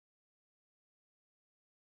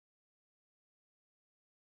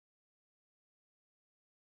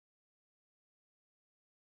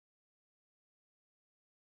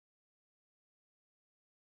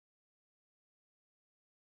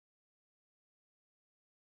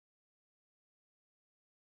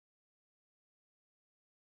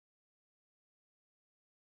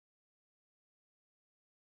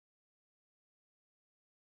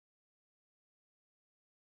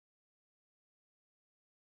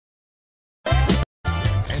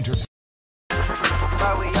Entertainment.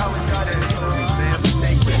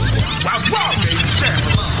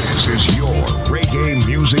 This is your reggae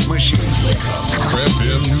music machine.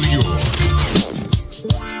 FM New York.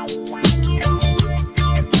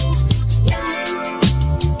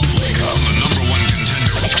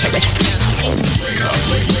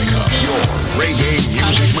 Your reggae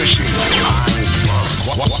music machine.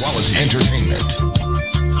 I love Quality entertainment.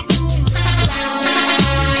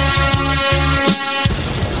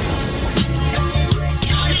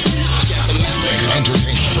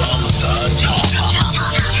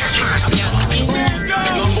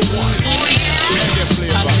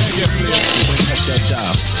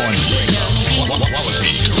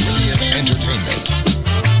 Quality Caribbean entertainment.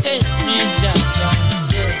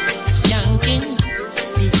 Skanking,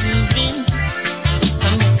 grooving,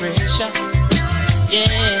 under pressure.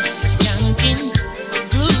 Yeah, skanking,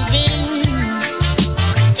 grooving.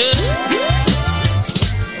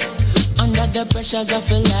 Under the pressures of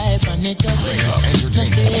life and it up.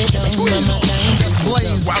 Just stay down, mama, time just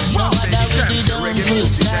blaze. No matter what you do, full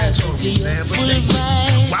style, full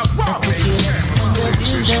vibe.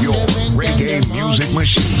 this is your reggae music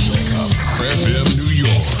machine. FM New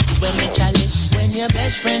York. When me chalice, when your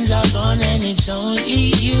best friends are gone and it's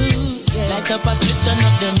only you. Like a past turn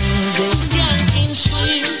up the music. Skanking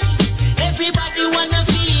sweet. Everybody wanna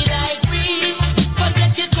feel like free.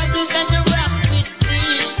 Forget your troubles and rock with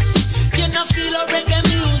me. You know feel a reggae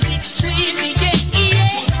music sweet.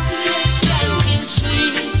 Yeah. Skanking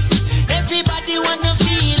sweet. Everybody wanna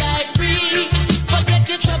feel like free. Forget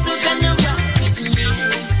your troubles and rock with me.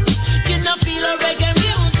 You know feel a reggae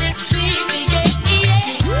music sweet.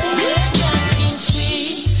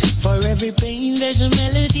 For every pain there's a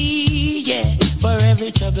melody, yeah. For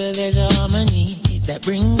every trouble there's a harmony that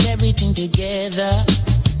brings everything together.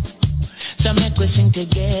 So make we sing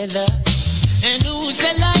together. And who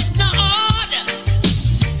said life no order?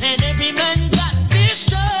 And every man got their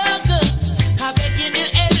struggle. I beg you to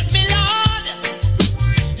help me, Lord,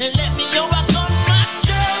 and let me overcome my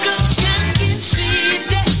struggles. Skanking sweet,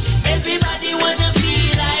 yeah. Everybody wanna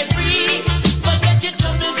feel like free. Forget your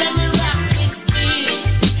troubles and rock with me.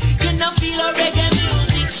 Feel a reggae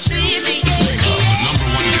music sweet,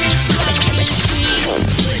 Skanking sweet.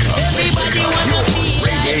 Everybody wanna feel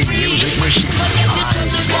like music machine. Forget the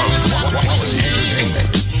troubles and rock with me.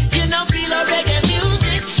 You know feel a reggae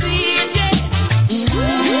music sweet,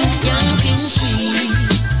 Skanking sweet.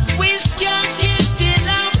 We skank it till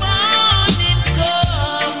the morning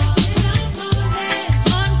come,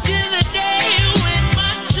 until the day when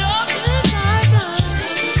my troubles are gone.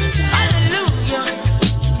 Hallelujah.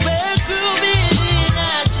 We're grooving in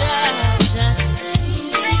a jam.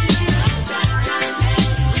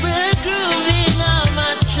 We're grooving on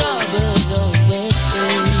my troubles away.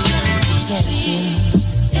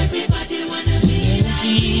 Everybody wanna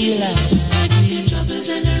feel like the troubles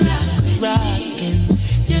and the rockin'.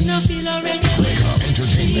 You know feel already.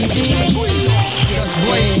 Entertainment.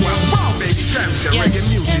 Wow, baby, champion reggae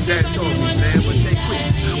music, that told me, man. But say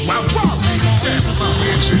please. Wow, baby, champion.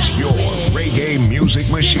 This is your reggae music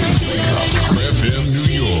machine. FM New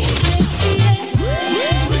York.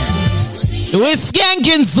 With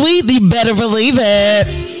Skanking Sweet, you better believe it.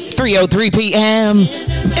 3:03 p.m.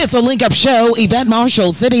 It's a link-up show. Yvette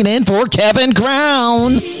Marshall sitting in for Kevin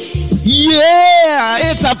Crown.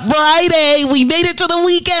 Yeah, it's a Friday. We made it to the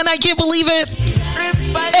weekend. I can't believe it.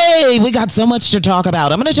 Hey, we got so much to talk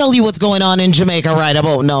about. I'm going to tell you what's going on in Jamaica right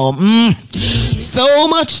about now. So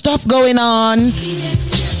much stuff going on.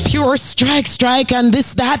 Pure strike, and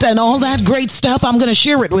this, that, and all that great stuff. I'm going to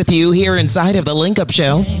share it with you here inside of the link-up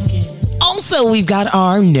show. Also, we've got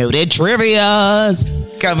our noted trivias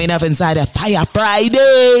coming up inside of Fire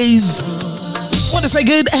Fridays. Want to say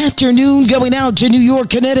good afternoon going out to New York,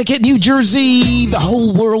 Connecticut, New Jersey, the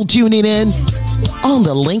whole world tuning in on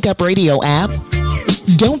the Link Up Radio app.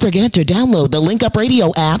 Don't forget to download the Link Up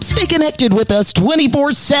Radio app. Stay connected with us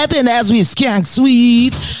 24/7 as we skank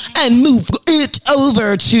sweet and move it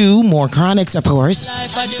over to more chronics, of course.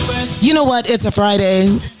 You know what? It's a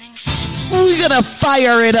Friday. We're going to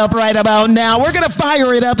fire it up right about now. We're going to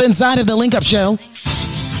fire it up inside of the Link Up Show.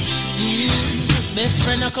 Best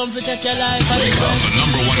friend, I come for take your life.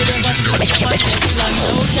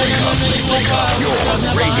 Your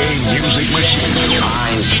reggae music machine.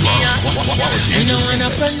 I love quality. You know when a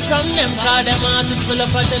friend from them call them out to full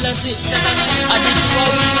up a jealousy. I did do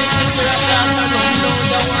what we used to share a class around. Now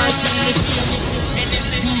you want to really feel me.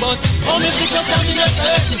 But only if it's just I'm in a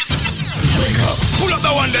certain. Pull up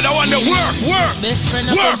the one there, work. Best friend,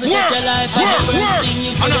 I come for take your life. Work.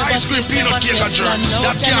 And an ice cream peanut cake a jerk.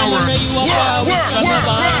 That can't work. Work.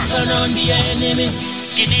 Turn on the enemy.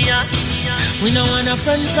 We don't want a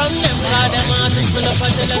friend from them, cause them heart is full of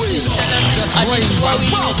jealousy. I did what we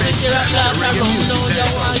used to share a glass of rum. Now you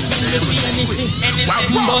want to kill me for anything.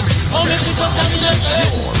 But how me fit us I'm in a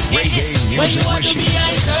third? When you want to be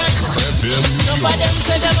behind curtain. None of them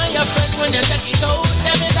say them are your friend. When you check it out,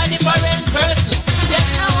 them is a different person. Them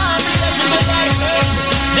no want to let you be like burden.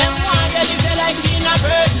 Them want you live your life in a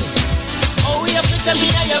burden. Oh, we have to say me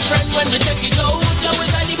and your friend. When we check it out, you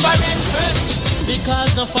is a different person.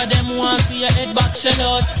 Because none of them want to see your head back shell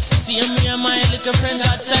out. See me and my little friend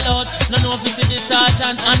that sell out. None of you see the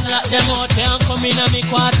sergeant and lock them out. They don't come in on me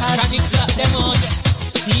quarters and it's lock them out.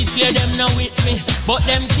 See clear them now with me, but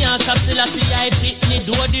them can't stop till I see I pit me.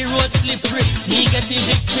 Though the road slippery, me get the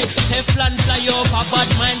victory. Teflon fly over bad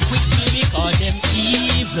mind quickly because them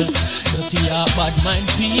evil. Dirty are bad mind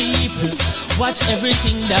people. Watch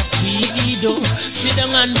everything that we do. Sit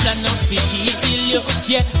down and plan up to kill you.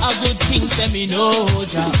 Yeah, a good thing say me know,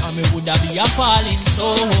 ja. And me woulda be a falling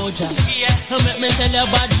soldier. Don't make me tell you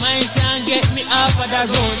bad mind can't get me off of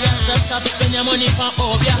the road. Just stop spend your money for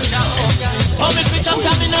Obia. Oh, me pictures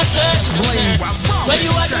I'm in a search. When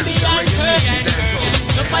you are to be on curtain.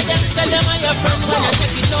 No for them say them are your friend. When you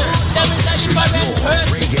check it out, them is a different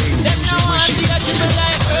person. Them no want to see that you be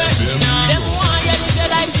like hurt. Them want you live your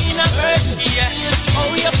life in a burden.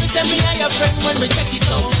 Oh, we have to say me and your friend. When we check it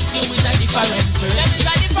out, you is a different person. Them is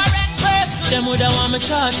a different person. Them woulda want me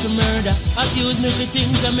charge for murder. Accuse me for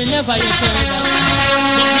things that me never yet heard of.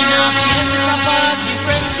 Make me not play for chop off the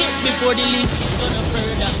friendship before the link is gonna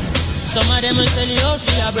further. Some of them will sell you out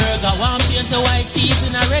for your burger. One paint a white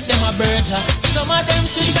teeth and I read them a burger. Some of them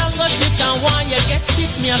switch and go switch and one you get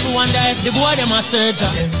stitch. Me have to wonder if the boy them a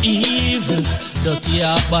surgeon. Them evil, dirty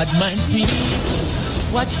heart, bad mind people.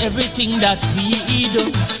 Watch everything that we do.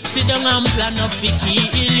 Sit down and plan up for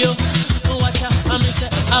kill you. Watch out, I me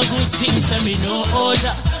say a good thing for me no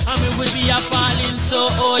oja. I me will be a falling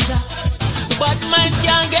so oja. But man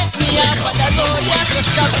can't get me off of the road. Yeah, so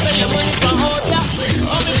stop spending money for out. Yeah,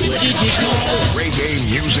 Digital reggae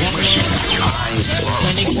music machine.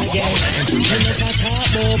 Panics again. You never talk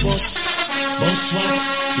about bus. Bus what?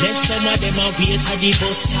 Left some of them out wait at the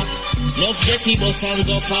bus stop. Love get the bus and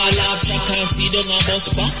go fall off. Track and see them a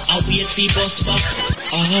bus back. I wait for bus back.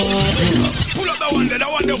 Pull up the one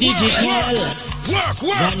that Digital. Work.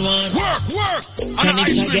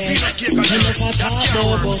 Panics again. You never talk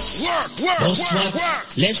about bus. Bus what?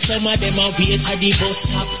 Left some of them out wait at the bus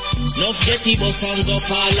stop. Love get the bus and go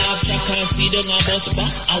fall off. Track and see them a bus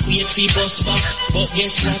back. I wait for bus back. But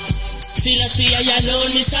guess what? Still I see I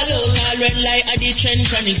alone, Miss Alone. All red light at the trend,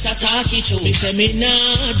 chronics a talkie show. Me say me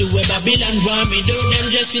nah do where Babylon want me do.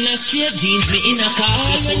 Them just in a straight jeans, me in a car.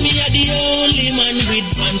 When me a the only man with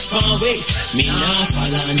pants for waist, me nah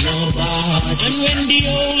follow nobody. And when the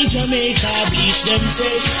old Jamaica bleach them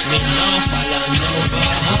face, me nah follow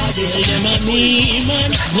nobody. Tell them a me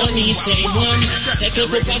man, no need same one.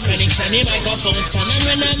 Settle up a chronics and the microphone stand. And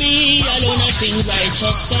when a me alone I sing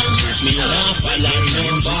righteous song, me nah follow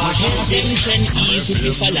nobody. Them trend easy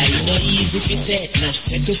if I lie, no easy if you set. No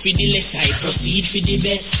settle for the less, I proceed for the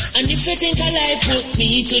best. And if you think I lie, put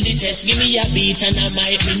me to the test. Give me a beat and I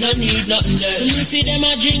might, me no need nothing else. You see them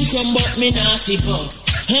a drink rum, but me nah sip up.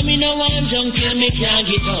 And me no want junk till me can't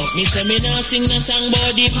get up. Me say me nah sing no song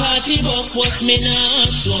about the party buck. What's me nah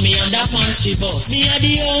show me underpants she bust. Me a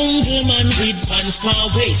the humble man with pants for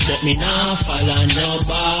waist, but me nah follow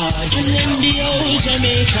nobody. And when the old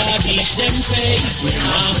Jamaica bleach them face, me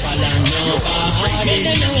nah follow nobody.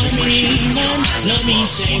 They know I'm me man, no me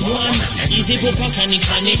same one. Easy put mechanic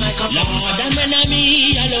on it, Lord. And when I'm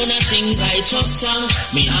me alone I sing righteous song,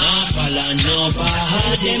 me nah follow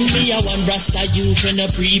nobody. Them me a one rasta youth when a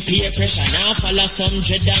prepare pressure. Now follow some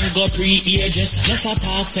dread and go pre-ear just. Enough a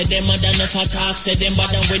talk say them and enough a talk say them.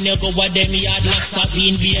 But then when you go with them yard like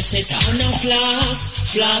Sabine be a setter. And a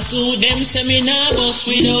floss who them say me nah bust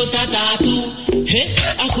without a tattoo. Hey,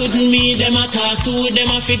 I couldn't meet them a talk to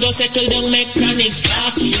them a figure settle down mechanics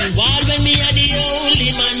pass through. While when me are the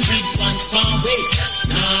only man with pants for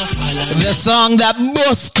waist. Nah follow The song that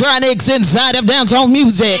bust chronics inside of dancehall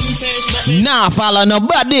music. Nah follow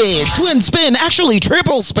nobody. Twin spin, actually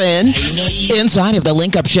triple spin. Inside of the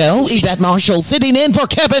Link Up Show, Yvette Marshall sitting in for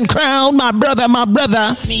Kevin Crown, my brother.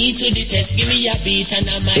 Me to the test, give me a beat and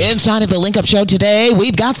I might. Inside of the Link Up Show today,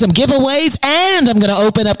 we've got some giveaways and I'm going to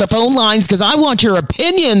open up the phone lines because I want your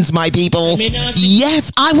opinions, my people.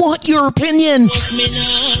 Yes, I want your opinion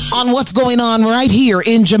on what's going on right here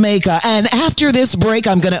in Jamaica. And after this break,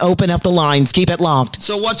 I'm going to open up the lines. Keep it locked.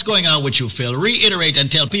 So what's going on with you, Phil? Reiterate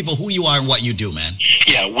and tell people who you are and what you do, man.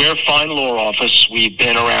 Yeah, we're Fine Law Office. We've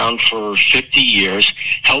been around for 50 years.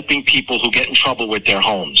 helping people who get in trouble with their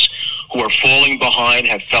homes, who are falling behind,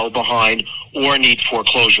 have fell behind, or need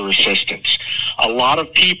foreclosure assistance. A lot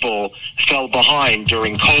of people fell behind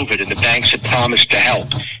during COVID, and the banks had promised to help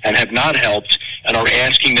and have not helped and are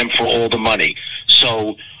asking them for all the money.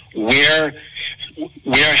 So we're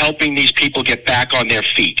helping these people get back on their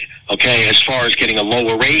feet, okay, as far as getting a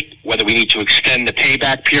lower rate, whether we need to extend the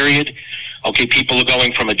payback period. Okay, people are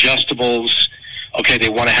going from adjustables. Okay, they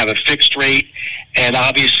want to have a fixed rate, and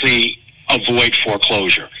obviously avoid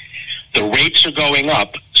foreclosure. The rates are going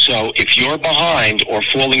up, so if you're behind or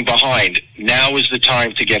falling behind, now is the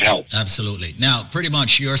time to get help. Absolutely. Now, pretty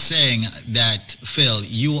much you're saying that, Phil,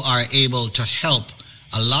 you are able to help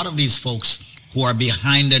a lot of these folks who are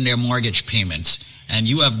behind in their mortgage payments. And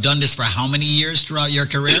you have done this for how many years throughout your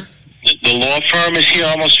career? The law firm is here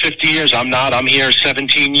almost 50 years. I'm here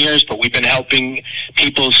 17 years, but we've been helping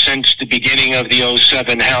people since the beginning of the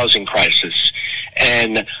 2007 housing crisis.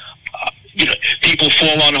 And people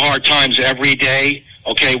fall on hard times every day,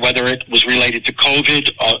 okay, whether it was related to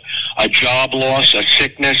COVID, a job loss, a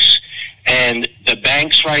sickness. And the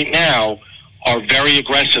banks right now are very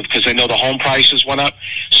aggressive because they know the home prices went up.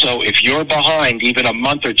 So if you're behind even a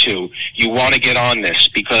month or two, you want to get on this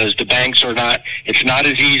because the banks are not, it's not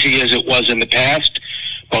as easy as it was in the past,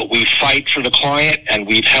 but we fight for the client and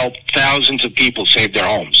we've helped thousands of people save their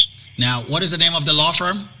homes. Now, what is the name of the law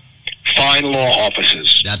firm? Fine Law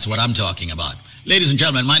Offices. That's what I'm talking about. Ladies and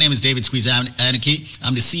gentlemen, my name is David Squeeze Anarchy.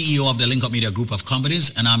 I'm the CEO of the Link Up Media Group of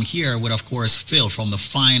Companies, and I'm here with, of course, Phil from the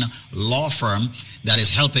Fine Law Firm that is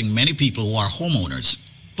helping many people who are homeowners.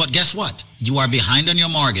 But guess what? You are behind on your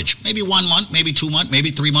mortgage. Maybe 1 month, maybe 2 months, maybe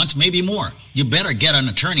 3 months, maybe more. You better get an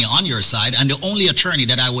attorney on your side, and the only attorney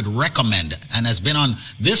that I would recommend, and has been on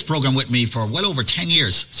this program with me for well over 10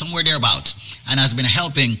 years, somewhere thereabouts, and has been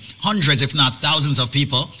helping hundreds, if not thousands of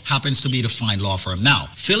people, happens to be the Fine Law Firm. Now,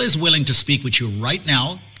 Phil is willing to speak with you right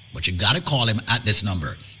now, but you got to call him at this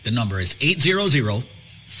number. The number is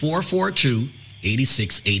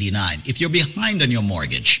 800-442-8689. If you're behind on your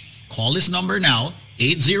mortgage, call this number now,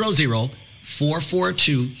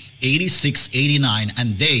 800-442-8689,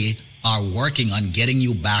 and they are working on getting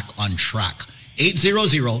you back on track.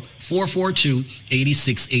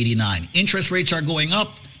 800-442-8689. Interest rates are going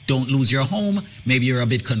up. Don't lose your home. Maybe you're a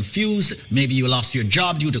bit confused. Maybe you lost your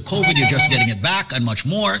job due to COVID. You're just getting it back and much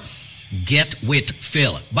more. Get with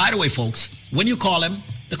Phil. By the way, folks, when you call him,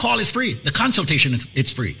 the call is free. The consultation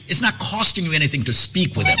it's free. It's not costing you anything to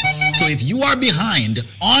speak with him. So if you are behind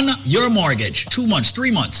on your mortgage, 2 months,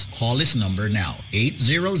 3 months, call this number now.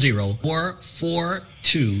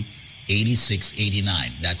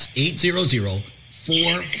 800-442-8689. That's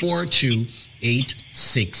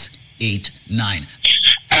 800-442-8689.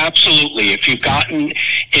 Absolutely. If you've gotten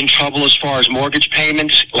in trouble as far as mortgage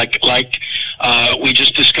payments, like we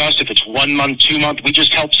just discussed, if it's 1 month, 2 months, we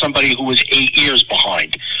just helped somebody who was 8 years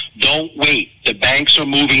behind. Don't wait. The banks are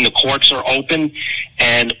moving, the courts are open,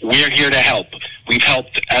 and we're here to help. We've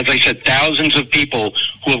helped, as I said, thousands of people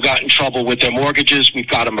who have gotten in trouble with their mortgages. We've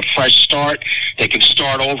got them a fresh start. They can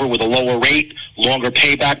start over with a lower rate, longer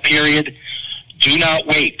payback period. Do not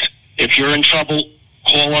wait. If you're in trouble,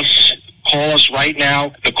 call us. Call us right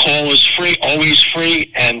now. The call is free, always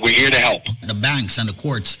free, and we're here to help. The banks and the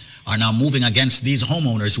courts are now moving against these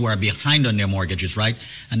homeowners who are behind on their mortgages, right?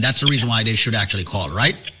 And that's the reason why they should actually call,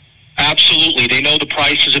 right? Absolutely. They know the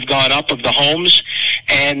prices have gone up of the homes,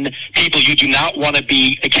 and people, you do not want to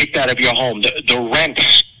be kicked out of your home. The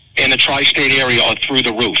rents in the tri-state area are through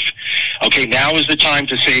the roof. Okay, now is the time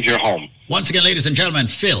to save your home. Once again, ladies and gentlemen,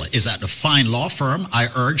 Phil is at the Fine Law Firm. I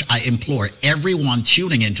implore everyone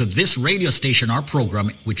tuning into this radio station, our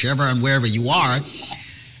program, whichever and wherever you are,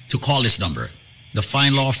 to call this number. The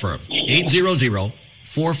Fine Law Firm,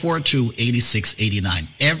 800-442-8689.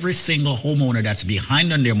 Every single homeowner that's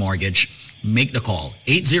behind on their mortgage, make the call.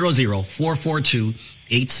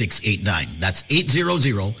 800-442-8689. That's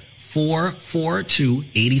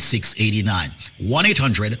 800-442-8689.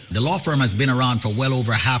 1-800. The law firm has been around for well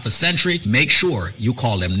over half a century. Make sure you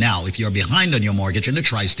call them now if you're behind on your mortgage in the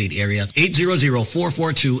tri-state area.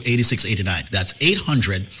 800-442-8689. That's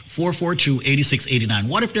 800-442-8689.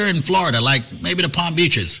 What if they're in Florida, like maybe the Palm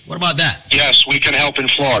Beaches? What about that? Yes, we can help in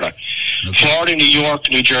Florida. Okay. Florida, New York,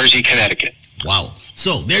 New Jersey, Connecticut. Wow.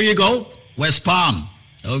 So there you go. West Palm.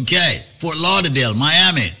 Okay. Fort Lauderdale,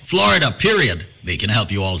 Miami, Florida, period. They can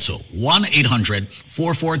help you also.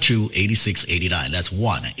 1-800-442-8689. That's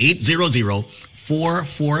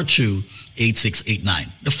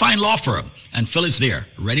 1-800-442-8689. The Fine Law Firm. And Phil is there,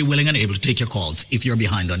 ready, willing, and able to take your calls if you're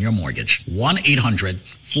behind on your mortgage.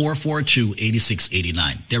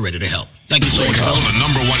 1-800-442-8689. They're ready to help. Thank you so much, Phil. The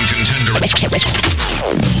number one contender.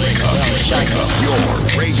 Your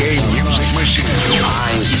reggae music machine.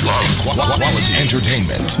 I love Quality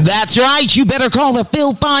entertainment. That's right. You better call the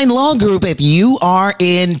Phil Fine Law Group if you are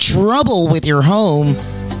in trouble with your home.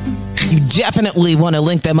 You definitely want to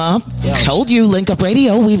link them up. Told you, Link Up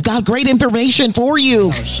Radio, we've got great information for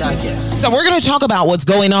you. So we're going to talk about what's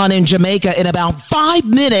going on in Jamaica in about 5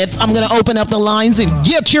 minutes. I'm going to open up the lines and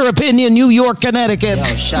get your opinion, New York, Connecticut.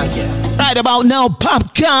 Right about now,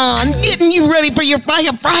 Popcorn, getting you ready for your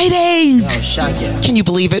Fire Fridays. Can you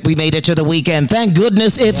believe it? We made it to the weekend. Thank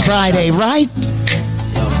goodness it's Friday, right?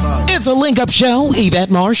 It's a Link Up show. Yvette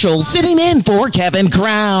Marshall sitting in for Kevin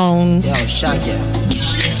Crown.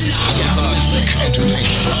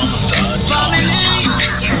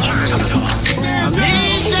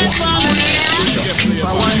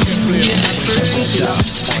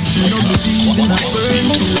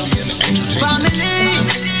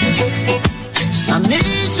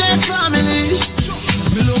 Family.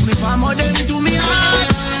 Me love me family, them to me heart.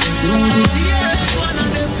 You the earth, one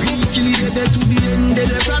of them real kill it to the end, they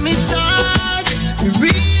from me start.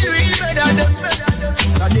 Real better than.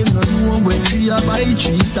 Cause them no know when we a buy 3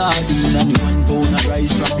 sardines and 1 pound of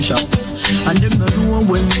rice from shop. And them no know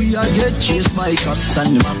when we a get chased by cops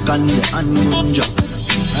and the mac and the handgun job.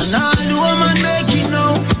 And all the woman make it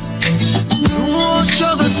now. No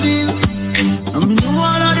struggle feel. I mean know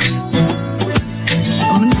all of the.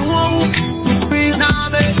 I mean know we now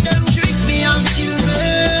make them trick me and kill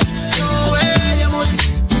me. No way you must.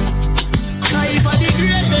 Life are the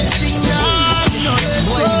greatest thing that you know.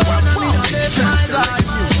 Me no let my God.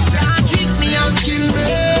 Trick me and kill me.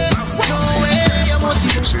 No way you must.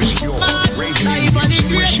 Life are the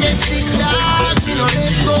greatest thing that me no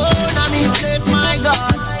let go. Now me no let my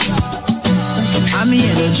God. And me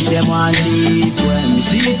energy them want it. When me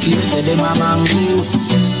see it clear say them a mango.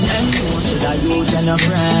 Them know say that you and a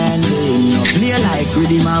friend. They no play like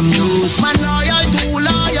rhythm and blues. Man loyal, too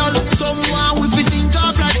loyal. Someone with his think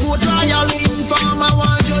of like court trial. Informer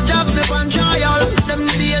want judge up me on trial. Them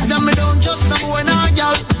days that me don't just know when I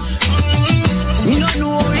yell. Me no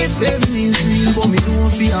know if them means real, but me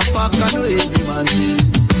don't feel a fuck. I know every man feel.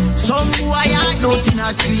 Some boy I nothing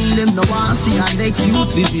a clean. Them no want see a next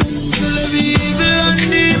youth living. Every evil and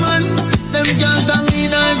demon, them can't stop me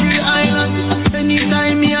in every island.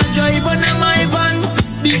 Anytime me a drive on my van,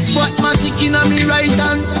 big fat matic in a me right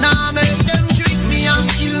hand. Now make them trick me and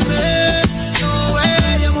kill me. No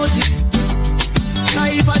way you must see.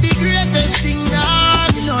 Life are the greatest thing that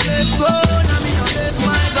me no let go. Now me no let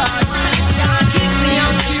my God. Can't trick me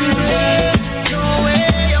and kill me. No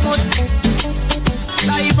way you must.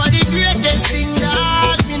 Life are the greatest thing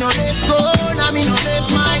that me no let go. Now me no let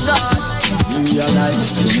my God.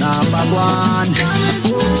 Realize it's not for one.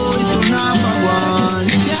 Oh, it's not for one.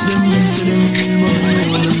 Them used to them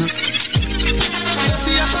real.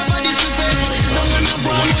 See a shop for this effect. Sit down on the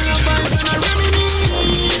ball and a vibes and a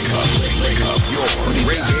reminisce. Wake up your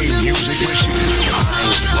reggae music machine.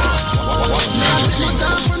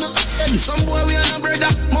 Some boy we are no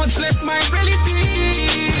brother, much less my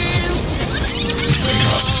relative.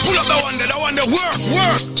 Pull up the one there, work.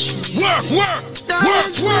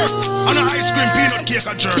 On a ice cream peanut cake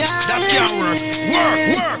at church. That can't work.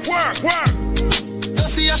 To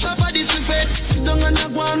see a shop for this effect. Sit down on the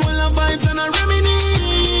ground while a vibes and a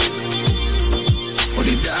reminisce. But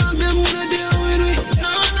the dog them wanna deal with me.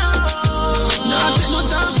 No. Nah, take no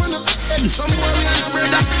time for no. Some boy we are no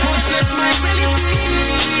brother, much less my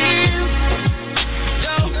relative.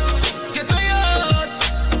 Yo, get tired.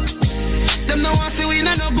 Them no want see we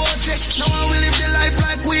no go check. No one will live the life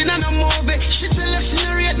like we no movie. She tell us she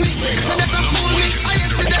rate me, so that I fool me. I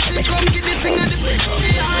see that she come get this thing and the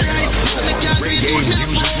alright. So me can't read it,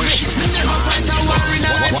 never fight a war in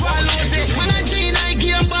a life while I lose it. When I dream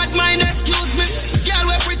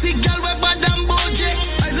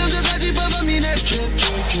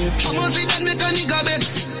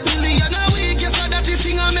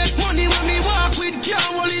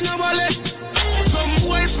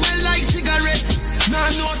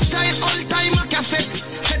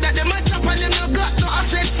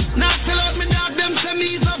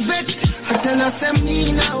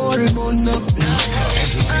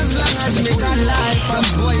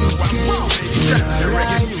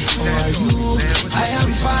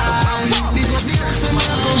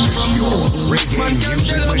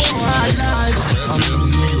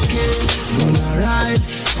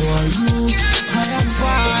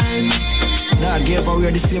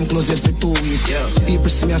close it for 2 weeks. People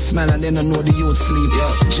see me a smile and then I know the youth sleep.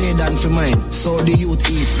 Jaden for mine, so the youth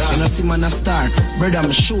eat. And I see man a star, brother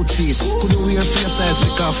me shoot feet. Could you wear face size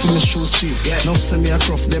because for me shoes cheap. Now send me a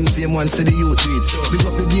cruff, them same one say the youth read. Big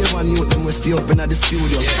up the day one youth, them we stay up in the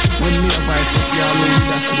studio. When me a vice, we see all when we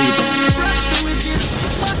asleep. Rocks to riches,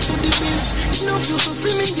 back to the biz. No you so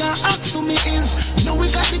see me, ya ask to me is. Now we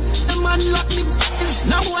got the man lock the biz.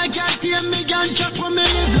 Now I can't hear me, can't check when me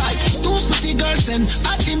live like. Two pretty girls and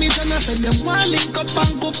at image and I said them one link up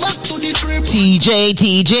and go back to the crib. TJ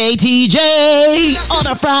on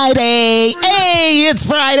a Friday. Hey, it's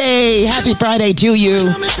Friday. Happy Friday to you.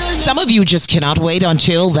 Some of you just cannot wait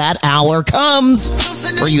until that hour comes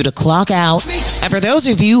for you to clock out. And for those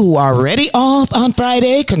of you who are already off on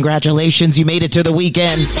Friday, congratulations, you made it to the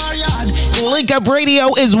weekend. Link Up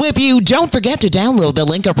Radio is with you. Don't forget to download the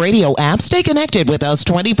Link Up Radio app. Stay connected with us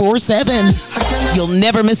 24/7. You'll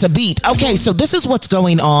never miss a beat. Okay, so this is what's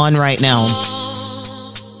going on right now.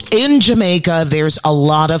 In Jamaica, there's a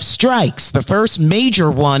lot of strikes. The first major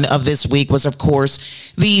one of this week was, of course,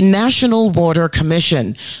 the National Water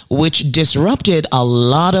Commission, which disrupted a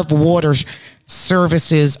lot of water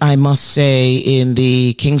services, I must say, in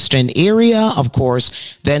the Kingston area, of course,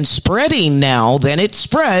 then it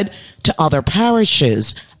spread to other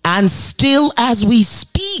parishes. And still, as we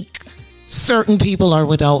speak, certain people are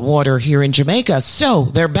without water here in Jamaica. So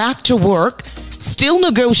they're back to work, still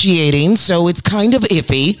negotiating, so it's kind of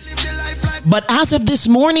iffy. But as of this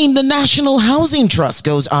morning, the National Housing Trust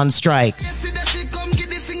goes on strike.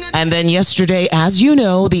 And then yesterday, as you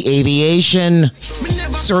know, the aviation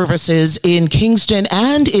services in Kingston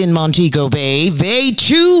and in Montego Bay, they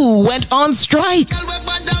too went on strike.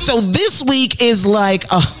 So this week is like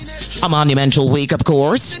a monumental week, of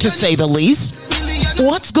course, to say the least.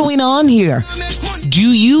 What's going on here? Do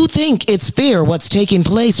you think it's fair what's taking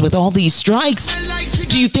place with all these strikes?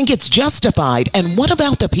 Do you think it's justified? And what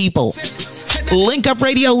about the people? Link Up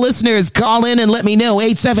Radio listeners, call in and let me know.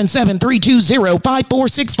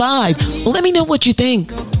 877-320-5465. Let me know what you think.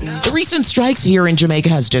 The recent strikes here in Jamaica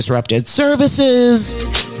has disrupted services,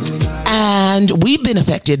 and we've been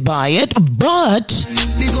affected by it, but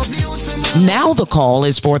now the call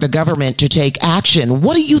is for the government to take action.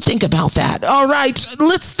 What do you think about that? All right,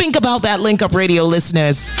 let's think about that, Link Up Radio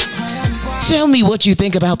listeners. Tell me what you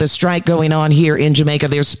think about the strike going on here in Jamaica.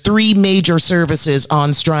 There's 3 major services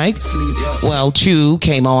on strike. Well, 2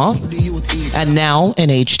 came off. And now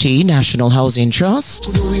NHT, National Housing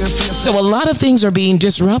Trust. So a lot of things are being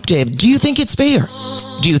disrupted. Do you think it's fair?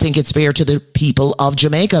 Do you think it's fair to the people of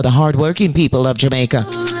Jamaica, the hardworking people of Jamaica?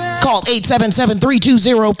 Call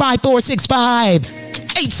 877-320-5465.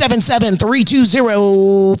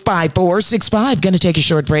 877-320-5465. Gonna take a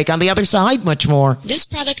short break. On the other side, much more. This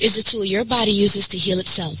product is a tool your body uses to heal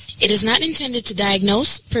itself. It is not intended to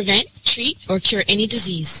diagnose, prevent, treat, or cure any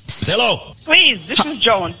disease. Hello. Please, this is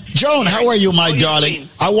Joan. Joan, how are you, my darling?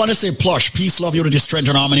 I want to say plush, peace, love, unity, strength,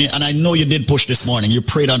 and harmony. And I know you did push this morning. You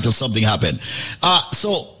prayed until something happened.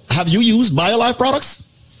 So, have you used BioLife products?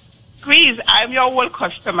 Squeeze, I'm your old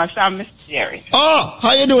customer, so I'm Mr. Jerry. Oh,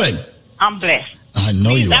 how you doing? I'm blessed. I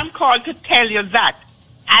know you are. I'm called to tell you that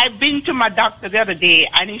I've been to my doctor the other day,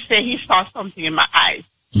 and he said he saw something in my eyes.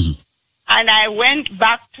 Mm-hmm. And I went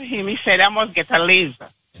back to him. He said I must get a laser.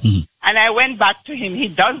 Mm-hmm. And I went back to him. He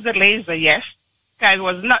does the laser, yes, because it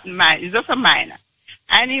was not mine. It's just a minor.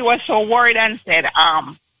 And he was so worried and said,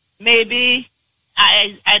 maybe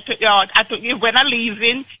I took when I leave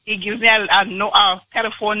in, he gives me a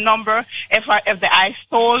telephone number if the eye's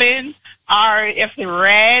swollen or if it's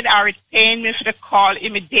red or it pains me for the call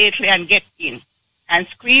immediately and get in. And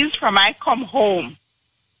Squeeze from I come home.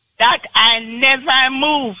 That I never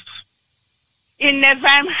moved. It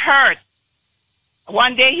never hurt.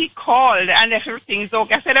 One day he called and everything's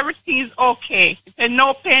okay. I said, everything's okay. He said,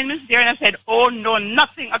 no pain is there. And I said, oh, no,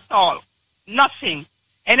 nothing at all. Nothing.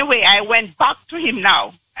 Anyway, I went back to him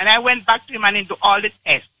now. And I went back to him and he did all the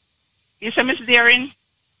tests. He said, Miss Deering,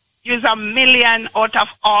 you're a million out of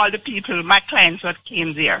all the people, my clients that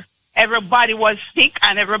came there. Everybody was sick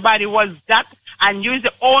and everybody was that. And you're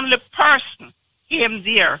the only person came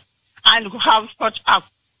there and have such a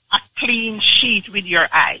clean sheet with your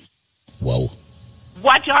eyes. Wow.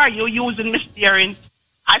 What are you using, Miss Deering?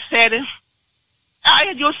 I said,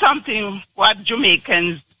 I do something what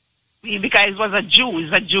Jamaicans, because it was a Jew,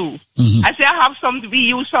 it's a Jew. Mm-hmm. I said, we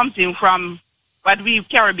use something from what we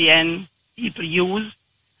Caribbean people use,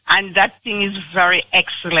 and that thing is very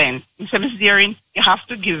excellent. He said, Miss Deering, you have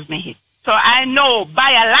to give me it. So I know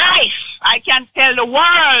BioLife. I can tell the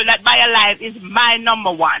world that BioLife is my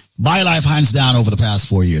number one. BioLife, hands down, over the past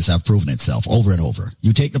 4 years, have proven itself over and over.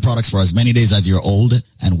 You take the products for as many days as you're old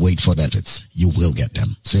and wait for benefits. You will get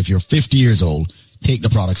them. So if you're 50 years old, take the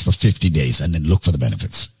products for 50 days and then look for the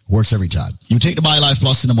benefits. Works every time. You take the BioLife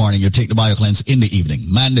Plus in the morning, you take the BioCleanse in the evening.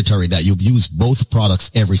 Mandatory that you use both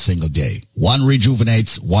products every single day. One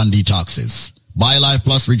rejuvenates, one detoxes. BioLife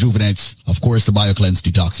Plus rejuvenates. Of course, the BioCleanse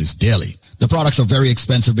detoxes daily. The products are very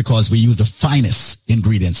expensive because we use the finest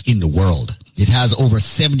ingredients in the world. It has over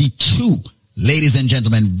 72, ladies and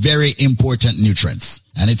gentlemen, very important nutrients.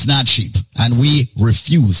 And it's not cheap. And we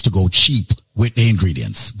refuse to go cheap with the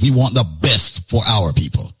ingredients. We want the best for our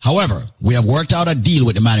people. However, we have worked out a deal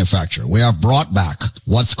with the manufacturer. We have brought back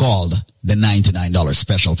what's called the $99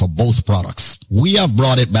 special for both products. We have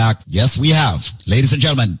brought it back. Yes, we have. Ladies and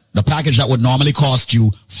gentlemen, the package that would normally cost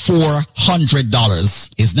you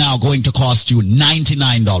 $400 is now going to cost you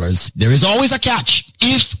 $99. There is always a catch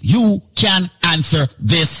if you can answer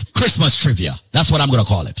this Christmas trivia. That's what I'm going to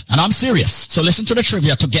call it. And I'm serious. So listen to the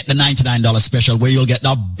trivia to get the $99 special where you'll get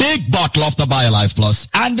the big bottle of the BioLife Plus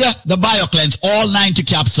and the BioCleanse, all 90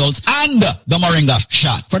 capsules, and the Moringa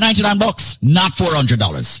shot for $99, not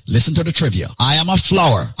 $400. Listen to the trivia. I am a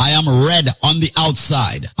flower. I am red on the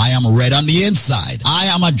outside. I am red on the inside. I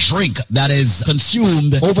am a drink that is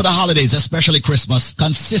consumed over the holidays, especially Christmas,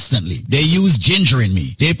 consistently. They use ginger in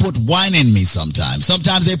me. They put wine in me sometimes.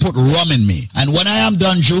 Sometimes they put rum in me. And when I am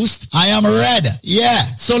done juiced, I am red. Yeah.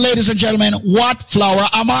 So ladies and gentlemen, what flower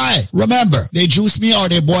am I? Remember, they juice me or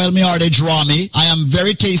they boil me or they draw me. I am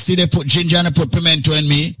very tasty. They put ginger and they put pimento in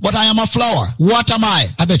me. But I am a flower. What am I?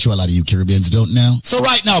 I bet you a lot of you Caribbeans don't know. So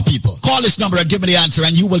right now, people, call this number and give me the answer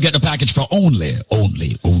and you will get the package for only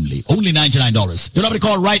 $99. The number to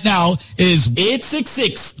call right now is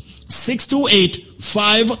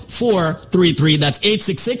 866-628-5433. That's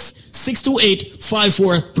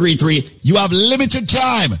 866-628-5433. You have limited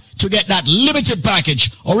time to get that limited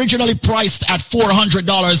package, originally priced at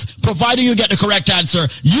 $400. Providing you get the correct answer,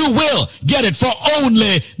 you will get it for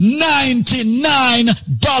only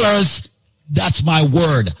 $99. That's my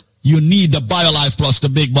word. You need the BioLife Plus, the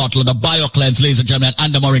big bottle, the BioCleanse, ladies and gentlemen,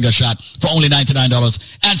 and the Moringa shot for only $99.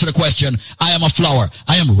 Answer the question. I am a flower.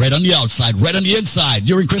 I am red on the outside, red on the inside.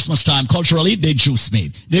 During Christmas time, culturally, they juice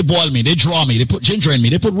me. They boil me. They draw me. They put ginger in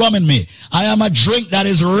me. They put rum in me. I am a drink that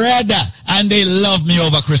is red, and they love me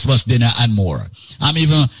over Christmas dinner and more. I'm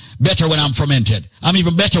even better when I'm fermented. I'm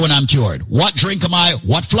even better when I'm cured. What drink am I?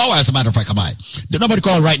 What flower, as a matter of fact, am I? The number to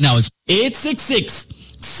call right now is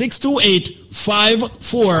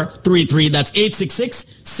 866-628-5433. That's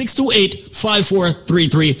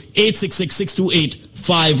 866-628-5433.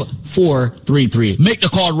 866-628-5433. Make the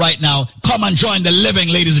call right now. Come and join the living,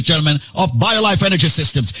 ladies and gentlemen, of BioLife Energy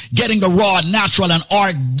Systems. Getting the raw, natural, and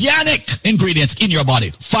organic ingredients in your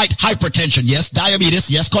body. Fight hypertension. Yes,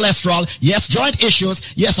 diabetes. Yes, cholesterol. Yes, joint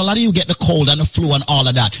issues. Yes, a lot of you get the cold and the flu and all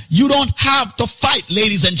of that. You don't have to fight,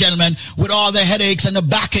 ladies and gentlemen, with all the headaches and the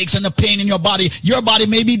backaches and the pain in your body. Your body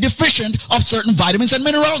may be deficient of certain vitamins and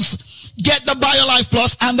minerals. Get the BioLife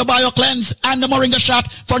Plus and the BioCleanse and the Moringa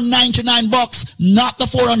shot for $99, not the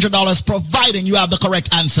 $400, providing you have the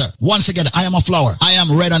correct answer. Once again, I am a flower. I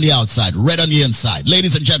am red on the outside, red on the inside.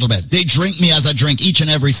 Ladies and gentlemen, they drink me as I drink each and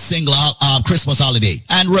every single Christmas holiday.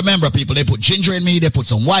 And remember, people, they put ginger in me, they put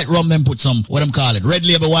some white rum, then put some, what I'm calling, red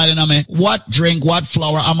label wine in me. What drink, what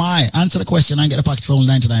flower am I? Answer the question and get a package for only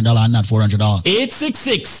 $99 and not $400.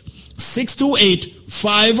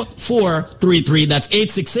 866-628-5433. That's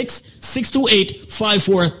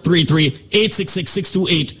 866-628-5433.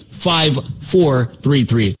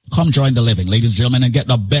 866-628-5433. Come join the living, ladies and gentlemen, and get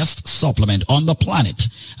the best supplement on the planet.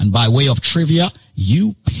 And by way of trivia,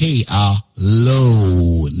 you pay a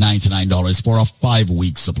low $99 for a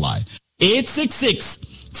 5-week supply.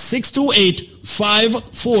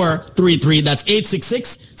 866-628-5433. That's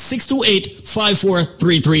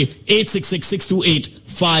 866-628-5433.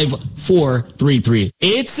 866-628-5433.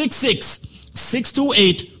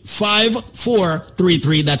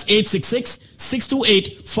 866-628-5433. That's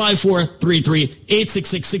 866-628-5433.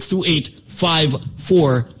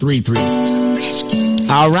 866-628-5433.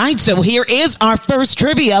 All right, so here is our first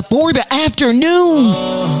trivia for the afternoon.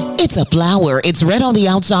 It's a flower. It's red on the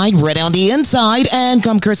outside, red on the inside, and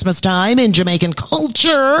come Christmas time in Jamaican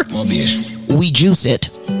culture, we juice it.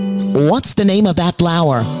 What's the name of that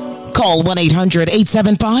flower? Call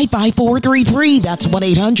 1-800-875-5433. That's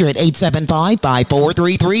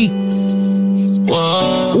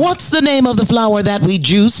 1-800-875-5433. What's the name of the flower that we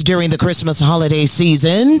juice during the Christmas holiday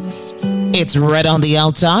season? It's red on the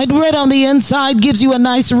outside, red on the inside, gives you a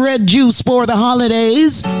nice red juice for the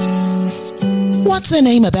holidays. What's the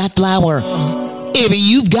name of that flower? If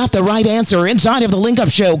you've got the right answer inside of the Link Up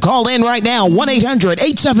Show, call in right now,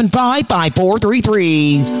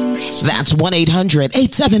 1-800-875-5433. That's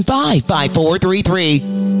 1-800-875-5433.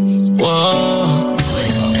 Whoa.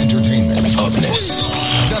 Entertainment. Upness.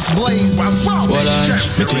 That's Blaze. Well,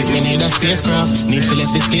 me think me need a spacecraft. Need to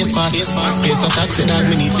left the space fast. Space a taxi dog.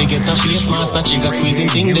 Me need to get a face mask. That chica squeezing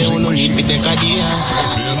thing they no need to take a day.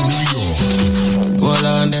 Well,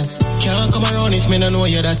 then can't come around if me no know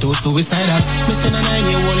you're that too suicidal. Mr.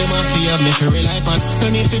 9-year-old in my fear me for rely on. No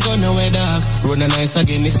need to go nowhere dog. Run a nice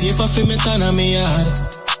again. It's safer for me turn on me yard.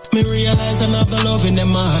 Me realize I have no love in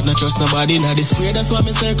them heart. Not trust nobody. Not this fear. That's why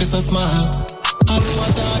me circle so small. All the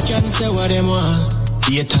water I can say what them want.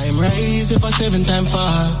 8 time rise if a 7 time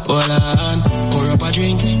fall. Hold on, pour up a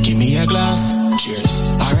drink, give me a glass. Cheers.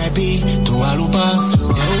 R.I.P. to all who pass.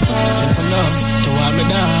 Send for love to all my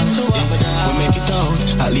dogs. We make it out,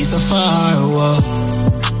 at least a far. Whoa.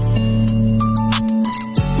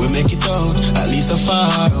 We make it out, at least a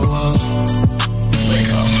far. Whoa.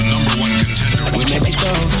 Wake up, the number one contender. We make it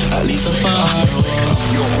out, at least a far. Whoa.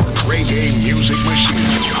 Your reggae music machine.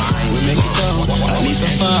 We make it out, at least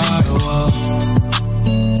a far. Whoa.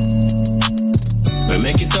 We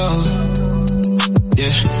make it out.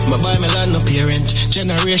 Yeah, my buy me land no parent.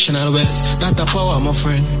 Generational wealth, not a power, my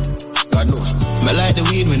friend. God know. Me like the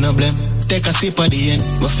weed with no blame. Take a sip at the end.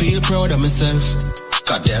 Me feel proud of myself.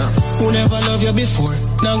 God damn. Who never loved you before,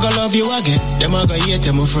 now gonna love you again. Them a gonna hate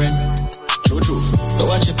you, my friend. True, true. But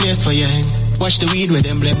watch your place for your hand. Watch the weed with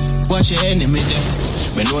them blame. Watch your enemy them.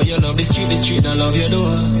 Me know you love the street don't love your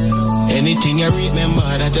door. Anything you remember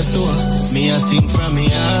that you saw. Me a sing from me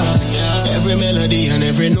heart. Every melody and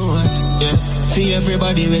every note. Yeah. For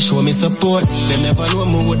everybody will show me support. They never know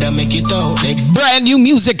me would I make it out. Brand new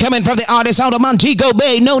music coming from the artist out of Montego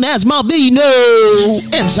Bay known as Mabino.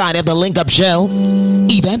 Inside of the Link Up Show,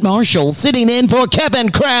 Yvette Marshall sitting in for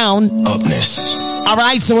Kevin Crown. Upness. All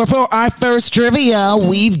right, so for our first trivia,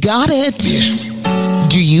 we've got it. Yeah.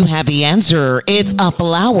 Do you have the answer? It's a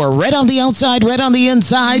flower, red on the outside, red on the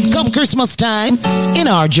inside. Come Christmas time, in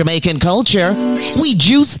our Jamaican culture, we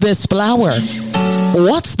juice this flower.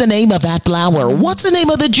 What's the name of that flower? What's the name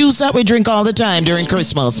of the juice that we drink all the time during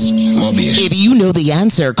Christmas? If you know the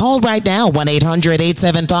answer, call right now,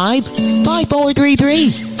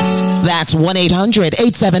 1-800-875-5433. That's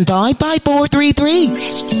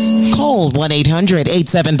 1-800-875-5433. Call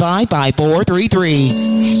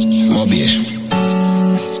 1-800-875-5433.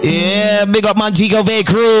 Yeah, big up Montego Bay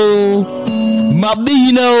crew.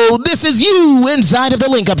 Mabino, this is you inside of the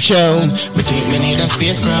Link Up Show. Me think me need a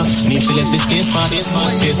spacecraft. Need to left the space fast.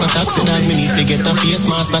 Space a taxi dog. Me need to get a face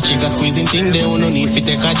mask. That chica squeezing thing they no need to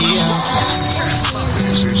take a day.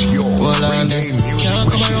 Well, can't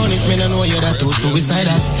come around if me no know you're that too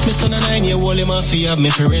suicidal. Mr. 9-year-old in my fear me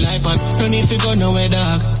for rely on. No need to go nowhere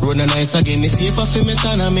dog. Run a nice again. It's safer for me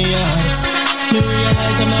turn on me yard. Me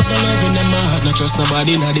realize I'm not the love in them heart. Not trust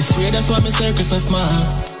nobody, not this fear. That's why me circle so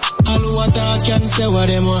small. All who want talk can say what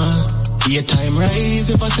them want. 8 time rise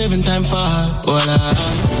if a 7 time fall. Hold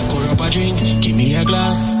on, pour up a drink, give me a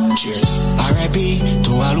glass. Cheers. R.I.P.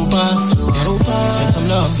 to all who pass. Send some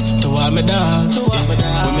love to all my dogs.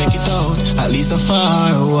 We make it out, at least a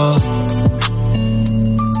far. Whoa.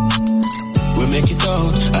 We make it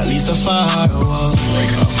out, at least a far. Whoa.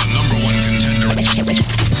 Wake up, the number one contender.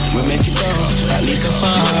 We make it out, at least a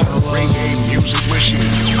far. Reggae music machine.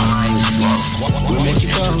 We make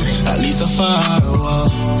it out, at least a far.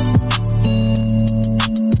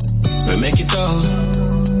 We make it out.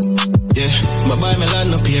 Yeah, my buy me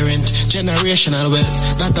land no parent. Generational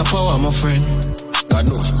wealth, not a power, my friend.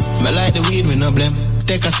 God know. Me like the weed with no blame.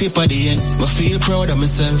 Take a sip at the end. Me feel proud of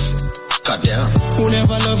myself. God damn. Who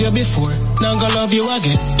never loved you before, now gonna love you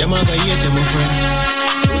again. Them a gonna hate you, my friend.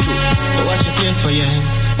 True. Watch your place for your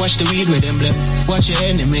hand. Watch the weed with them blame. Watch your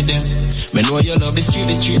enemy them. Me know you love the street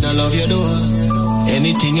don't love your door.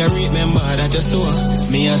 Anything you remember that you saw.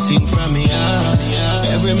 Me a sing from me heart.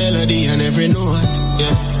 Every melody and every note.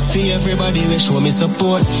 Yeah. For everybody will show me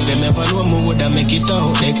support. They never know me would I make it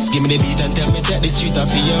out. Next give me the beat and tell me that the street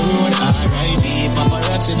off your road. R.I.P.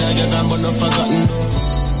 Paparazzi dog you gone but not forgotten.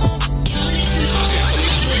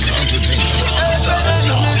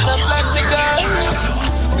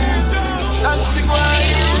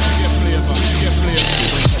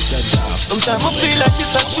 Sometimes I feel like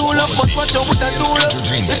it's a true love, but what you woulda do love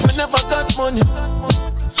if me never got money?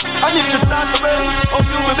 And if you start for real, hope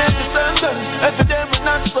you remain the same girl every day when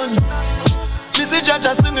not sunny. This is Jah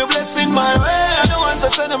swing a blessing my way. I don't want to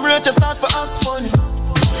send them ready to start for act funny.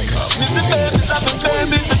 This is babies, having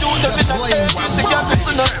babies, to do them in a day. Just the gap is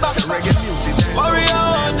to not stop. Worry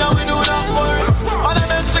on, now we do not worry.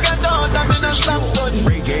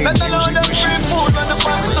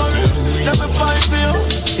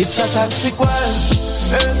 toxic world.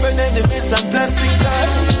 Every enemies and plastic girl.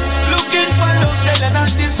 Looking for love, telling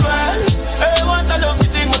us this world. Hey, want a love, you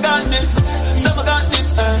think we got this? So we got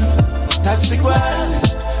this, toxic world.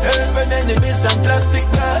 Every enemies and plastic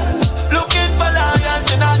girls. Looking for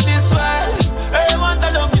loyalty, not this world. Hey, want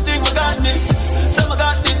a love, you think we got this? So we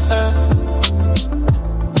got this,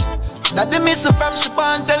 That the mister from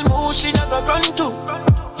Japan tell me who she not go run to.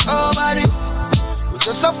 Oh, buddy. We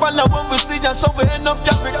just a follow when we see that, so we end up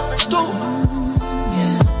jumping too.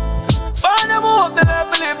 Find them hope that I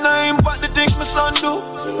believe now impact the things my son do.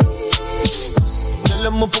 Tell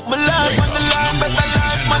them I put my life on the line, better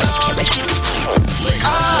life, man, all the truth.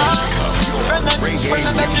 Friend that you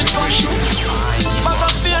come to. Bag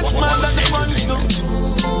of fakes, man, that the funds do.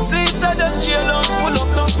 Seeds of them jailhouse full up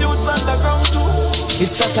no youths underground too.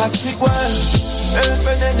 It's a toxic world.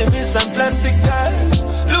 Every enemies and plastic girl.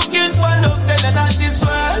 Looking for love, telling us this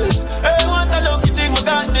world. Hey, want a love, you think we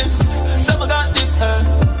got this? So we got this,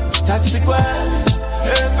 toxic world.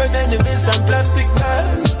 Every enemies and plastic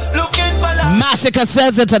girls. Looking for love. Massacre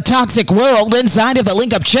says it's a toxic world inside of the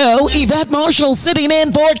Link Up Show. Yvette Marshall sitting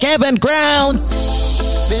in for Kevin Crown.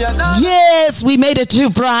 Yes, we made it to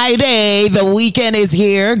Friday. The weekend is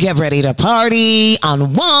here. Get ready to party,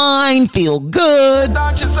 unwind, feel good.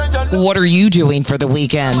 What are you doing for the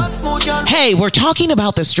weekend? Hey, we're talking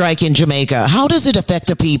about the strike in Jamaica. How does it affect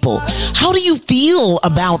the people? How do you feel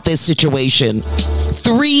about this situation?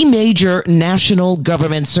 3 major national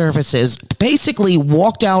government services basically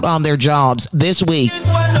walked out on their jobs this week,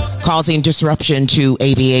 causing disruption to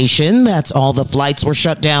aviation. That's all the flights were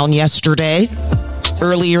shut down yesterday.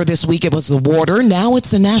 Earlier this week, it was the water. Now it's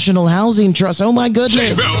the National Housing Trust. Oh, my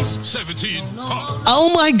goodness. Oh,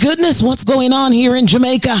 my goodness. What's going on here in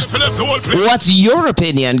Jamaica? What's your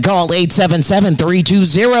opinion? Call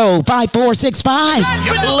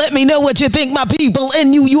 877-320-5465. Let me know what you think, my people in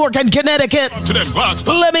New York and Connecticut.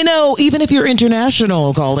 Let me know. Even if you're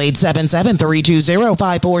international, call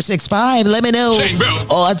 877-320-5465. Let me know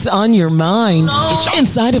what's on your mind.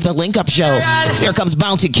 Inside of the Link Up Show, here comes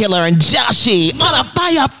Bounty Killer and Joshy on a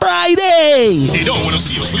Fire Friday. They don't want to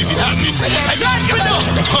see us living happy.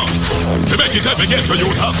 To make it ever get to you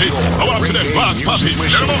happy, I want to them box poppy.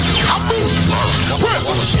 Well,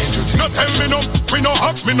 no tell me no, we no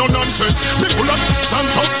ask me no nonsense. Me full of some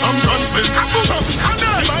talk, some guns spin.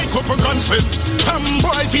 My couple guns spin. Some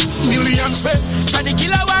boy fit millions spend. From the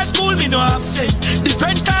killer war school, me no absent.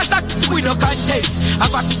 Different cars act, we no contest. I've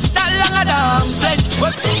got that long of the arms length.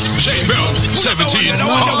 Shane Bell, 17.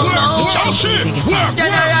 Work.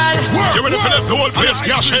 You ready for left the whole place,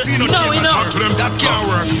 cash it? No, we know. Talk to them, that can't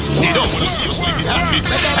work. They don't want to see us living happy.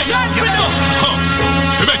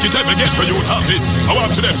 To make it ever get to you happy, I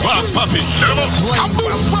want to them box poppy. Well,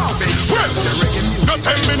 no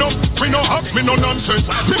tell me no, we no ask me no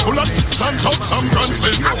nonsense. Me full of some talk, some guns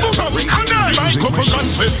spin. My couple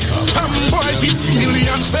guns spin. Some boy fit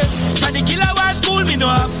millions spend. From the killer war school, me no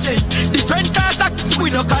absent. Different cars act,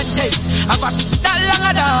 we no contest. I've got that long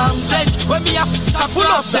of the arms length. When me have full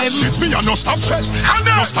of them. It's me and no stop stress,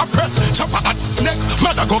 no stop press. Chopper at neck,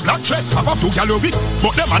 mother go black dress. Have a few gallery,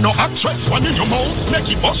 but them are no actress. One in your mouth, neck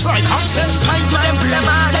it bust like abscess. Time to them brain,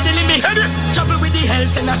 steadily me. Travel with the hell,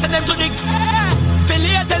 send us send them to the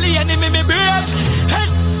Billy, tell the enemy me brave. Head,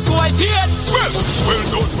 go I fear. Well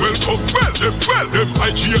done, welcome. Well them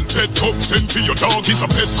IGL pet come. Send for your dog, is a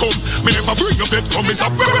pet come. Me never bring a pet come, is a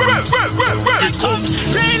well it come.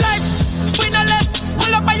 Real life, we no left.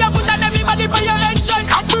 Pull up by your foot and everybody by your engine.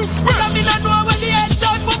 Well, me no know when the head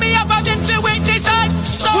done, but me have a been to witness side.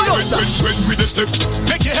 So when we the step,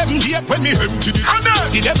 make your heaven the when me empty it.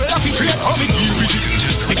 The devil have it free, how me deal with it.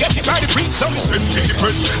 Me get it by the prince, so me send for the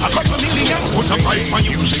bread. A couple millions, put a price on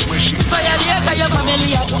you. Violate your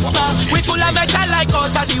family up. We full of metal like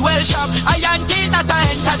out of the well shop. I ain't think that I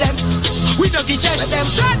enter them. We don't get chest them.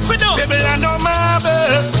 Dread for no. People are no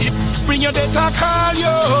marble. Bring your data, call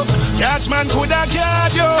you. Catchman could have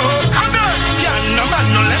guard you. Yeah, no man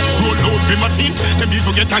no left. Roll out with my team. Them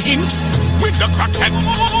even get a hint. With the crackhead.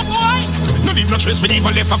 No need no trace, me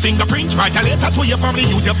even left a fingerprint. Write a letter to your family,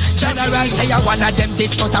 use your general say I one of them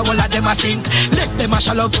this, but all of them a sink. Left them a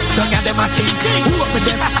shallow, don't get them a stink. Who up with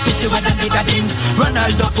them, I see when they need a thing.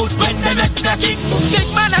 Ronaldo foot when they make the kick. Big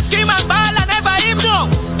man a scream and ball and never him no.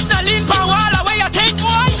 No lean pan wall away you think.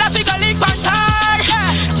 The figure league pan tar.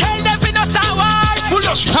 Tell them fi no Star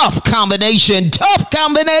Wars. Tough combination.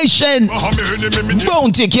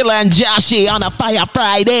 Bounty Killer and Joshy on a Fire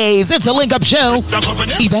Fridays. It's a Link Up Show.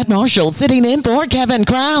 Yvette Marshall sitting in for Kevin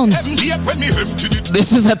Crown. Heaven when me empty it.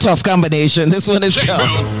 This is a tough combination. This one is tough.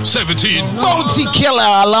 17. Bounty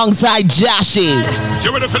Killer alongside Joshy.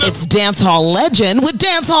 You ready for that? It's dancehall legend with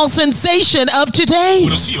dancehall sensation of today.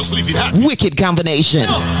 Wanna see us live it happy? Wicked combination.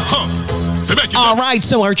 All right,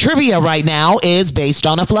 so our trivia right now is based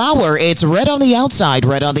on a flower. It's red on the outside,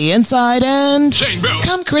 red on the inside, and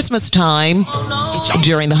come Christmas time,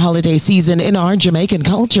 during the holiday season in our Jamaican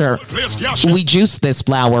culture, we juice this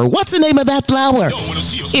flower. What's the name of that flower?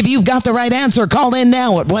 If you've got the right answer, call in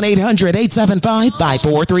now at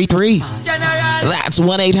 1-800-875-5433. That's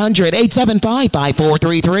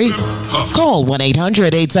 1-800-875-5433. Call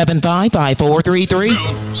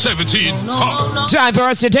 1-800-875-5433. 17. Time for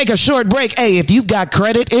us to take a short break. Hey, if you've got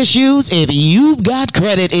credit issues,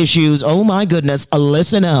 oh my goodness,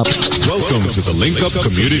 listen up. Welcome to the Link Up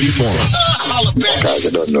Community Forum. Guys,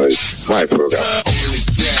 I don't know, it's my program.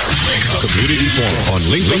 Community Forum on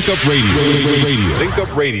Link Up Radio. Link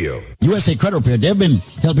Up Radio. USA Credit Repair, they've been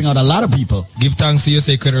helping out a lot of people. Give thanks to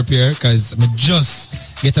USA Credit Repair because I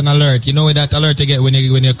just get an alert. You know that alert you get when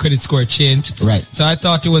your credit score change? Right. So I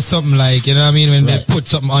thought it was something like, you know what I mean, when they put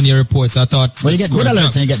something on your reports, I thought... Well, you get good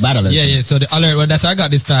alerts and you get bad alerts. Yeah. So the alert that I got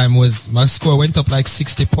this time was my score went up like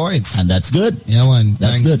 60 points. And that's good. Yeah, man.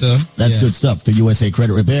 That's good. That's good stuff to USA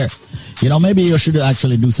Credit Repair. You know, maybe you should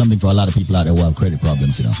actually do something for a lot of people out there who have credit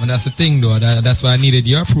problems, you know. But that's the thing, though. That's why I needed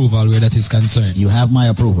your approval where that is concerned. You have my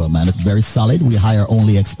approval, man. It's very solid. We hire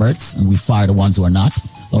only experts, and we fire the ones who are not.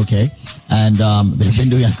 Okay? And they've been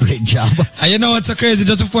doing a great job. And you know what's so crazy?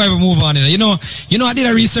 Just before I even move on, you know, I did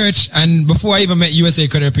a research, and before I even met USA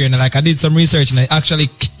Credit Repair, and like I did some research, and I actually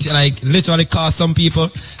literally cost some people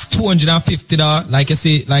 $250. Like I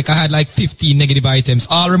say, like I had like 15 negative items,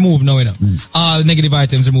 all removed now, you know. All negative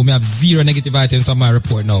items removed. I have 0 negative items on my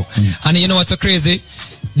report now. And you know what's so crazy?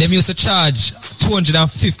 Them used to charge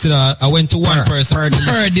 $250. I went to one person per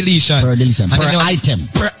deletion. Per deletion. Per item.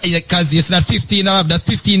 Because you see that $15, that's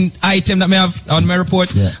 15 items that I have on my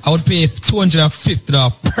report. Yeah. I would pay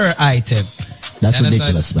 $250 per item. That's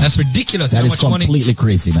ridiculous, man. That's ridiculous. That is completely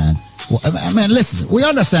crazy, man. Well, I mean, listen, we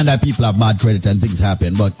understand that people have bad credit and things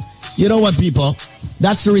happen, but you know what, people?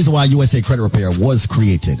 That's the reason why USA Credit Repair was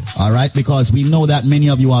created, all right? Because we know that many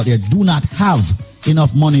of you out there do not have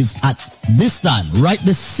enough monies at this time, right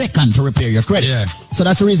this second, to repair your credit. Yeah. So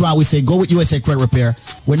that's the reason why we say go with USA Credit Repair.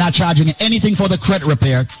 We're not charging you anything for the credit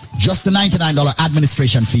repair, just the $99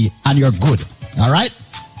 administration fee, and you're good, all right?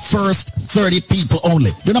 First 30 people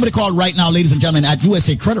only. The number to call right now, ladies and gentlemen, at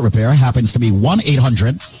USA Credit Repair happens to be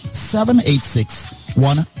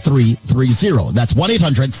 1-800-786-1330. That's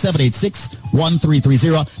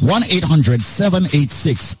 1-800-786-1330.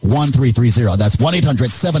 1-800-786-1330. That's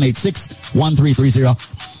 1-800-786-1330.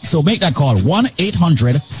 So make that call,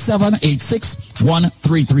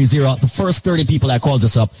 1-800-786-1330. The first 30 people that calls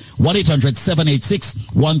us up,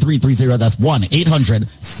 1-800-786-1330. That's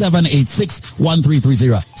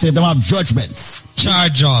 1-800-786-1330. So if they have judgments,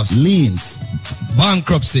 charge-offs, liens,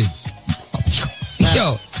 bankruptcy,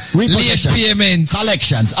 repossessions, late payments,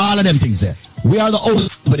 collections, all of them things there. We are the only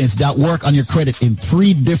companies that work on your credit in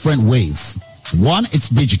 3 different ways. 1, it's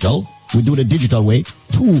digital. We do the digital way.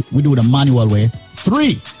 2, we do the manual way.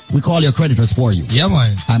 3, we call your creditors for you. Yeah,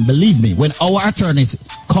 man. And believe me, when our attorneys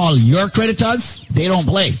call your creditors, they don't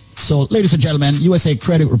play. So, ladies and gentlemen, USA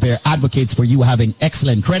Credit Repair advocates for you having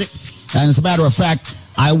excellent credit. And as a matter of fact,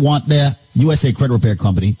 I want the USA Credit Repair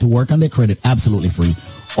Company to work on their credit absolutely free.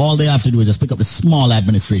 All they have to do is just pick up the small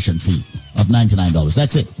administration fee of $99.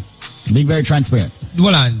 That's it. Being very transparent.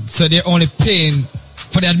 Well, so they're only paying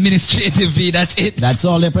for the administrative fee. That's it. That's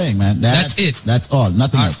all they're paying, man. That's it. That's all.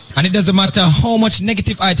 Nothing else. And it doesn't matter how much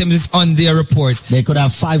negative items is on their report. They could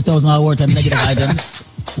have $5,000 worth of negative items.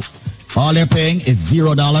 All they're paying is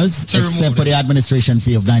 $0 except for the administration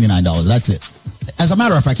fee of $99. That's it. As a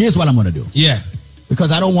matter of fact, here's what I'm going to do. Yeah.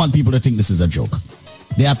 Because I don't want people to think this is a joke.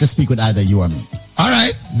 They have to speak with either you or me. All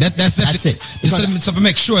right. That's it. Just to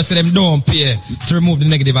make sure so them don't pay to remove the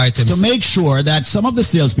negative items. To make sure that some of the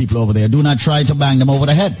salespeople over there do not try to bang them over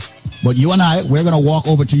the head. But you and I, we're going to walk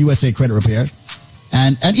over to USA Credit Repair.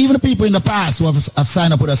 And even the people in the past who have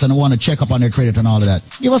signed up with us and want to check up on their credit and all of that,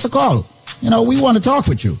 give us a call. You know, we want to talk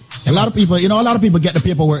with you. A lot of people get the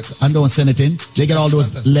paperwork and don't send it in. They get all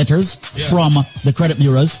those letters from the credit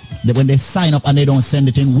bureaus that when they sign up and they don't send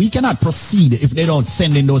it in, we cannot proceed if they don't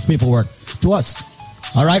send in those paperwork to us.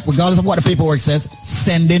 All right, regardless of what the paperwork says,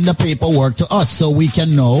 send in the paperwork to us so we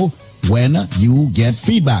can know when you get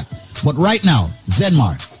feedback. But right now,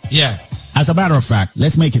 Zenmar. Yeah. As a matter of fact,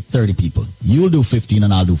 let's make it 30 people. You'll do 15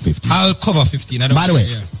 and I'll do 15. I'll cover 15. By the way,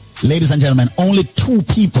 ladies and gentlemen, only 2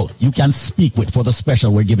 people you can speak with for the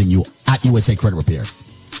special we're giving you at USA Credit Repair.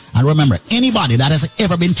 And remember, anybody that has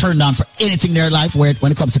ever been turned down for anything in their life when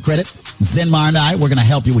it comes to credit, Zenmar and I, we're going to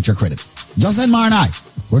help you with your credit. Just Zenmar and I.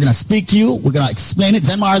 We're going to speak to you. We're going to explain it.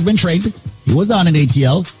 Zenmar has been trained. He was down in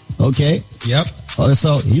ATL. Okay? Yep.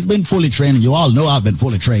 So he's been fully trained. You all know I've been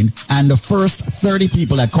fully trained. And the first 30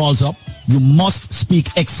 people that calls up, you must speak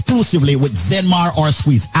exclusively with Zenmar or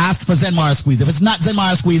Squeeze. Ask for Zenmar or Squeeze. If it's not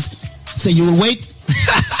Zenmar or Squeeze, say you will wait.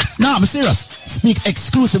 No, I'm serious. Speak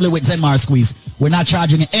exclusively with Zenmar or Squeeze. We're not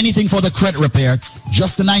charging you anything for the credit repair,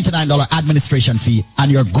 just the $99 administration fee,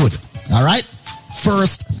 and you're good. All right?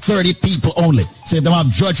 First 30 people only. So if they have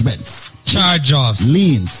judgments, charge-offs,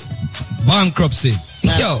 liens, bankruptcy,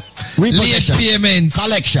 late payments,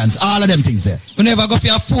 collections, all of them things there. You never go for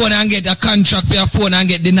your phone and get a contract for your phone and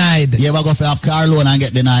get denied. You ever go for a car loan and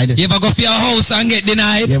get denied? You ever go for your house and get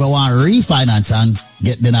denied? You ever want to refinance and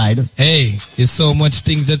get denied? Hey, there's so much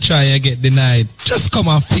things that try and get denied. Just come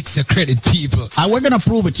and fix your credit, people. And we're going to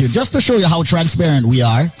prove it to you, just to show you how transparent we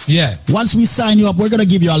are. Yeah. Once we sign you up, we're going to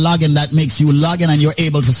give you a login that makes you log in and you're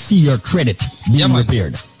able to see your credit being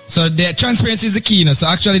repaired. So the transparency is the key, so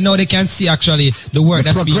actually now they can see actually the work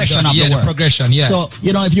that's being done. The progression, yeah. So,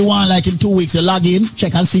 if you want, like in 2 weeks, you log in,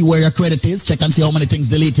 check and see where your credit is, check and see how many things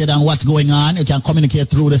deleted and what's going on. You can communicate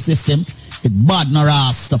through the system. It bad no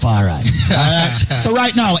Rastafari. Alright? So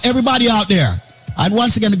right now, everybody out there, and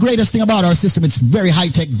once again, the greatest thing about our system, it's very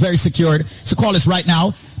high-tech, very secured. So call us right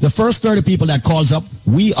now. The first 30 people that calls up,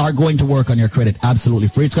 we are going to work on your credit absolutely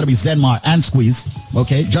free. It's going to be Zenmar and Squeeze.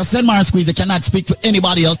 Okay? Just Zenmar and Squeeze. You cannot speak to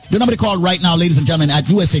anybody else. The number to call right now, ladies and gentlemen, at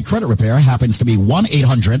USA Credit Repair happens to be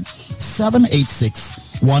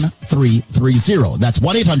 1-800-786-1330. That's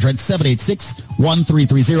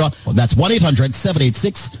 1-800-786-1330. That's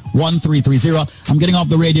 1-800-786-1330. I'm getting off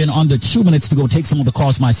the radio in under 2 minutes to go take some of the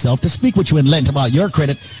calls myself to speak with you in length about your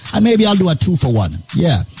credit. And maybe I'll do a 2-for-1.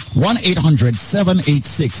 Yeah.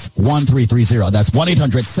 1-800-786-1330. That's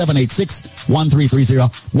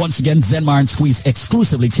 1-800-786-1330. Once again, Zenmar and Squeeze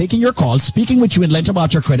exclusively taking your calls, speaking with you in length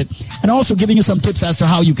about your credit, and also giving you some tips as to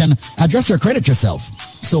how you can address your credit yourself.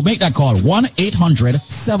 So make that call,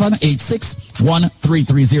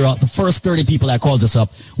 1-800-786-1330. The first 30 people that calls us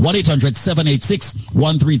up,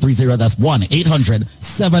 1-800-786-1330. That's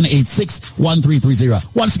 1-800-786-1330.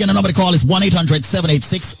 Once again, the number to call is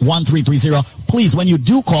 1-800-786-1330. Please, when you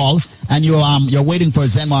do call and you're waiting for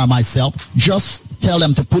Zenmar or myself, just tell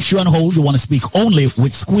them to put you on hold. You want to speak only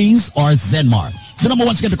with Squeeze or Zenmar. The number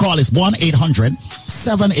once again to call is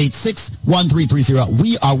 1-800-786-1330.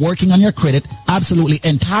 We are working on your credit absolutely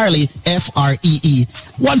entirely free.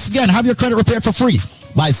 Once again, have your credit repaired for free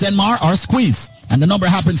by Zenmar or Squeeze. And the number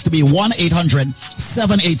happens to be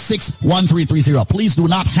 1-800-786-1330. Please do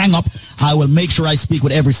not hang up. I will make sure I speak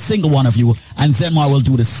with every single one of you, and Zenmar will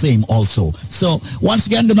do the same also. So once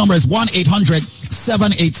again, the number is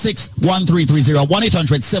 1-800-786-1330.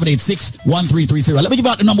 1-800-786-1330. Let me give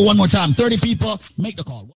out the number one more time. 30 people, make the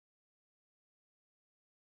call.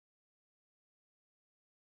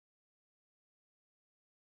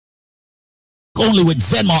 Only with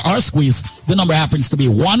Zenmar or Squeeze. The number happens to be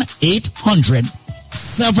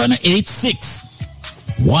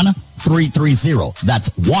 1-800-786-1330. That's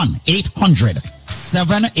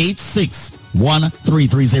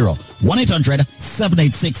 1-800-786-1330.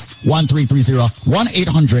 1-800-786-1330.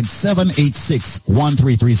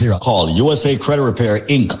 1-800-786-1330. Call USA Credit Repair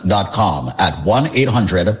Inc.com at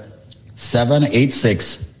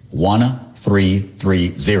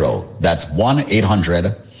 1-800-786-1330. That's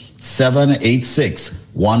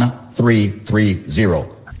 1-800-786-1330.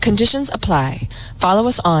 Conditions apply. Follow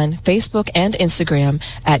us on Facebook and Instagram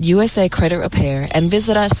at USA Credit Repair and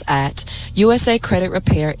visit us at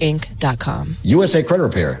usacreditrepairinc.com. USA Credit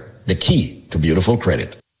Repair, the key to beautiful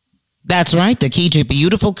credit. That's right. The key to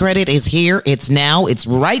beautiful credit is here. It's now. It's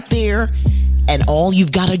right there. And all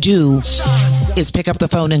you've got to do is pick up the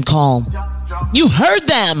phone and call. You heard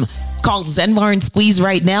them. Call Zenmar and Squeeze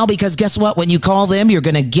right now, because guess what? When you call them, you're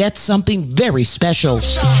going to get something very special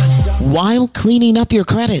while cleaning up your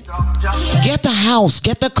credit. Get the house,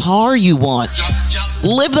 get the car you want.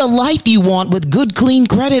 Live the life you want with good, clean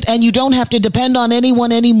credit, and you don't have to depend on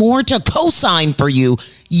anyone anymore to co-sign for you.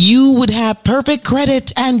 You would have perfect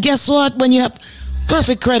credit, and guess what? When you have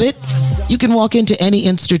perfect credit, you can walk into any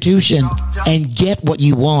institution and get what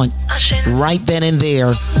you want right then and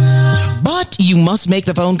there. But you must make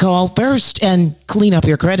the phone call first and clean up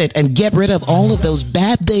your credit and get rid of all of those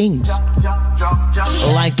bad things,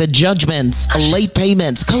 like the judgments, late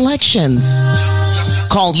payments, collections.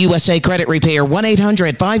 Call USA Credit Repair,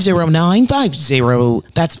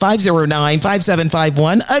 1-800-509-50. That's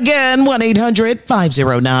 509-5751. Again,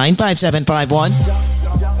 1-800-509-5751.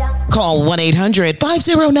 Call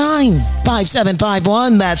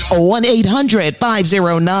 1-800-509-5751. That's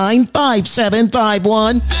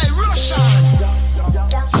 1-800-509-5751.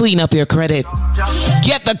 Clean up your credit.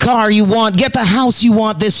 Get the car you want. Get the house you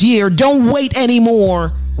want this year. Don't wait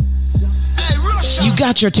anymore. You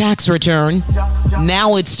got your tax return.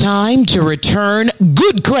 Now it's time to return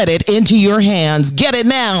good credit into your hands. Get it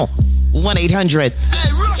now.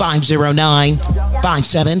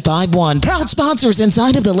 1-800-509-5751. Proud sponsors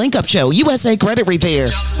inside of the Link Up Show, USA Credit Repair.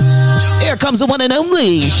 Here comes the one and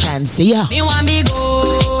only Shansia. Me want be good.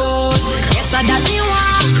 Yes, I that me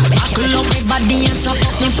want. Buckle up my body and stop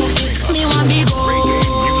up me pocket. Me want be good.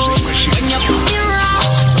 When you put me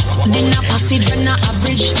wrong, then a passage when a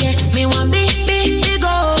bridge. Yeah, me want be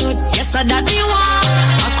good. Yes, I that me want.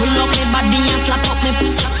 Buckle up my body and slap up me.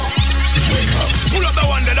 Pull up the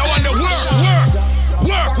one that work.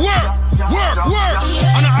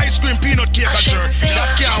 On an ice cream peanut cake at church.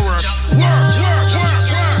 That can't work. Work.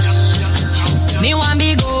 Me want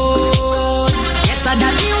be good. Yes, I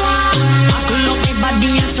that me want. Buckle up my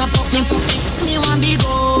body and slap up me. Me want be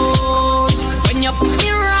good. When you put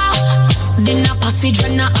me wrong, then a passage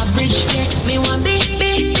when a bridge. Yeah, me want be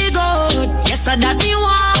good. Yes, I that me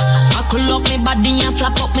want. Buckle up my body and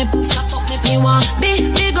slap up me. Me want be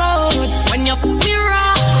good. When you put me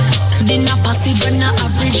wrong, then a passage when a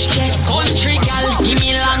bridge. Yeah, country gal, give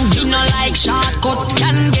me long, be no like shortcut.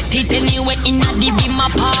 Can get it anywhere in a the beam a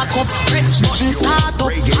park up. Press button start up,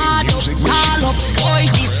 hard up, call up. Boy,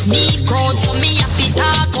 this need crowd, so me happy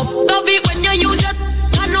talk up. Love it when you use it,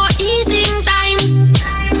 can no eating time.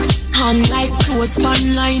 I'm like close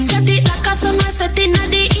one line. Set it like a sunrise setting at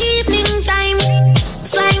the evening time.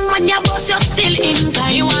 Sign when you boss, you're still in time.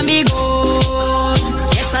 You want me good?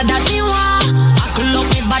 Yes, I that me want. Buckle up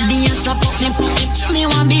my body and slap up me pocket. Me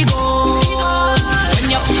want be good.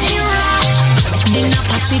 When you put me wrong, then a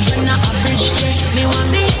passage when a bridge. Yeah, me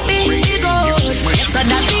want be good. Yes, I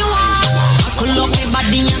that me want. Buckle up my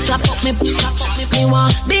body and slap up me. Me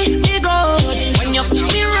want be good. When you put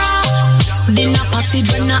me wrong, then a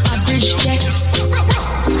passage when a bridge. Yeah.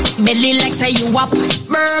 Belly like say you a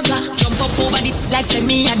burglar. Jump up over the like say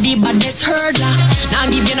me a the baddest hurdler. Now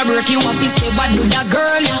give you no break, you up, you say what do that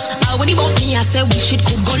girl ya? When he bought me I say wish it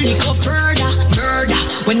could go little further. Murder,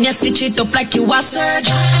 when you stitch it up like you a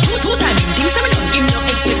surgeon. Two times things I don't him no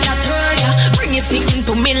expect a third ya. Bring it sitting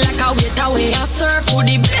to me like a wait away I serve for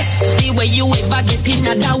the best. The way you ever get in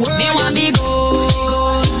that world. Me want be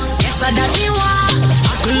good. Yes I that me want.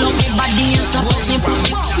 Buckle up my body and slap up me.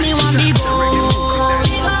 Me want be good.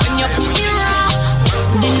 When you put me wrong,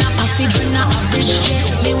 then a passage when a bridge. Yeah,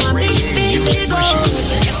 me want be good.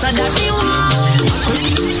 Yes, I that me want.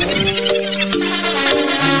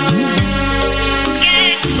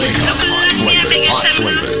 Hot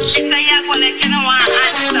flavors. If I have one, I can want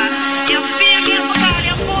answer. You feel me? Because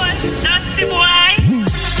you're boy, dirty boy.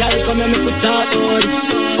 Y'all come and make a talk about this.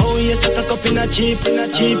 Oh yes, I cock up in a cheap. Pull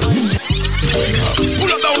up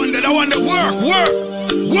the one that work.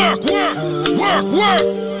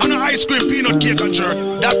 On an ice cream peanut cake at church.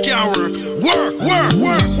 That can't work. Work.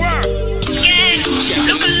 Yeah,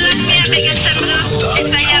 look at me and make it simple. If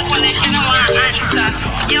I have one, I can want answer.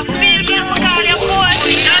 You feel me? Because you're boy,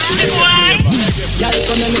 dirty boy. Y'all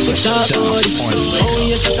come and make a talk about this. Oh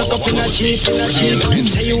yes, I cock up in a cheap.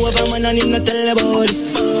 Say you have a man and him not tell about this.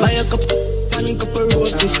 Buy a cup and cup of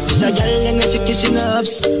roasties. It's a girl and a sick kissing up.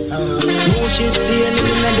 No ship sailing in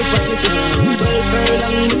the Pacific. 12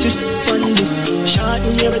 furlong, which is on this. Short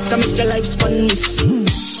in your head, make your life span this.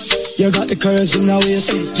 You got the curves in the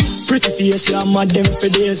waist. Pretty face, you're mad them for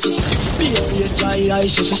days. Be a face, dry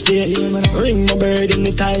eyes, just to stay. Ring my bird in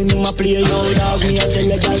the time, my play. Yo, dog, me, I tell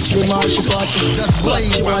the girl, slim or she fat. But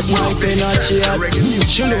she want my friend, not she had.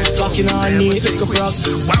 She look fucking on me, pick up rock.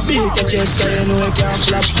 Beat the chest, you know you can't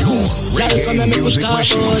flap. Girl, come and make us talk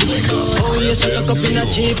about this. Oh, yes, I talk up in a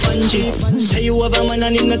cheap and cheap. Say you have a man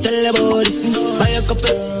and him not tell about this. Buy a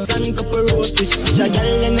couple and couple roasties. It's a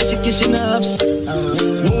girl and a sick kissing up.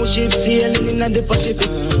 Smooth ship sailing in the Pacific.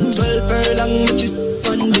 12 furlong, which is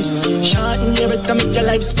on this. Short in your head, make your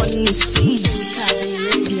life span this.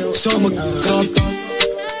 So I'm a cop.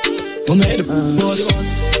 We make the boss.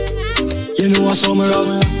 You know I saw me rough.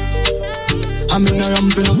 I'm in a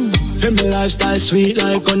ramping up. Feel me lifestyle sweet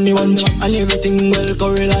like honey bunch. And everything well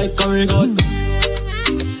curry like curry god.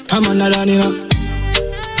 I'm on that you know.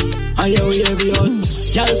 And yeah, we every out.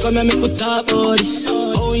 Y'all come and make a talk about this.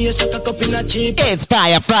 Oh yes, I talk up in a cheap. It's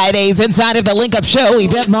Fire Fridays inside of the Link Up Show.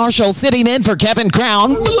 Yvette Marshall sitting in for Kevin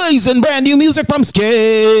Crown, blazing brand new music from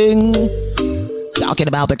Sking. Talking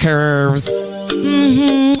about the curves.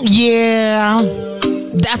 Yeah.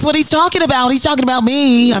 That's what he's talking about. He's talking about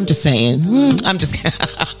me. I'm just saying. I'm just kidding.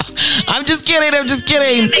 I'm just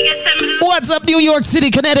kidding. What's up, New York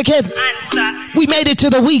City, Connecticut? We made it to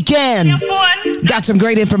the weekend. Got some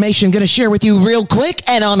great information going to share with you real quick.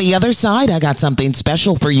 And on the other side, I got something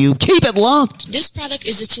special for you. Keep it locked. This product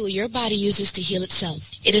is a tool your body uses to heal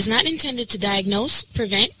itself. It is not intended to diagnose,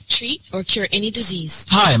 prevent, treat, or cure any disease.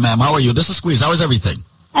 Hi, ma'am. How are you? This is Squeeze. How is everything?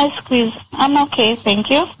 Hi, Squeeze. I'm okay, thank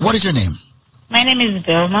you. What is your name? My name is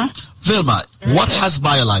Vilma. Vilma, what has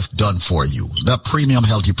BioLife done for you? The premium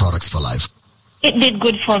healthy products for life. It did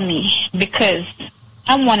good for me because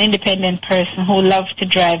I'm one independent person who loves to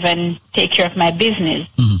drive and take care of my business.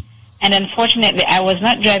 And unfortunately, I was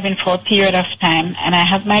not driving for a period of time, and I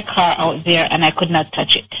have my car out there, and I could not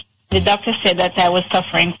touch it. The doctor said that I was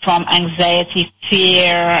suffering from anxiety,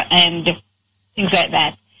 fear, and things like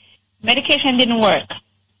that. Medication didn't work.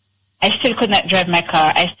 I still could not drive my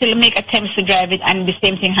car. I still make attempts to drive it, and the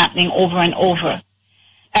same thing happening over and over.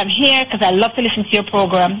 I'm here because I love to listen to your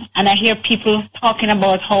program, and I hear people talking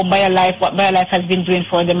about how BioLife, what BioLife has been doing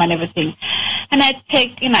for them and everything. And I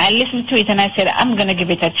listen to it, and I said, I'm going to give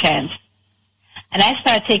it a chance. And I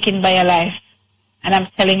started taking BioLife, and I'm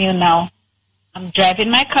telling you now, I'm driving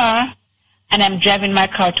my car, and I'm driving my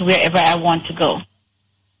car to wherever I want to go.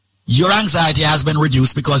 Your anxiety has been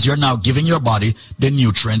reduced because you're now giving your body the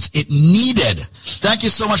nutrients it needed. Thank you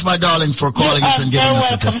so much, my darling, for calling us and giving us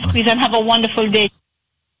your testimony. Please, and have a wonderful day.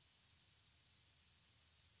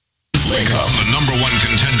 Wake up, the number one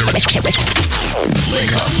contender.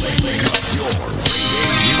 Wake up. Your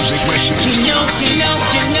music machine. You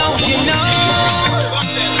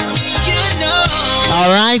know. All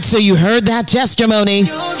right, so you heard that testimony.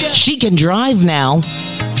 She can drive now.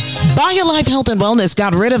 BioLife Health and Wellness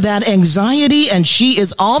got rid of that anxiety, and she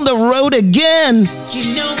is on the road again.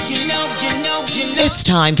 It's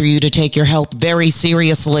time for you to take your health very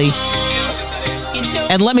seriously.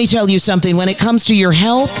 And let me tell you something, when it comes to your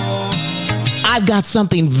health, I've got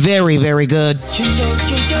something very, very good.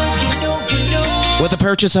 With the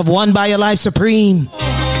purchase of one BioLife Supreme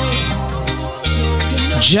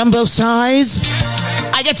jumbo size,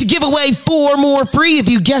 I get to give away 4 more free if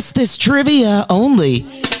you guess this trivia. Only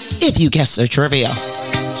if you guess the trivia.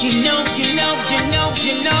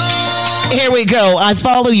 Here we go. I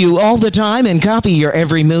follow you all the time and copy your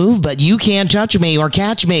every move, but you can't touch me or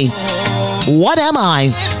catch me. What am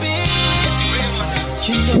I?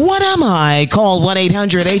 What am I? Call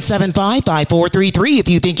 1-800-875-5433 if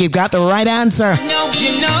you think you've got the right answer.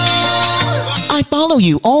 I follow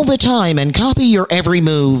you all the time and copy your every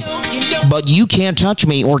move, but you can't touch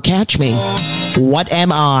me or catch me. What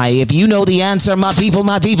am I? If you know the answer, my people,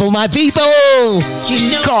 call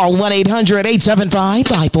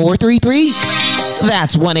 1-800-875-5433.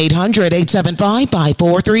 That's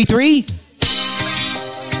 1-800-875-5433.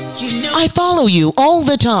 I follow you all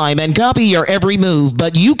the time and copy your every move,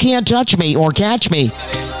 but you can't touch me or catch me.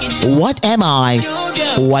 What am I?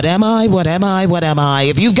 What am I? What am I? What am I?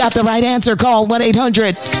 If you've got the right answer, call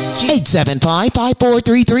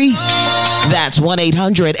 1-800-875-5433. That's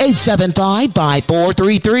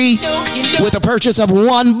 1-800-875-5433. With a purchase of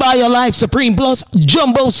one BioLife Supreme Plus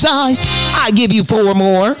jumbo size, I give you 4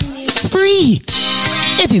 more free.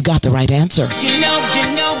 If you got the right answer.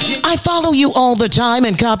 I follow you all the time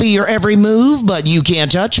and copy your every move, but you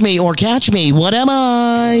can't touch me or catch me. What am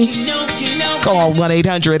I? Call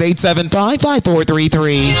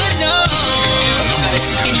 1-800-875-5433.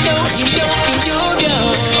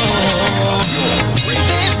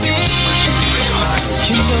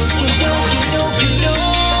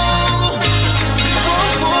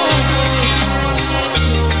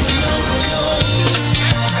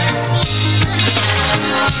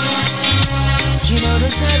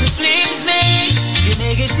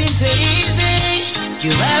 So easy,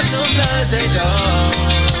 you have no flaws at all.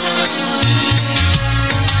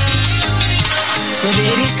 So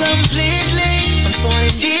baby, completely, I'm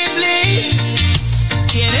falling deeply.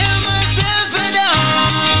 Can't help myself at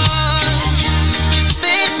all,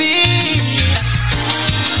 baby.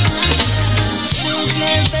 So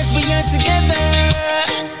glad that we are together,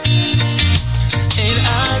 and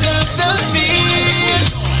all of the fear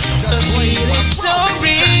is so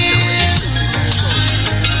real.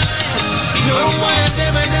 No one has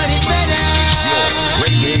ever done it better.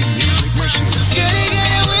 Girl, you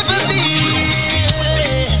gotta whip a beat.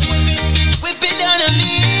 Whip it down on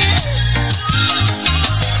me.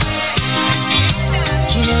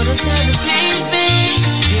 You know just how to please me.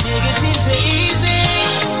 You make it seem so easy.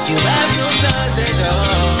 You have no flaws at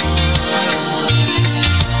all.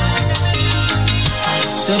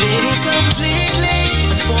 So baby,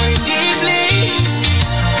 completely, I'm falling deeply.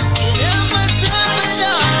 You know myself and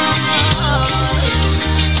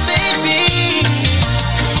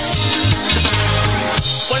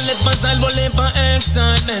heap of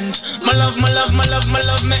excitement. My love, my love, my love, my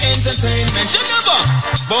love, my entertainment. She never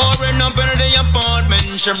boring up in the apartment.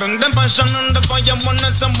 She bring the passion and the fire, one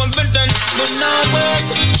night someone for them. Do not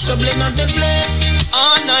wait, troubling up the place.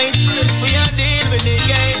 All night, we are dealing with the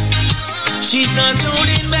case. She's not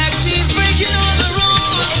holding back, she's breaking all the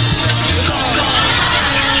rules.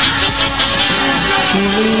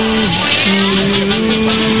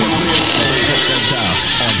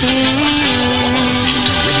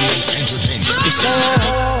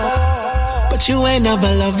 But you ain't never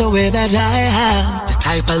loved the way that I have. The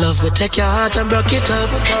type of love will take your heart and break it up.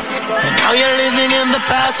 And now you're living in the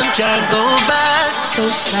past and can't go back.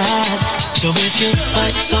 So sad. So if you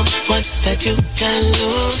find someone that you can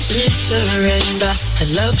lose, please surrender. And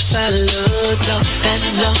love salute, love and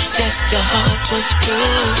lost, yet your heart was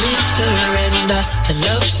bruised. Please surrender. And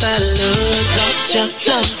love salute, lost your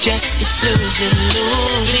love, yet it's losing you.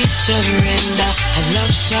 Please surrender. And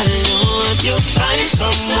love salute, you'll find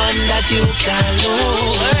someone that you can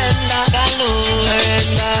lose. Surrender, salute,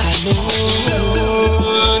 surrender,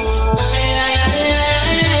 salute.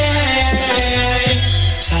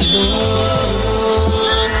 Salute.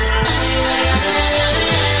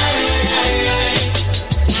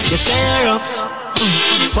 You say you're rough.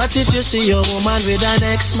 What if you see your woman with an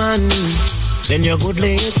ex-man? Then you're good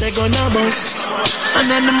lady, you say gonna bust. And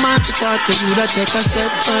then the man to talk to you that take a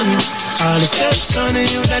step on you. All the steps on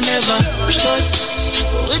you that never trust.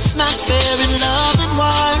 It's not fair in love and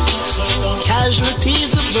war.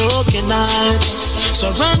 Casualties of broken hearts.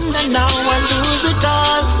 Surrender now and lose it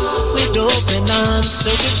all with open arms. So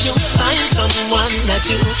if you find someone that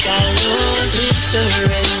you can lose, please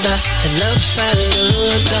surrender. And love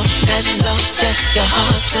salute, love and lost, yet your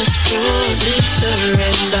heart was bruised. Please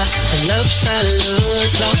surrender. And love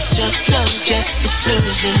salute, lost your love, yet it's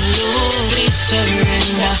losing you. Please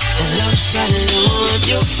surrender. And love salute,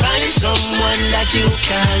 you'll find someone that you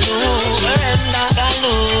can lose. Surrender,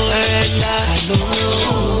 salute, surrender,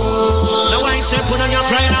 salute. Now I say put on your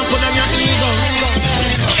pride and put on your ego.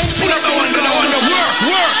 Pull up the one, work, work,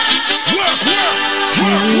 work, work, work,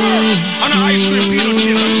 work. On a ice cream peanut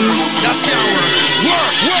butter, that can't work.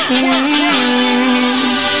 Work, work, work, work.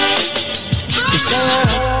 You say,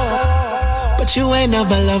 but you ain't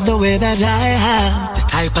never loved the way that I have. The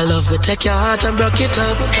type of love will take your heart and break it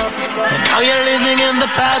up. And now you're living in the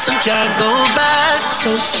past and can't go back.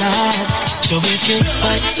 So sad. So if you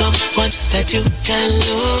find someone that you can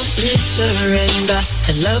lose, please surrender.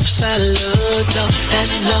 And love salute, love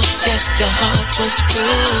and lost, yet your heart was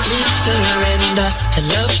bruised. Please surrender. And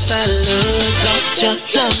love salute, lost your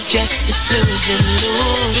love, yet it's losing you.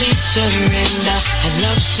 Please surrender. And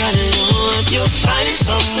love salute, you'll find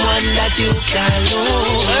someone that you can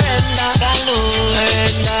lose. Surrender, salute,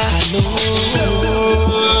 surrender, salute.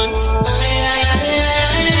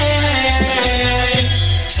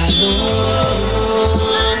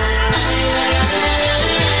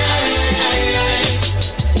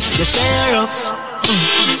 You say you're rough.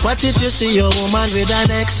 What if you see your woman with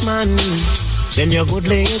an ex-man? Then you're good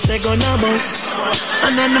lady, you say gonna bust.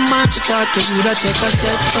 And then the man to talk to you that take a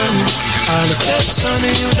step on you. All the steps on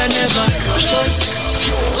you that never trust.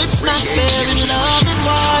 It's not fair in love and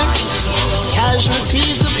war.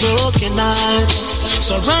 Casualties of broken hearts.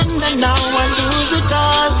 Surrender now and lose it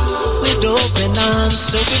all with open arms.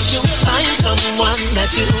 So if you find someone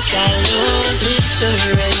that you can lose, please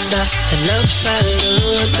surrender. And love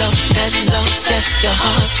salute, love and lost, yet your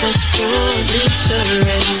heart was bruised. Please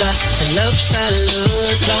surrender. And love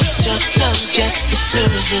salute, lost your love, yet it's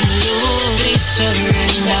losing you. Please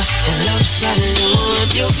surrender. And love salute,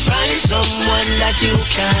 you'll find someone that you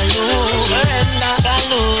can lose. Surrender,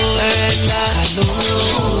 salute, surrender, salute.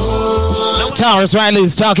 Taurus Riley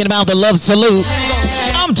is talking about the love salute.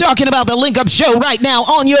 I'm talking about the Link Up Show right now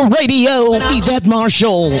on your radio. Yvette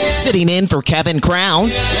Marshall sitting in for Kevin Crown.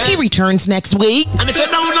 He returns next week. And if you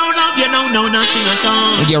don't know love, you don't know nothing at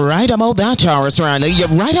all. You're right about that, Taurus Riley. You're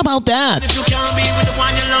right about that. If you can't be with the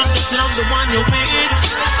one you love, just love the one you're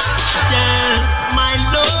with. Yeah, my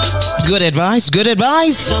love. Good advice, good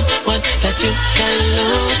advice. Someone that you can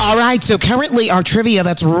lose. All right, so currently our trivia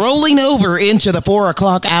that's rolling over into the 4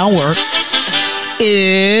 o'clock hour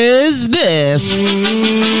is this.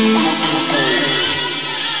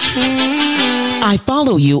 I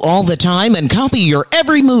follow you all the time and copy your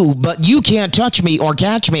every move, but you can't touch me or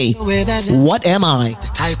catch me. What am I?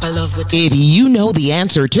 If you know the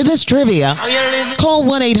answer to this trivia, call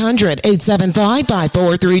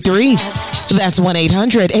 1-800-875-5433. That's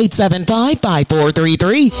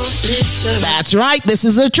 1-800-875-5433. That's right. This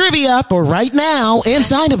is a trivia for right now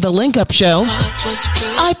inside of the Link Up Show.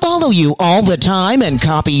 I follow you all the time and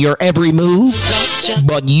copy your every move,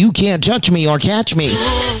 but you can't touch me or catch me.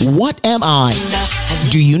 What am I?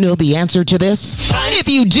 Do you know the answer to this? If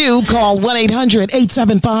you do, call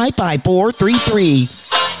 1-800-875-5433.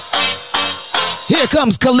 Here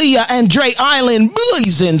comes Kalia and Dre Island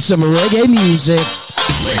blazing some reggae music.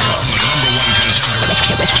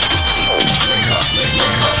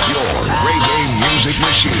 Your reggae music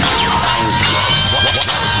machine.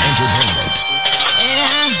 Entertainment.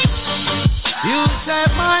 Yeah. You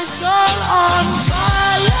set my soul on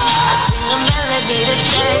fire. I sing a melody to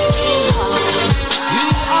take me home. You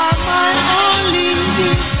are my only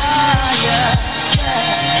desire.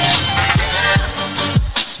 Yeah.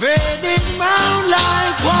 Spreading round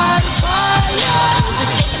like wildfire. Music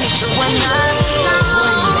take me to another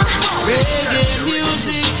zone. Reggae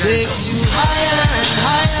music takes you higher and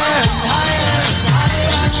higher and higher and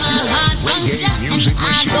higher. Reggae music machine.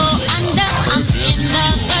 I go under, I'm in the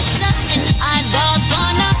gutter and I don't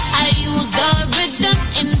wanna. I use the rhythm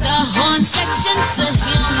in the horn section to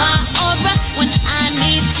heal my aura when I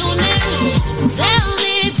need tuning. Tell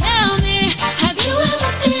me, have you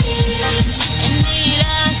ever been in need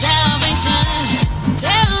of salvation?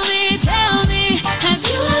 Tell me, have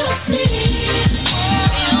you ever seen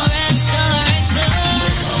real restoration?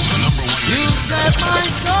 You set my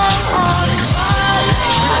soul on fire.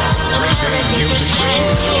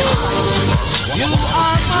 You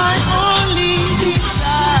are my only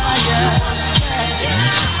desire.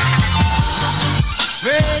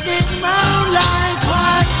 Spreading round like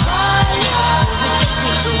wildfire.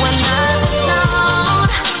 To another zone.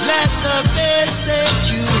 Let the bass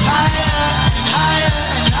take you higher and higher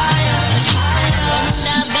and higher and higher. When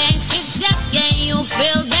the bass hits ya, yeah, you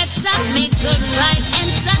feel better. Make good right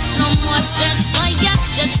enter. No more stress for ya.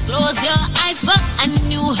 Just close your eyes for a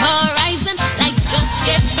new horizon. Life just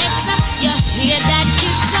get better. You hear that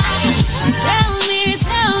guitar? Tell me,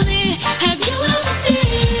 have you ever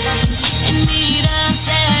been in need of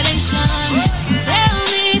sedation? Tell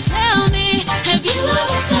me, have you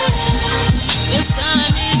ever felt your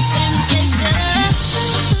sonic sensation?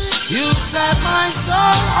 You set my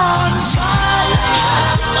soul on fire.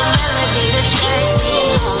 Sing a melody to take me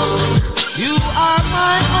home. You are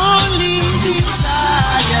my only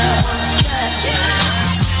desire.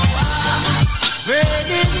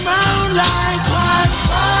 Spreading round like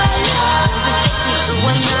wildfire. Music take me to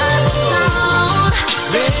another zone.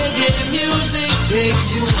 Reggae music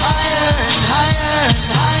takes you higher and higher and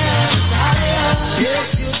higher and higher.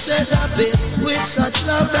 Yes, you set the bass with such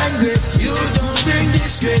love and grace. You don't bring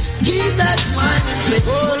disgrace. Keep that smiling face.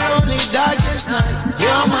 Oh, lonely darkest night,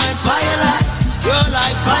 you're my firelight. You're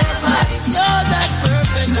like fireflies. You're that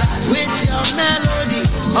perfect light. With your melody,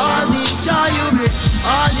 all these joy you bring,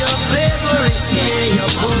 all your flavoring, yeah,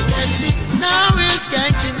 your potency. Now we're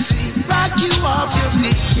skanking sweet. Rock you off your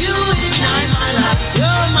feet. You ignite my life.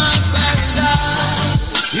 You're my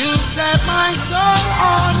paradise. You set my soul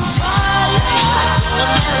on fire.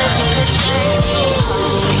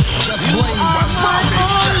 You are my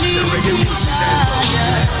only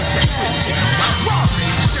desire.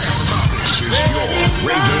 Spreading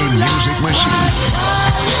Reggae music machine.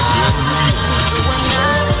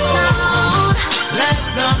 Let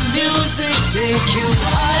the music take you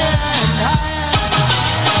higher and higher.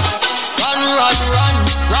 Run, run, run,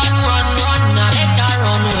 run, run, run. I better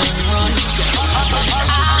run, run, run.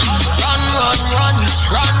 Run, run, run,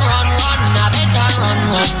 run, run, run. I better run,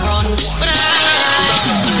 run, run.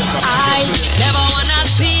 I never wanna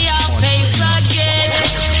see your face again.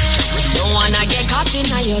 Don't wanna get caught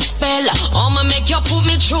in your spell. I'ma make you put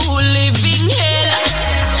me through living hell.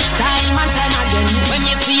 Time and time again, when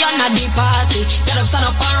me see you at the party, get up, stand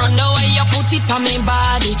up and run the way you put it on me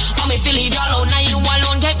body. Oh, me feel it all out, now you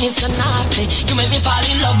alone get me so naughty. You make me fall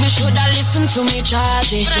in love, me shoulda listen to me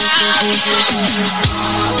charge it.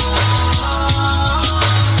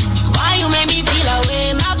 Why you make me feel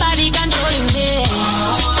away, my body controlling me.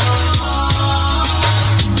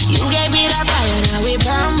 You gave me that fire, now we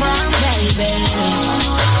burn, burn, baby.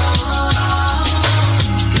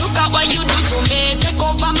 Look at what you do to me, take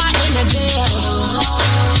over my energy.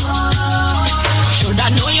 Should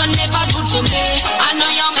I know you're never good to me? I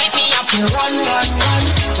know you make me happy. Run, run, run,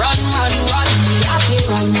 run, run, run. Me happy,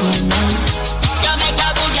 run, run, run. You make a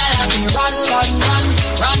good girl happy. Run, run, run,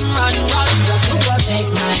 run, run, run. Just to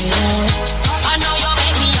protect my love. I know you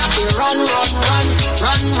make me happy. Run, run, run,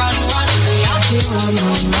 run, run, run. Me happy, run,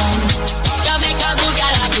 run, run. You make a good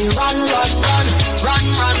girl happy. Run, run, run, run,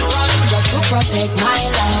 run, run. Just to protect my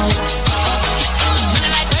love.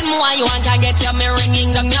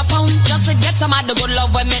 some of the good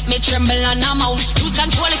love will make me tremble and amount. Lose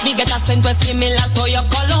control if me get a scent was similar to your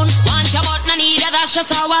cologne. Want your but no need it, that's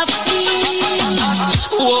just how I feel.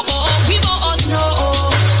 Oh, we both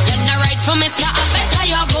know. You're not right for me, so I better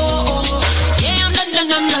you go. Yeah, I'm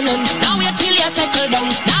done. Now wait till you settle down.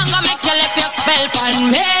 Now I'm gonna make you left your spell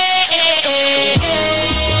on me.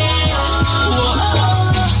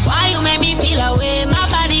 Why you make me feel away? My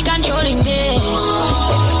body controlling me.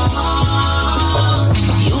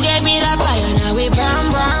 You gave me that fire, now we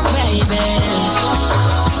burn, baby.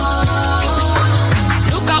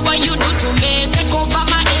 Look at what you do to me, take over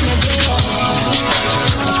my energy.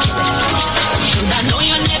 Should I know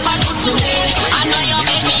you never do to me? I know you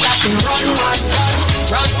make me happy. Run.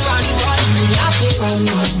 Me happy, run.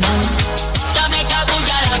 Jamaica good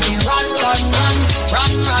girl, happy. Run.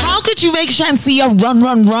 How could you make Shansia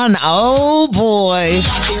run? Oh boy,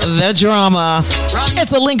 the drama.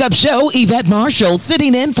 It's a Link Up show. Yvette Marshall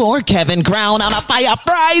sitting in for Kevin Crown on a Fire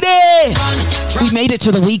Friday. We made it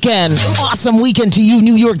to the weekend. Awesome weekend to you,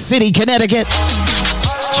 New York City, Connecticut,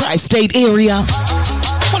 tri-state area.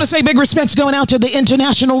 I want to say big respects going out to the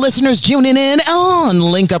international listeners tuning in on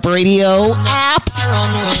Link Up Radio app.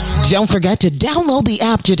 Don't forget to download the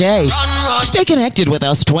app today. Stay connected with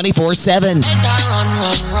us 24/7.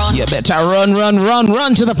 You better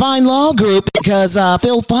run to the Fine Law Group, because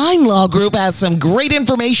Phil Fine Law Group has some great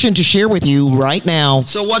information to share with you right now.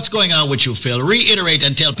 So what's going on with you, Phil? Reiterate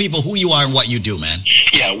and tell people who you are and what you do, man.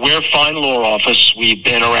 Yeah, we're Fine Law Office. We've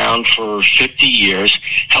been around for 50 years,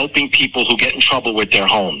 helping people who get in trouble with their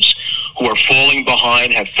homes, who are falling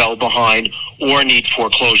behind, have fell behind, or need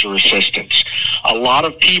foreclosure assistance. A lot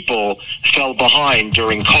of people fell behind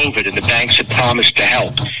during COVID, and the banks had promised to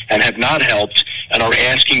help and have not helped and are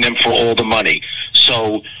asking them for all the money.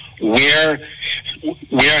 So we're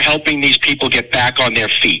helping these people get back on their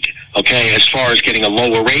feet, okay, as far as getting a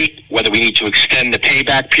lower rate, whether we need to extend the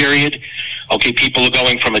payback period. Okay, people are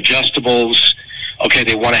going from adjustables. Okay,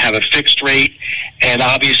 they want to have a fixed rate, and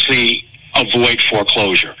obviously avoid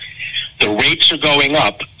foreclosure. The rates are going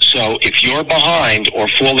up, so if you're behind or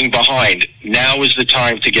falling behind, now is the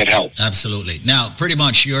time to get help. Absolutely. Now, pretty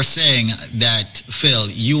much you're saying that,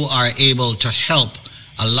 Phil, you are able to help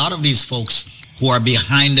a lot of these folks who are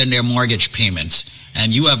behind in their mortgage payments.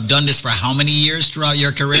 And you have done this for how many years throughout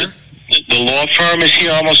your career? The law firm is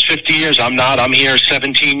here almost 50 years. I'm here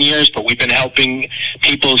 17 years, but we've been helping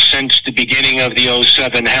people since the beginning of the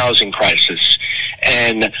 2007 housing crisis.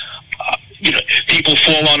 And people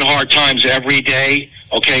fall on hard times every day,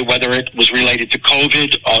 okay, whether it was related to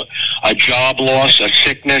COVID, a job loss, a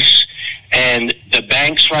sickness. And the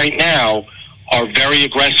banks right now are very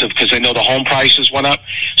aggressive because they know the home prices went up.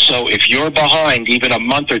 So if you're behind even a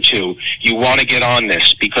month or two, you want to get on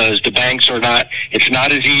this, because the banks are it's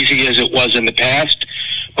not as easy as it was in the past,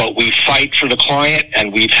 but we fight for the client,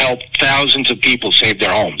 and we've helped thousands of people save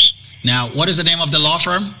their homes. Now, what is the name of the law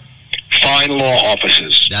firm? Fine Law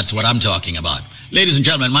Offices. That's what I'm talking about. Ladies and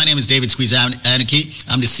gentlemen, my name is David Squeeze Anarchy.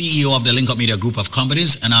 I'm the CEO of the Link Up Media Group of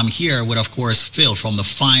Companies, and I'm here with, of course, Phil from the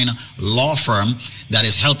Fine Law Firm that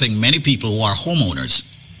is helping many people who are homeowners.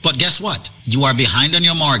 But guess what? You are behind on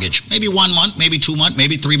your mortgage. Maybe 1 month, maybe 2 months,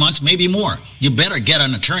 maybe 3 months, maybe more. You better get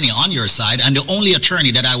an attorney on your side, and the only attorney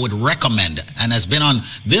that I would recommend, and has been on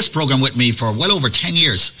this program with me for well over 10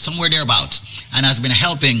 years, somewhere thereabouts, and has been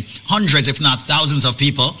helping hundreds, if not thousands of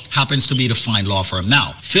people, happens to be the Fine Law Firm.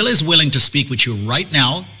 Now, Phil is willing to speak with you right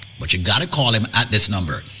now, but you got to call him at this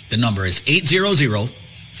number. The number is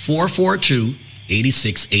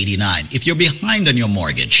 800-442-8689. If you're behind on your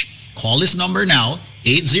mortgage, call this number now,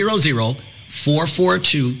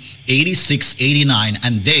 800-442-8689,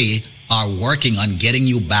 and they are working on getting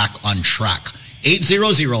you back on track.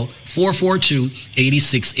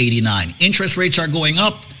 800-442-8689. Interest rates are going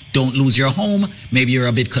up. Don't lose your home. Maybe you're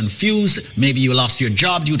a bit confused. Maybe you lost your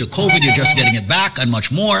job due to COVID. You're just getting it back, and much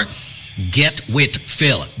more. Get with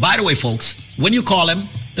Phil. By the way, folks, when you call him,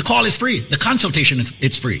 the call is free. The consultation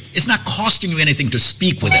it's free. It's not costing you anything to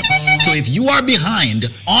speak with him. So if you are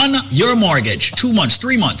behind on your mortgage, 2 months,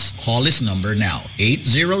 3 months, call this number now.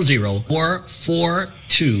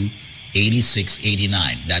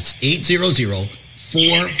 800-442-8689. That's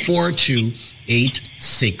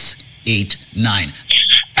 800-442-8689.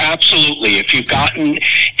 Absolutely. If you've gotten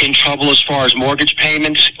in trouble as far as mortgage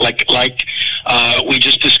payments, like we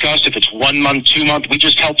just discussed, if it's 1 month, 2 months, we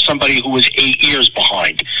just helped somebody who was 8 years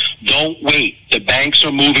behind. Don't wait. The banks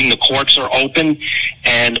are moving, the courts are open,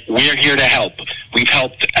 and we're here to help. We've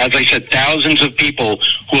helped, as I said, thousands of people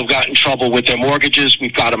who have gotten in trouble with their mortgages.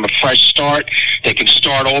 We've got them a fresh start. They can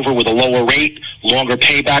start over with a lower rate, longer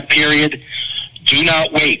payback period. Do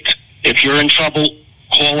not wait. If you're in trouble,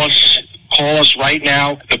 call us call us right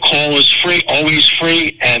now. The call is free, always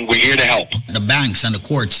free, and we're here to help. The banks and the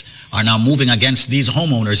courts are now moving against these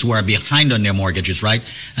homeowners who are behind on their mortgages, right?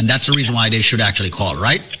 And that's the reason why they should actually call,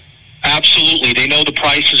 right? Absolutely. They know the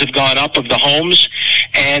prices have gone up of the homes,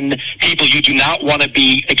 and people, you do not want to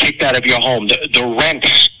be kicked out of your home. The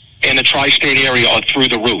rents in the tri-state area are through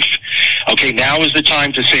the roof. Okay, now is the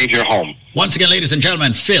time to save your home. Once again, ladies and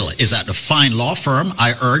gentlemen, Phil is at the Fine Law Firm.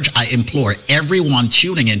 I implore everyone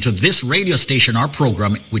tuning into this radio station or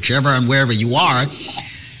program, whichever and wherever you are,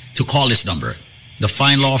 to call this number. The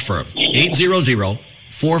Fine Law Firm,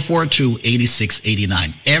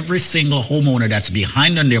 800-442-8689. Every single homeowner that's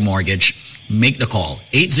behind on their mortgage, make the call.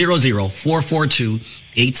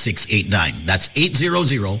 800-442-8689. That's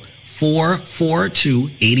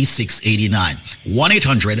 800-442-8689.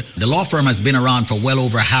 1-800. The law firm has been around for well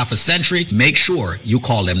over half a century. Make sure you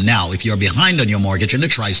call them now if you're behind on your mortgage in the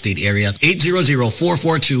tri-state area.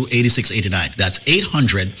 800-442-8689. That's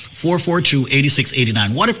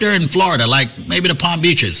 800-442-8689. What if they're in Florida, like maybe the Palm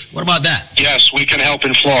Beaches? What about that? Yes, we can help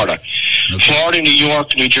in Florida. Okay. Florida, New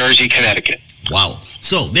York, New Jersey, Connecticut. Wow.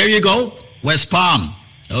 So there you go. West Palm.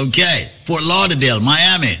 Okay. Fort Lauderdale,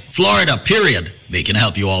 Miami, Florida, period. They can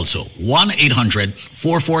help you also.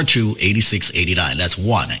 1-800-442-8689. That's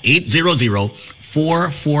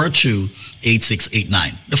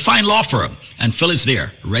 1-800-442-8689. The Fine Law Firm. And Phil is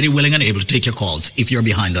there, ready, willing, and able to take your calls if you're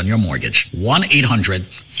behind on your mortgage.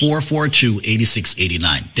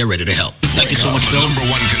 1-800-442-8689. They're ready to help. Thank you so much, Phil. Number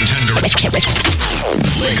one contender.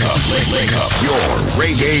 Wake up. Your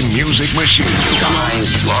reggae music machine.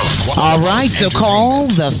 All right, so call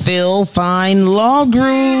the Phil Fine Law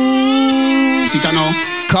Group.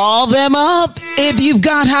 Call them up if you've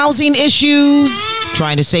got housing issues.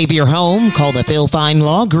 Trying to save your home? Call the Phil Fine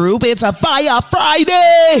Law Group. It's a Fire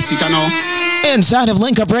Friday. Inside of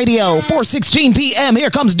Link Up Radio, 4:16 p.m.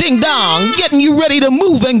 Here comes Ding Dong, getting you ready to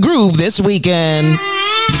move and groove this weekend. Your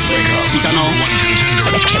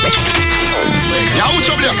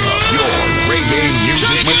reggae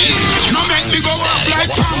music machine. No make me go off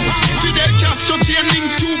like pump. See that cast your chain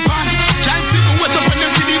links too bad. Can't see me wet up when they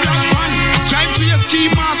see the black van. Drive to your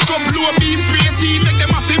ski mask up, blow a beef spray tea, make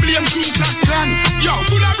them a fi blame true class land. Yo,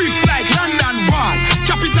 full of bricks like London Wall.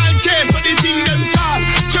 Capital K, so the thing them tall.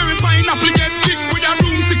 Cherry pineapple get big with a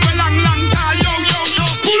broomstick long tall. Yo,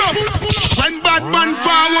 pull up. When bad man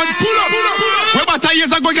forward, pull up. Where about a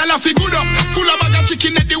years ago, girl a fi good up. Full of bag of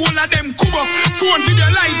chicken at the whole of them cub up. Phone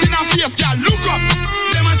video light in her face, girl, look up.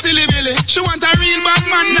 Them a silly billy. She want a real bad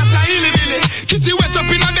man, not a hilly billy. Kitty wet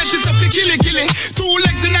up in her bed, she say fi killy. 2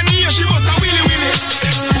 legs in her knee, she bust a willy.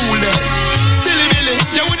 Fool them, silly billy.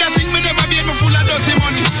 You woulda think me never be me full of dirty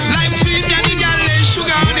money. Life sweet, yeah, the girl lay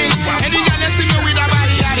sugar on it. Any girl that see me with a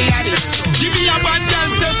body, yaddy. Give me a bad girl,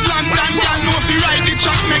 Steph London, girl, know if you ride the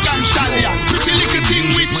track, Megan Stallion. Pretty little thing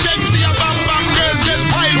with shapes, see a bam girls get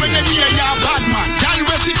wild when they hear ya bad man. Girl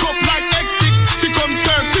wet it up like X6, fi come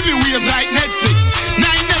surf, fi me waves like Netflix.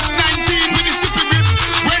 9x19 with the stupid grip.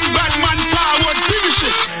 When bad man forward, finish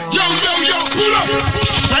it. Yo, pull up.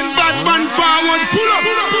 When bad man forward, pull up.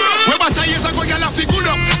 Where about a years ago, girl, I fi good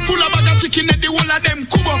up. Full of bag of chicken at the whole of them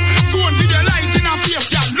cub up. Phone video light in her face,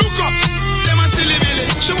 girl, look up. Them a silly billy.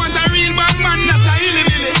 She want a real bad man, not a hilly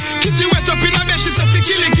billy. Kitty wet up in her bed, she say fi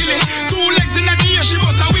killy. 2 legs in her knee, she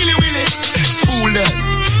bust a willy. Fool them,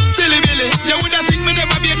 silly billy. You woulda think me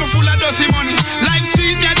never be me full of dirty money. Life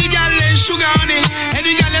sweet, yeah, the girl lay sugar on it.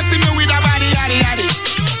 Any girl that see me with a body, yaddy.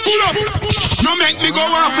 Pull up. No make me go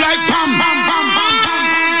off like bam.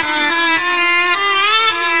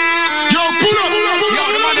 Yo, pull up. Yo,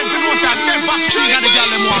 the man if you know say the vaccine and the girl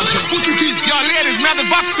them want. Put it in. Yo, ladies, me have the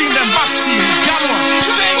vaccine. Girl want.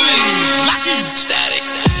 Lucky. Static.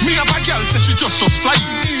 Me have a girl say she just fly.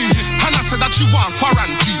 And I said that she want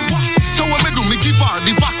quarantine. So when me do, me give her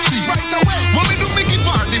the vaccine. Right away. When me do, me give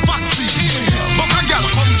her the vaccine. But a girl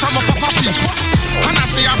come from a papa pig. And I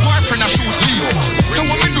say her boyfriend a shoot leave. So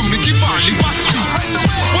when me do, me give her the vaccine. Right away.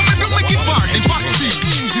 When me do, me give her the vaccine.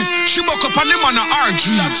 She buck up on him on a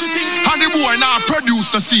RG. And the boy now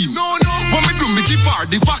produce a scene. No. When me do, me give her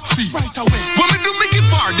the vaccine. Right away. When me do, me give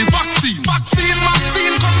her the vaccine. Vaccine,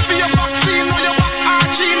 come for your vaccine. Know your back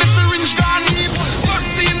RG, the syringe gone in.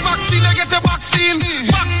 Vaccine, I get a vaccine.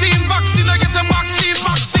 Vaccine, I get a vaccine.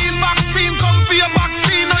 Vaccine, come for your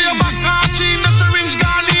vaccine. Know your back RG, the syringe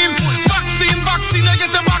gone in. Vaccine, I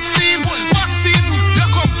get a vaccine. Vaccine, you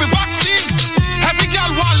come for vaccine. Every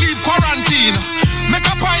girl want leave quarantine. Make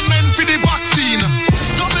appointment for the vaccine.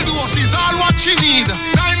 Double dose is all what she need. 9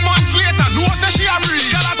 months later, no say she a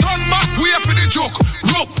breathe. Girl a turn back, we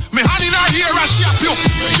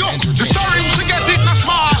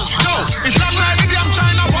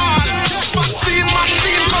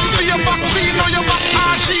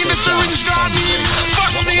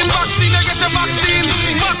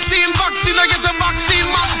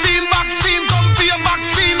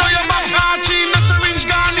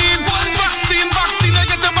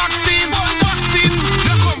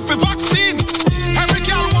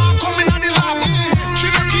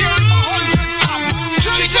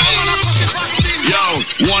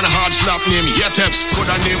snap name Yeteps. Could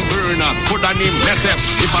a name Burner, could a name Meteps.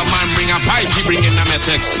 If a man bring a pipe, he bring in a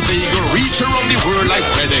Metex. So you go reach around the world like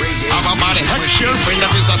FedEx. Have a body ex-girlfriend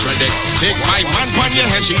that is a Dreadex. Take 5 man on your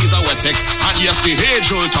head, she is a Wetex. And yes, the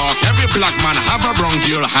age-old talk. Every black man have a brown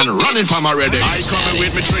girl and running from a Redex. I coming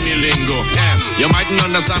with me Trini lingo. You mightn't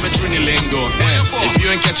understand me Trini lingo. If you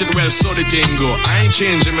ain't catch it well, so the tingo. I ain't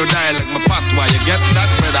changing my dialect, my patois. You get that,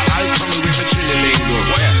 brother? I coming with me Trini lingo.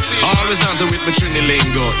 Always dancing with me Trini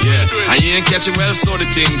lingo. And you ain't catch it well, so the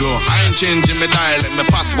tingo. I ain't changing my dialect, my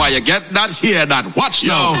patois. You get that? Hear that? Watch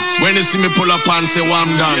now. When you see me pull up and say, well,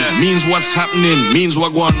 I'm done. Means what's happening, means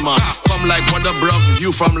what going man. Come like what the bruv,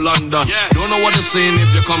 you from London. Don't know what you're saying if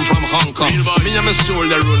you come from Hong Kong. Me and my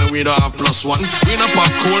shoulder rolling, we don't have +1. We don't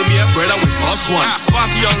pop cold beer, brother, with +1.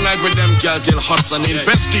 Party all night with them girl till Hudson.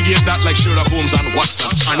 Investigate that like Sherlock Holmes and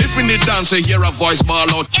Watson. And if we need dance, hear a voice ball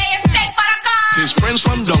out. It's friends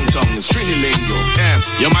from downtown, it's Trini lingo.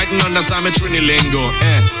 You mightn't understand me Trini lingo.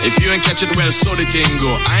 If you ain't catch it well, so the tingo.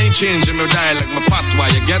 I ain't changing my dialect, my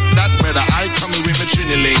patois. You get that, brother? I coming with me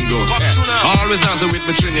Trini lingo. Always dancing with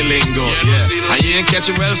me Trini lingo. And you ain't catch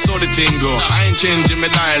it well, so the tingo. I ain't changing my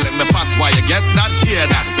dialect, my patois. You get that? Hear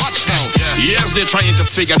that? Watch now. Yes, they're trying to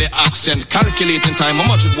figure the accent, calculating time, how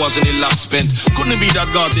much it was in the lap spent. Couldn't it be that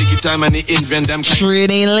God take your time and he invent them?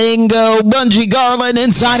 Trini lingo, Bunji Garlin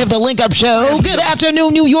inside of the Link Up Show. Good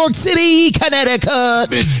afternoon, New York City,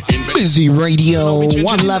 Connecticut. Busy Radio,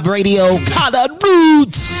 One Love Radio, Collard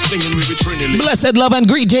Roots. Blessed love and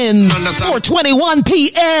greetings. 4:21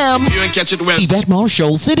 p.m. If you ain't catch it well, Yvette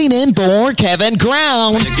Marshall sitting in for Kevin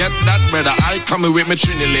Crown. You get that, brother? I coming with me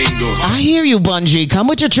Trini lingo. I hear you, Bunji. Come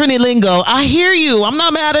with your Trini lingo. I hear you. I'm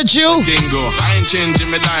not mad at you. Tingo. I ain't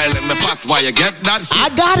changing my dialect, my patois. You get that? I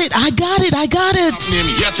got it. Name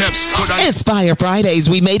Yeteps. It's Fire Fridays.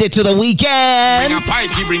 We made it to the weekend. Bring a pipe,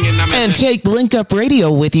 he bring in a and take Link Up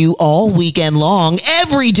Radio with you all weekend long,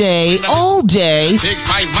 every day, all day. Take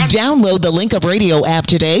 5 months. Download the Link Up Radio app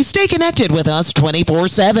today. Stay connected with us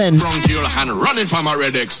 24/7. Running from a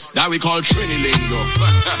Redex. That we call Trini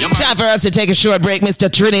lingo. Time for us to take a short break, Mr.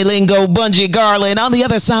 Trini lingo, Bunji Garlin. On the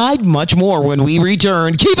other side, much more when we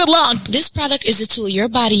return. Keep it locked. This product is a tool your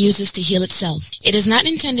body uses to heal itself. It is not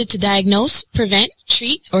intended to diagnose, prevent,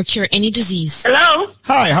 treat, or cure any disease. Hello?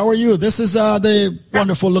 Hi, how are you? This is the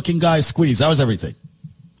wonderful looking guy, Squeeze. How's everything?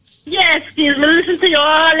 Yes, Squeeze. I listen to you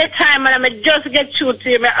all the time and I just get through to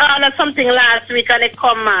you. I ordered something last week and it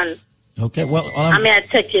come, man. Okay, well... I mean, I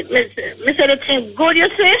take it. Miss anything good, you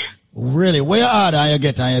see? Really? Where are you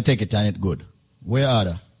get and you take it and it's good? Where are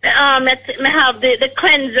you? I have the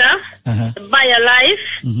cleanser, the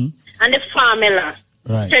BioLife, and the formula.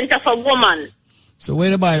 Right. Strength of a woman. So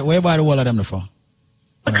where buy the whole of them for?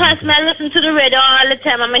 Because I listen to the radio all the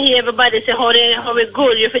time and I hear everybody say how we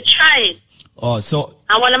good, you should try it. Oh, so...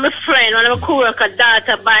 And one of my friends, one of my co-worker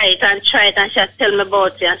daughter buy it and try it and she tell me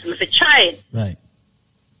about it and so I should try it. Right.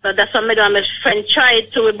 So that's what I do and my friend try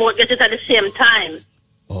it so we both get it at the same time.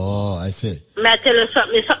 Oh, I see. May I tell you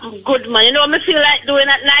something good, man? You know what I feel like doing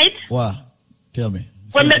at night? What? Tell me.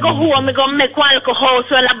 When I go home, I go make one little house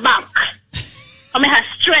when I back. And I have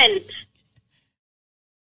strength.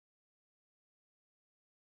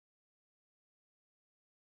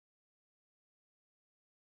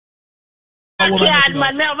 Backyard,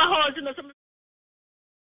 man. I have a house, you know, some...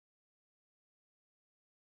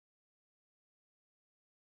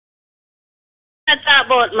 That's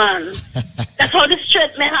about, man. That's how the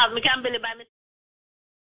strength may have. Me can't believe by me.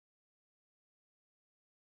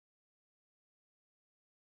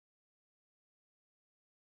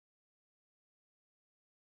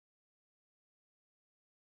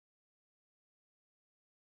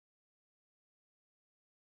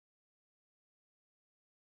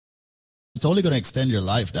 It's only going to extend your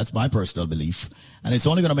life. That's my personal belief. And it's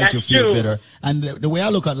only going to make you feel better. And the way I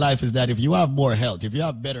look at life is that if you have more health, if you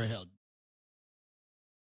have better health,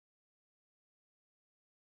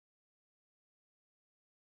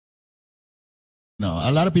 no,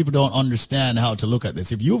 a lot of people don't understand how to look at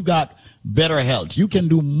this. If you've got better health, you can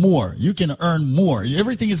do more. You can earn more.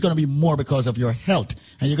 Everything is going to be more because of your health,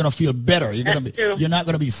 and you're going to feel better. You're not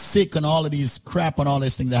going to be sick and all of these crap and all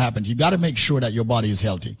these things that happen. You got to make sure that your body is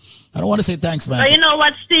healthy. I don't want to say thanks, man. But you know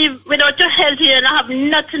what, Steve? Without your health, you don't have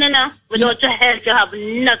nothing enough. Without your health, you have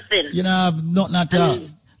nothing. You know, not at all.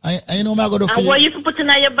 I know I'm going to feel. And what you put in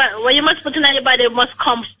your body, what you must put in your body must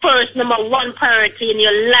come first, number one priority in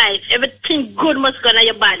your life. Everything good must go in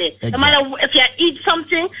your body. Exactly. No matter if you eat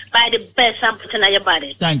something, buy the best and put in your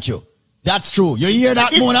body. Thank you. That's true. You hear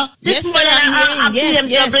that, Mona? Yes, sir. I'm hearing.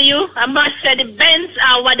 BMW, a Mercedes Benz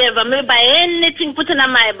or whatever. Maybe buy anything put in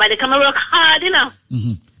my body. Come and work hard, you know.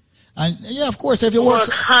 Mm-hmm. And yeah, of course, if you work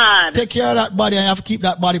hard, take care of that body, and you have to keep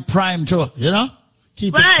that body primed too, you know?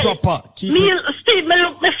 Keep it proper. Steve, me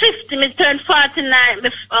look me 50, me turn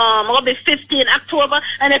 49, I'll be 50 in October,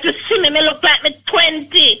 and if you see me look like me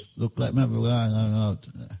 20. Look like me,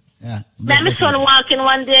 yeah. Like my son walking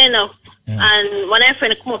one day, you know, and when my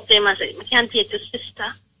friend come up to him and say, I can't take your sister.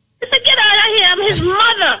 He said, get out of here, I'm his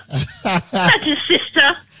mother. Not his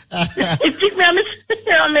sister. He picked me on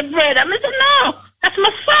my bread. I said, no, that's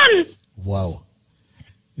my son. Wow.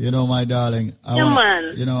 You know, my darling.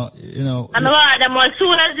 Man. You know. I'm alright, as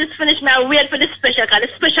soon as this finish, I wait for the special, because the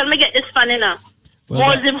special, me get this fan, you know. Well,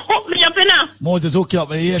 Moses hook me up, you know. Moses hook you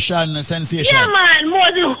up, Asian sensation. Yeah, man,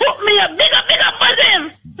 Moses hook me up. Big up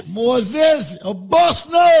Moses. Moses, a boss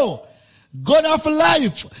now. Gonna for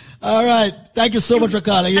life. All right. Thank you so much for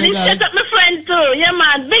calling. And he set up my friend too. Yeah,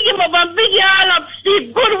 man. Big him up and big you all up,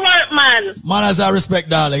 Steve. Good work, man. Manners I respect,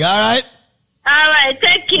 darling. All right? All right.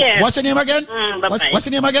 Take care. What's your name again? What's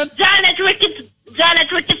your name again? Janet Ricketts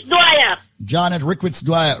Dwyer. Janet Ricketts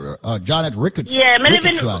Dwyer. Janet Ricketts. Yeah, me live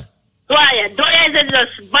in Dwyer. Dwyer is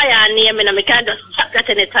just buy a name and I can't just chat at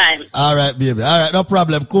any time. All right, baby. All right. No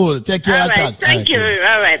problem. Cool. Take care. All right. Thank you. Cool.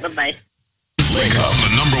 All right. Bye-bye. Wake up, the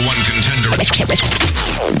number one contender. Wake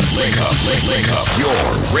up. Your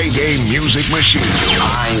reggae music machine.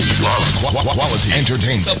 I love quality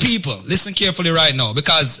entertainment. So people, listen carefully right now,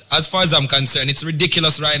 because as far as I'm concerned, it's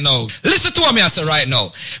ridiculous right now. Listen to what me I say right now.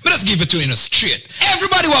 Let me just give it to you straight.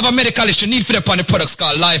 Everybody who have a medical issue need for the products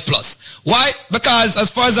called Life Plus. Why? Because as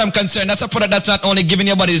far as I'm concerned, that's a product that's not only giving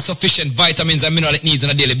your body the sufficient vitamins and minerals it needs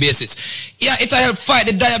on a daily basis. Yeah, it help fight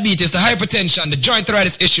the diabetes, the hypertension, the joint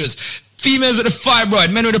arthritis issues. Females with the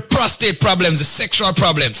fibroid, men with the prostate problems, the sexual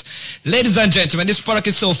problems. Ladies and gentlemen, this product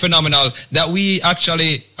is so phenomenal that we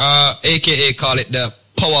actually, aka call it the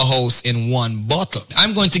powerhouse in one bottle.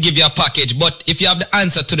 I'm going to give you a package, but if you have the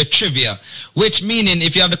answer to the trivia, which meaning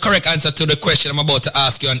if you have the correct answer to the question I'm about to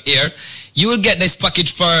ask you on air, you will get this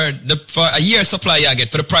package for a year supply you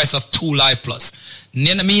get for the price of 2 Life Plus.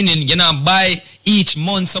 Meaning you not buy each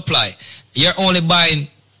month supply. You're only buying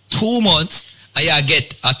 2 months and you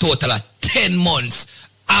get a total of 10 months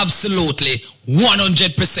absolutely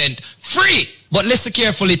 100% free. But listen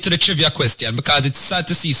carefully to the trivia question, because it's sad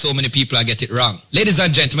to see so many people get it wrong. Ladies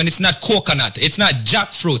and gentlemen, it's not coconut, it's not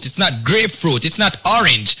jackfruit, it's not grapefruit, it's not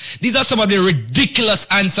orange. These are some of the ridiculous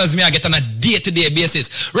answers me I get on a day-to-day basis,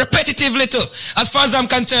 repetitively too. As far as I'm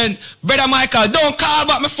concerned, Brother Michael, don't call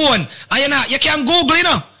back my phone. And you can Google, you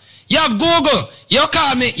know. You have Google. You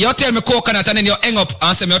call me, you tell me coconut, and then you hang up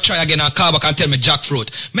and say me you try again and call back and tell me jackfruit.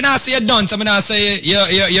 Me not say you're done, so me not say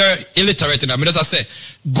you're illiterate. Me just say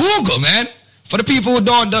Google, man. For the people who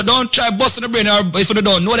don't try busting the brain, or if they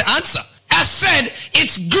don't know the answer. I said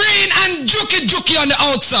it's green and juky on the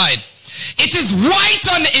outside. It is white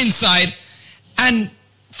on the inside. And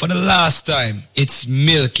for the last time, it's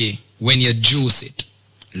milky when you juice it.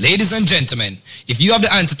 Ladies and gentlemen, if you have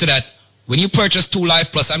the answer to that, when you purchase 2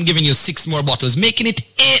 Life Plus, I'm giving you 6 more bottles, making it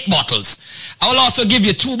 8 bottles. I will also give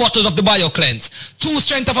you 2 bottles of the Bio Cleanse, 2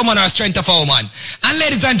 Strength of a Man or Strength of a Woman. And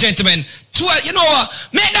ladies and gentlemen, you know what?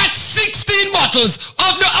 Make that 16 bottles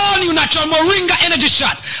of the all-new natural Moringa Energy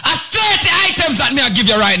Shot at 30 items that me I give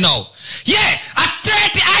you right now. Yeah, at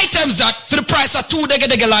 30 items that for the price of 2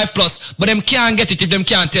 Dege Life Plus, but them can't get it if them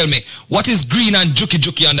can't tell me what is green and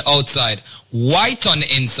juky on the outside, white on the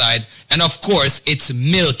inside, and of course it's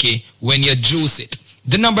milky when you juice it.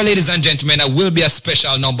 The number, ladies and gentlemen, will be a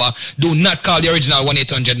special number. Do not call the original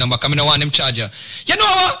 1-800 number, because I don't want them charge you. You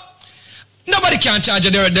know what? Nobody can charge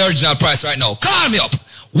you the original price right now. Call me up.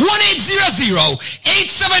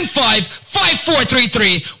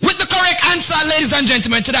 1-800-875-5433 with the correct answer, ladies and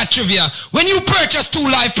gentlemen, to that trivia. When you purchase 2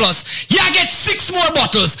 Life Plus, you get 6 more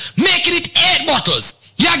bottles, making it 8 bottles.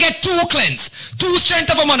 You get 2 cleanse, 2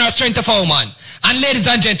 Strength of a Man or Strength of a Woman. And ladies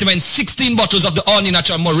and gentlemen, 16 bottles of the all-new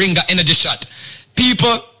natural Moringa Energy Shot.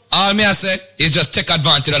 People, all me I say is just take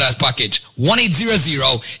advantage of that package.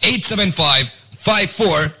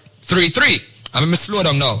 1-800-875-5433. I'm going to slow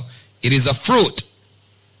down now. It is a fruit.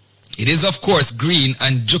 It is, of course, green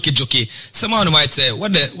and juky. Someone might say,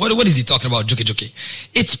 what is he talking about, juky?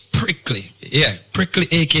 It's prickly. Yeah, prickly,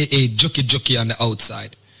 a.k.a. juky on the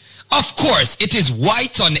outside. Of course, it is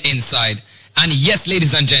white on the inside. And yes,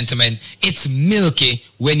 ladies and gentlemen, it's milky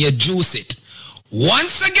when you juice it.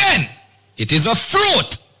 Once again, it is a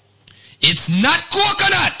fruit. It's not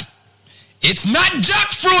coconut. It's not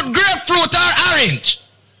jackfruit, grapefruit, or orange.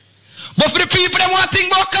 But for the people that want to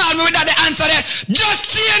think about call me without the answer there,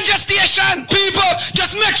 just change your station. People,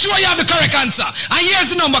 just make sure you have the correct answer. And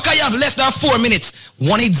here's the number, because you have less than 4 minutes.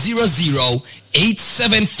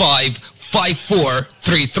 1-800-875-5433.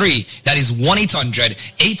 1-800-875-5433. That is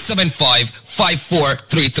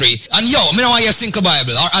 1-800-875-5433. And yo, me don't want your Cinco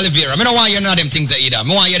Bible or aloe vera. Me don't want you none of them things either.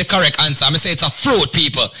 Me want you the correct answer. Me say it's a fruit,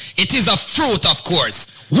 people. It is a fruit, of course.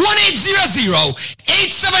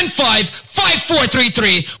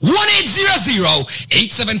 1-800-875-5433.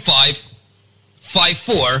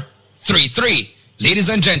 1-800-875-5433. Ladies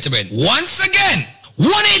and gentlemen, once again,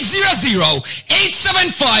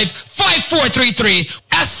 1-800-875-5433.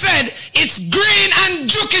 As said, it's green and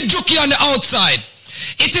juki on the outside.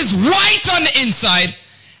 It is white on the inside,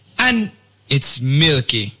 and it's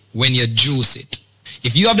milky when you juice it.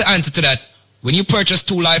 If you have the answer to that, when you purchase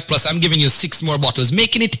 2 Life Plus, I'm giving you 6 more bottles,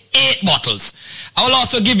 making it 8 bottles. I will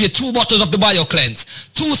also give you 2 bottles of the Bio Cleanse,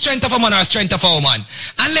 2 Strength of a Man or Strength of a Woman.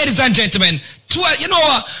 And ladies and gentlemen, 12, you know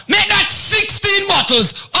what? Make that 16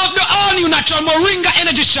 bottles of the all-new natural Moringa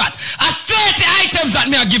Energy Shot at 30 items that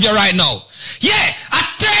me I give you right now. Yeah,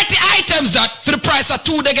 at 30 items that for the price of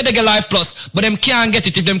 2 Dega Life Plus, but them can't get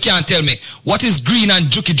it if them can't tell me what is green and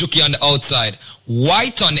juki on the outside,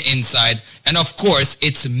 white on the inside, and of course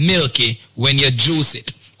it's milky when you juice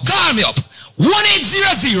it. Call me up.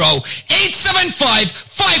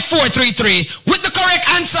 1-800-875-5433 with the correct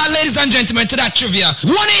answer, ladies and gentlemen, to that trivia.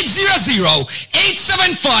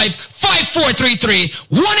 1-800-875-5433.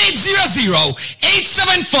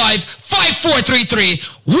 1-800-875-5433.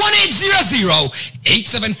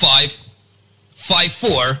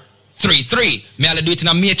 1-800-875-5433. May I do it in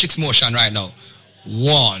a matrix motion right now?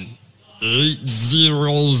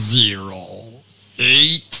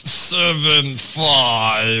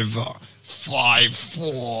 1-800-875-5433.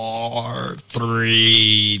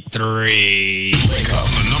 5433. Wake up,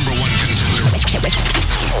 the number 1 contender.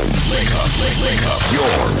 Wake up. Your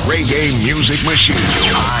reggae music machine.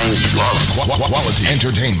 I love quality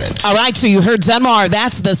entertainment. All right, so you heard Zenmar.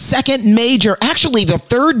 That's the the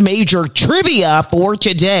third major trivia for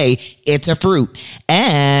today. It's a fruit.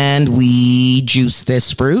 And we juice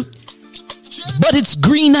this fruit. But it's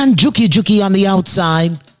green and juki on the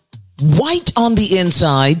outside, white on the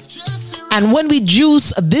inside. And when we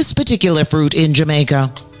juice this particular fruit in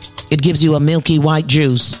Jamaica, it gives you a milky white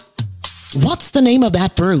juice. What's the name of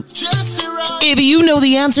that fruit? If you know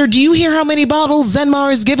the answer, do you hear how many bottles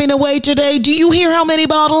Zenmar is giving away today? Do you hear how many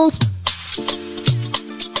bottles?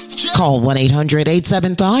 Call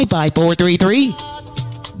 1-800-875-5433.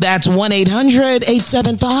 That's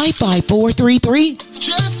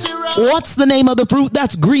 1-800-875-5433. What's the name of the fruit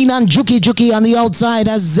that's green and juki on the outside,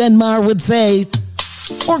 as Zenmar would say?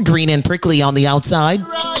 Or green and prickly on the outside,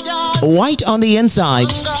 white on the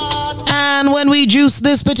inside. And when we juice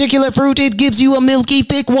this particular fruit, it gives you a milky,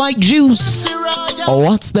 thick, white juice.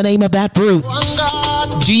 What's the name of that fruit?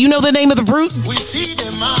 Do you know the name of the fruit?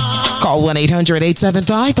 Call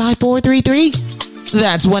 1-800-875-5433.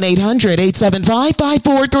 That's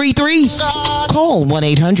 1-800-875-5433. Call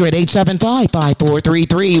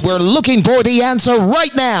 1-800-875-5433. We're looking for the answer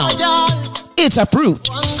right now. It's a fruit.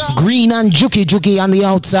 Green and juki on the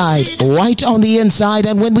outside, white on the inside,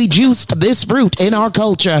 and when we juice this fruit in our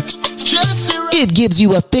culture, it gives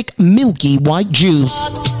you a thick, milky white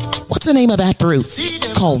juice. What's the name of that fruit?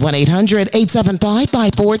 Call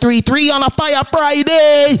 1-800-875-5433 on a Fire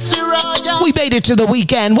Friday. We made it to the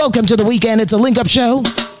weekend. Welcome to the weekend. It's a link-up show.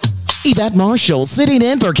 Yvette Marshall sitting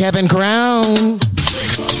in for Kevin Crown.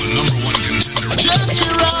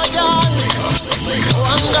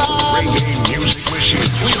 Reggae music machine.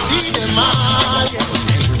 We see them all.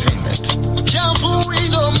 Entertainment. Can't fool we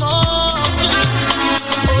no more.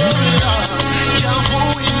 Oh yeah, can't fool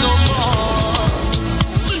we no more.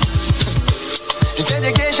 If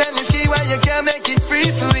education is key, why you can't make it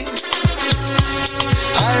free for we?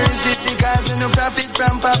 Or is it because you no profit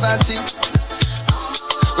from poverty?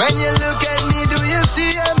 When you look at me, do you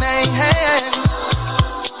see a man?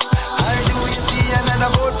 Or do you see another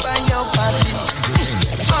vote for your party?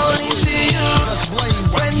 Only see you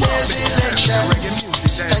when there's election,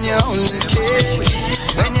 and you only care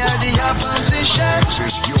when you're the opposition.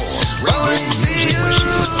 Only see you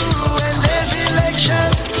when there's election.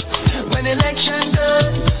 When election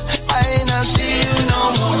done, I not see you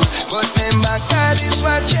no more. But remember, God is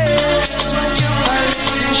watching you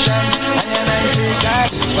politicians, and then I say God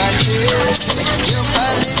is watching you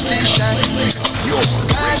politicians.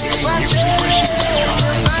 God is watching you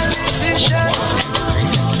politicians.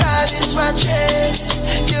 God is watching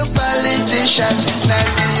you politicians. Not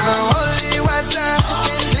even holy water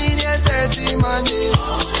can clean your dirty money.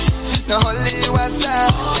 No holy water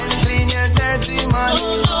can clean your dirty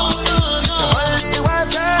money. No holy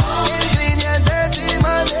water can clean your dirty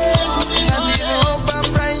money. Not even hope and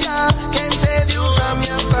prayer can save you from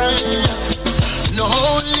your family. No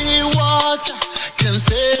holy water can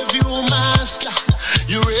save you, master.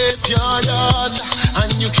 You rape your daughter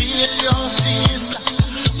and you kill your sister.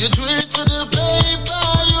 You do it for the paper,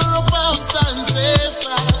 you're about stand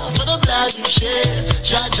safer. For the blood you shed,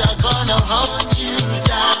 Jaja gonna hunt you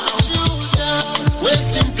down.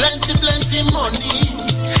 Wasting plenty money,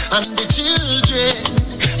 and the children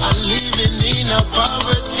are living in a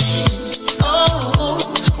poverty. Oh,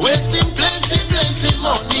 wasting plenty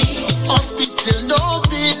money. Hospital no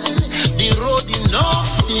bill, the road enough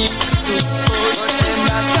fix. But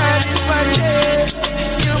remember God is watching,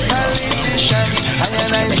 you politicians.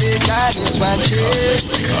 And I say God is watching,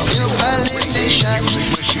 you politicians.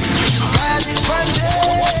 God is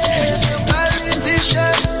watching, you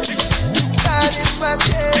politicians. God is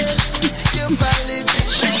watching, you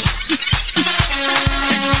politicians.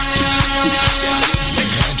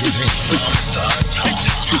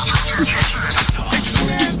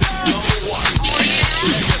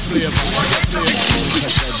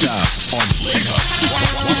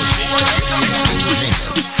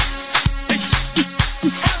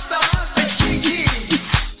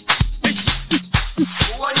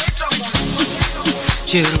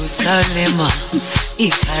 Jerusalema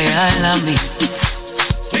ikayalami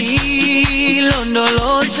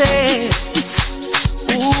ilondoloze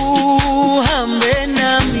uhambe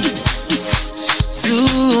nami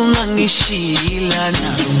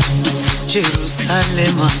zungangishilana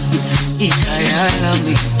Jerusalema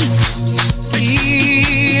ikayalami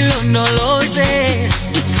ilondoloze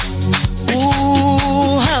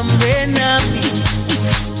uhambe nami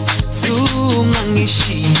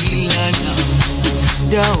zungangishilana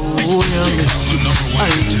dawo yami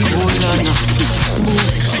ayikholana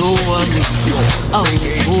buso wami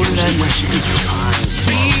awukholana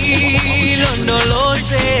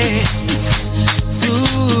ilondoloze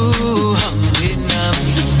zuhambe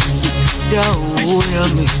nami dawo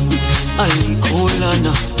yami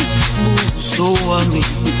ayikholana buso wami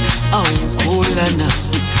awukholana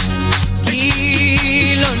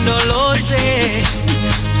ilondoloze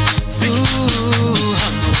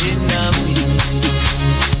zuhambe nami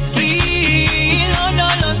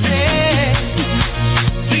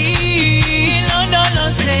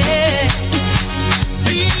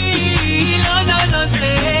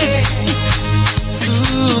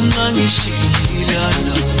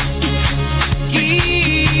Ngishilana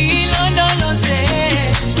ilondoloze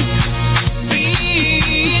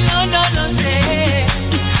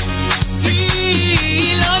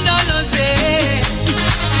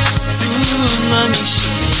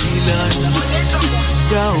zungangishilana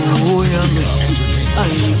dawo yami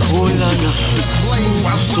ayikholana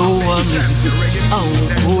buso wami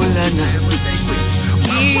awukholana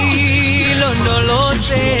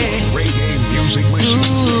ilondoloze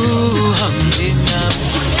zuhambe nami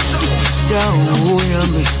dawo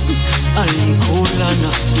yami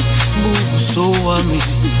ayikholana buso wami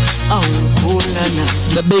awukholana.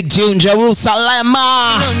 The big tune, Jerusalem.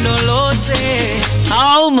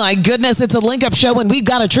 Oh my goodness, it's a Link Up show and we've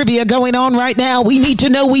got a trivia going on right now. We need to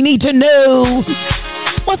know.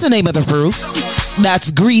 What's the name of the fruit?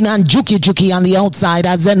 That's green and juki on the outside,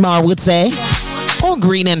 as Zenmar would say. Or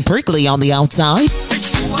green and prickly on the outside.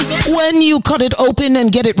 When you cut it open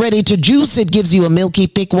and get it ready to juice, it gives you a milky,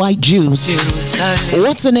 thick, white juice.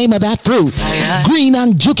 What's the name of that fruit? Green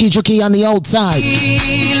and juki on the outside,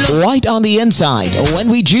 white on the inside. When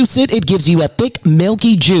we juice it, it gives you a thick,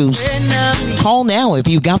 milky juice. Call now if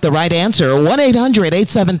you got the right answer.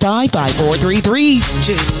 1-800-875-5433.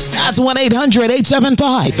 That's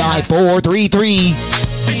 1-800-875-5433.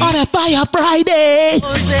 On a Fire Friday,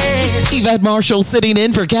 Yvette Marshall sitting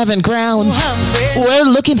in for Kevin Crown. We're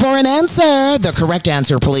looking for an answer. The correct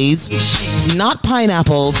answer, please. Not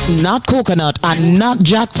pineapples, not coconut, and not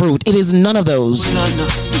jackfruit. It is none of those.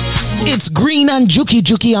 It's green and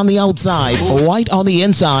juki on the outside, white on the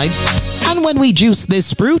inside. And when we juice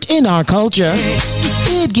this fruit in our culture,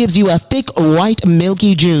 it gives you a thick, white,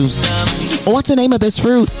 milky juice. What's the name of this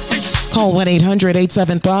fruit? Call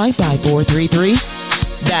 1-800-875-5433.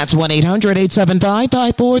 That's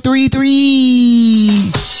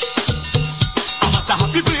 1-800-875-5433.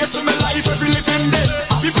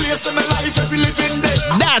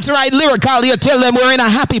 That's right, Lyrical. You tell them we're in a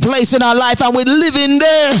happy place in our life and we're living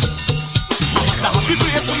there. Happy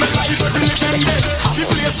place in my life, every living day. Happy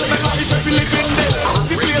place in my life, every living day.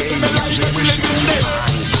 Happy place in my life, every living day.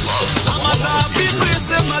 I'm at a happy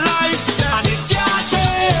place in my life, and it can't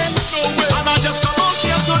change. No way. And I just come out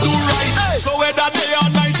here to do right. So whether day or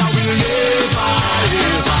night, I will never,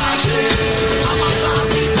 ever change. I'm at a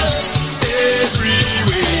happy place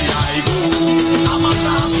everywhere I go. I'm at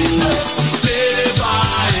a happy place, never,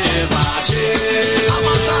 ever change. I'm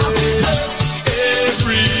at a happy place.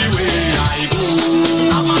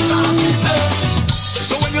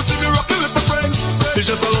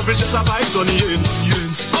 vibes on the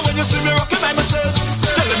ends. And when you see me rocking by myself,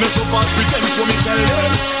 tell them it's no false pretense, so me tell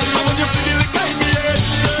them. And when you see the liquor in me head,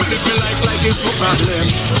 live me like it's no problem. And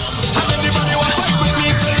anybody want fight with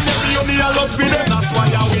me, tell them the only I love for them. That's why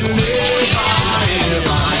I will never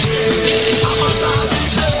ever change. I'm a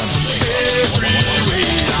happiness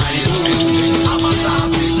everywhere I go. I'm a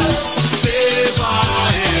happiness, never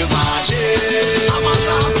ever change. I'm a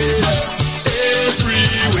happiness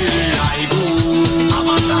everywhere I go. I'm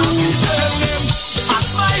a happiness. I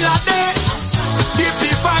smile a day, give the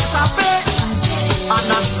facts away, and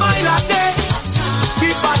I smile a day,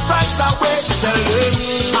 the bad vibes away. Tell them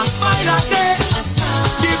I smile a day,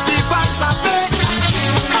 give the facts away,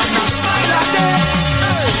 and I smile a day,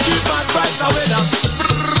 the bad vibes away. That's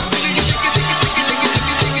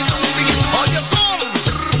all you come.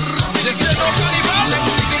 They say no carnival.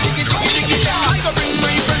 I go bring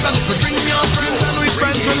my friends and we bring your friends and we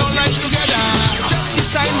friends we all like together. Just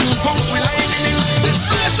decide who punks we like in this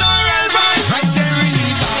place or right here in the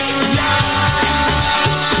backyard.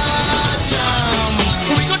 Jam.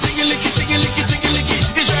 We go tiggy licky.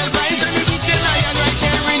 Israel vibes and we beat your lion right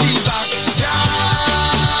here in the backyard.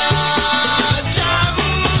 Jam.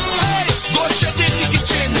 Hey, go shut in the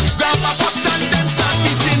kitchen, grab a pot and then start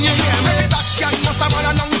beating your hair. Hey, that cat must have an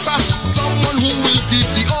announcer, someone who will keep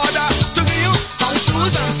the order to give you house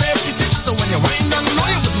shoes and safety tips. So when you wind down, you know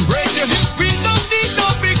you wouldn't break your hip. We don't need no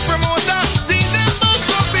big promoter, these members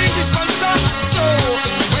go big sponsor. So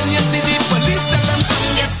when you see the police, tell them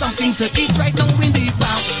come get something to eat right now in the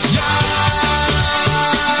backyard.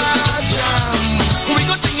 Jam. We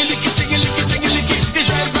go tiggy licky.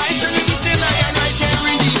 Israel vibes and we beat your lion right here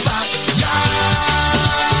in the backyard.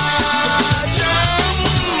 Jam.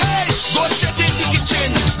 Hey, go straight in the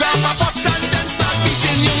kitchen, grab a pot and then start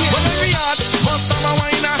beating your hair. But every yard must have a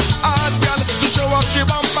whiner, hard girl to show off she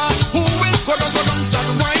bumper. Who will go down, start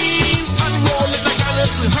wine and roll it like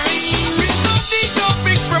Alice Hine. We don't need no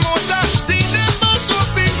big promoter, these members go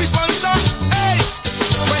big sponsor. Hey,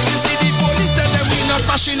 when you see the police, tell them we not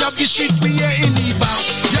mashing up the shit we here in the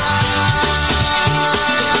backyard.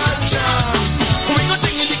 Jam. We go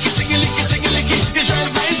tiggy licky. Israel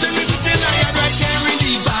vibes and we beat your lion right here in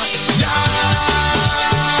the backyard.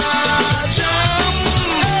 Jam.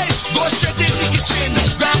 Hey, go straight in the kitchen,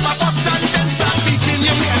 grab a pot and then start beating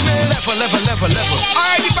your hair. Level.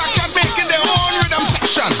 Alright, the backyard making their own rhythm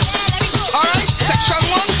section. Alright, section 1,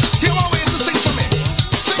 here are ways to sing for me.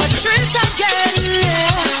 Sing. Patrice again,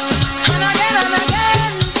 yeah. And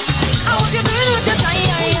again. I want you doing with your time.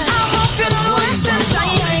 I hope you don't waste them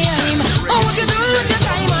time. I want you doing with your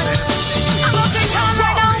time. I'm gonna take time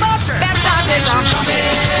right now, but better days are coming.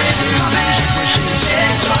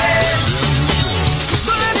 Change your ways.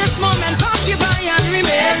 Don't let this moment pass you by and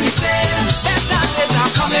remain the same. Better days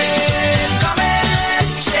are coming.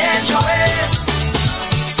 Change your ways.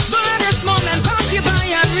 Don't let this moment pass you by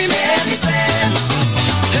and remain the same.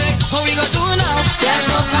 Hey, what we gonna do now? There's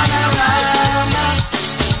no panorama.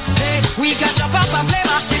 Hey, we can jump up and play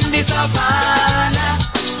bass in the savannah.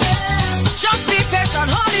 Just be patient,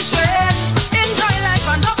 hold it straight. Enjoy life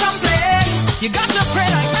and don't complain. You got to pray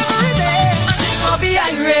like every day, and things will be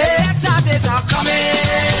irate. Better days are coming.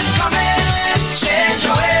 Change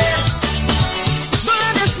your ways. Don't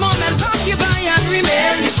let this moment pass you by and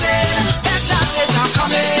remain the same. Better days are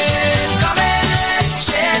coming.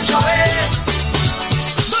 Change your ways.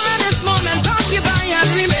 Don't let this moment pass you by and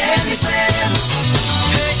remain the same.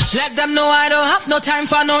 Hey, let them know I don't have no time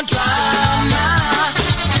for no drama.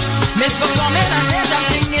 Miss performing on stage, I'm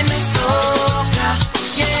singing the soca.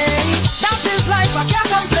 Yeah, that is life, I can't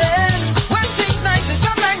complain. When things nice, it's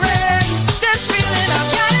just like rain. This feeling I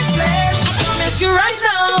can't explain. I promise you right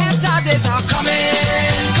now, better days are coming.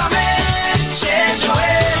 Change your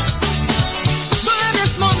ways. Don't let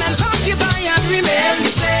this moment pass you by and remain the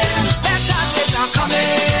same. Better days are coming.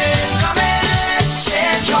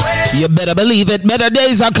 Change your ways. You better believe it. Better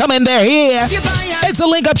days are coming. They're here. It's a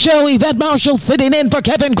link-up show. Yvette Marshall sitting in for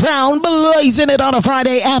Kevin Crown, blazing it on a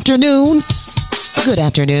Friday afternoon. Good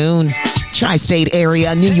afternoon. Tri-state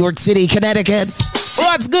area, New York City, Connecticut.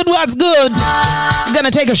 What's good? I'm gonna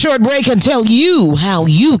take a short break and tell you how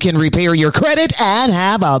you can repair your credit and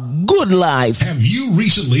have a good life. Have you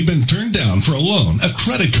recently been turned down for a loan, a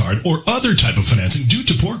credit card, or other type of financing due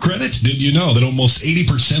to poor credit? Did you know that almost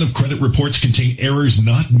 80% of credit reports contain errors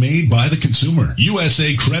not made by the consumer?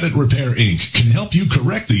 USA Credit Repair Inc. can help you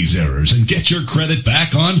correct these errors and get your credit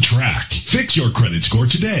back on track. Fix your credit score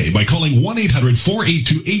today by calling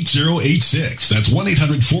 1-800-482-8086. That's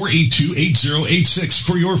 1-800-482-8086 mistakes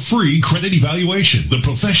for your free credit evaluation. The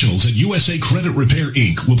professionals at USA Credit Repair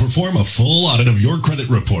Inc. will perform a full audit of your credit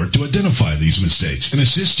report to identify these mistakes and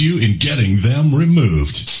assist you in getting them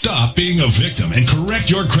removed. Stop being a victim and correct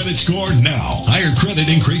your credit score now. Higher credit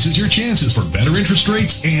increases your chances for better interest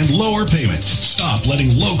rates and lower payments. Stop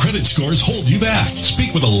letting low credit scores hold you back.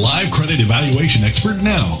 Speak with a live credit evaluation expert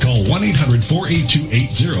now. Call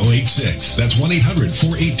 1-800-482-8086. That's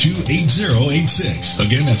 1-800-482-8086.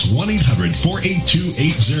 Again, that's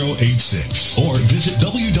 1-800-482-8086. Or visit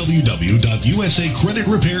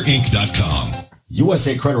www.usacreditrepairinc.com.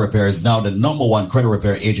 USA Credit Repair is now the #1 credit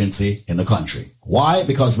repair agency in the country. Why?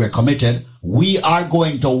 Because we're committed. We are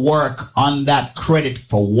going to work on that credit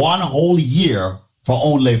for 1 whole year for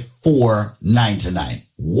only $4.99.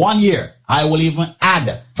 1 year. I will even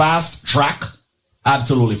add Fast Track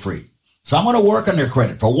absolutely free. So I'm going to work on your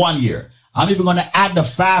credit for 1 year. I'm even going to add the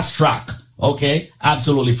Fast Track. Okay,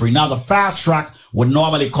 absolutely free. Now the Fast Track would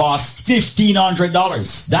normally cost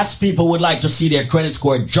 $1,500. That's people would like to see their credit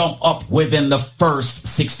score jump up within the first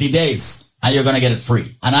 60 days. And you're going to get it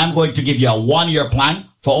free. And I'm going to give you a 1 year plan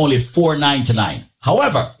for only $4.99.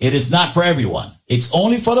 However, it is not for everyone. It's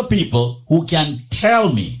only for the people who can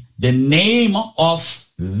tell me the name of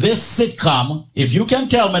this sitcom. If you can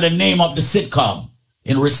tell me the name of the sitcom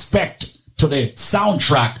in respect to the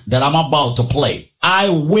soundtrack that I'm about to play, I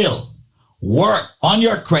will work on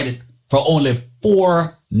your credit for only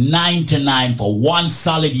 $4.99 for 1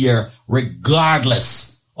 solid year,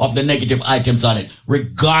 regardless of the negative items on it,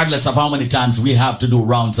 regardless of how many times we have to do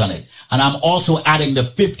rounds on it. And I'm also adding the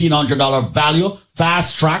 $1,500 value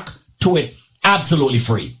Fast Track to it, absolutely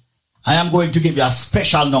free. I am going to give you a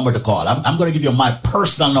special number to call. I'm going to give you my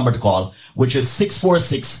personal number to call, which is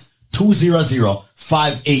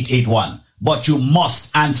 646-200-5881. But you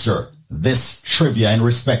must answer this trivia in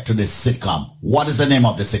respect to this sitcom. What is the name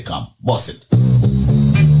of the sitcom? Boss it.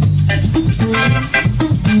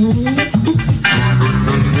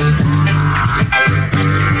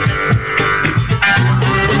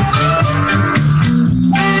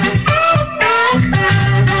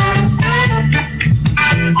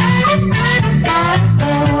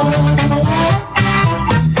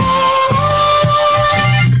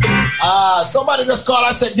 Somebody just called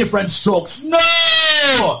and said Different Strokes. No!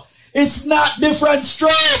 It's not Different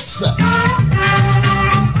Strokes.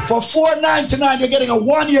 For $4.99, you're getting a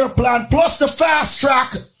 1 year plan plus the Fast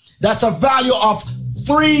Track. That's a value of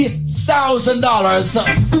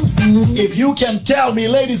 $3,000. If you can tell me,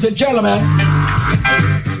 ladies and gentlemen,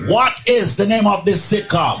 what is the name of this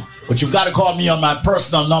sitcom? But you've got to call me on my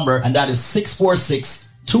personal number, and that is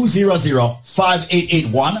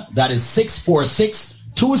 646-200-5881. That is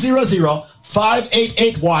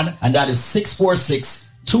 646-200-5881, and that is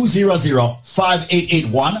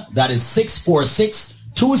 646-200-5881. That is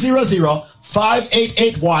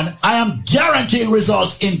 646-200-5881. I am guaranteeing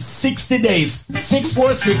results in 60 days.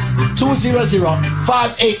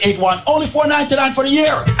 646-200-5881. Only $4.99 for the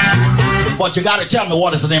year. But you got to tell me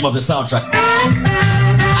what is the name of the soundtrack.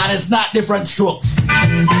 And it's not Different Strokes.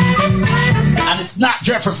 And it's not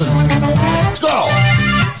Jefferson's. Let's go.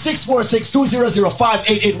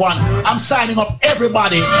 646-200-5881. I'm signing up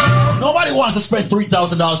everybody. Nobody wants to spend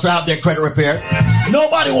 $3,000 to have their credit repaired.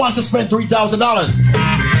 Nobody wants to spend $3,000.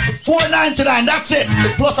 $4.99, that's it.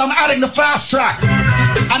 Plus I'm adding the Fast Track.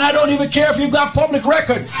 And I don't even care if you've got public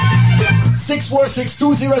records.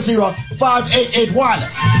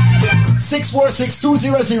 646-200-5881.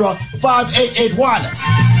 646-200-5881.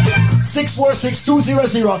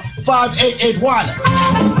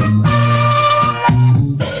 646-200-5881.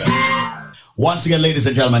 Once again, ladies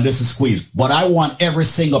and gentlemen, this is Squeeze. But I want every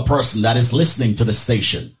single person that is listening to the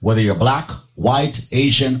station, whether you're black, white,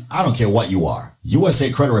 Asian, I don't care what you are.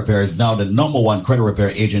 USA Credit Repair is now the #1 credit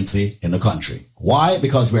repair agency in the country. Why?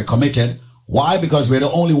 Because we're committed. Why? Because we're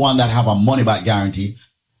the only one that have a money-back guarantee.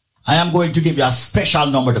 I am going to give you a special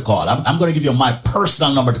number to call. I'm going to give you my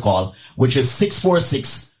personal number to call, which is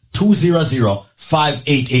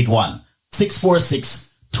 646-200-5881.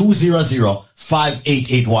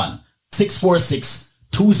 646-200-5881.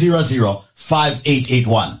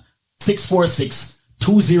 646-200-5881.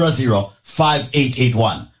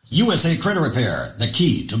 646-200-5881. USA Credit Repair, the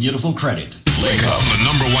key to beautiful credit. Link Up, the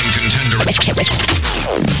 #1 contender.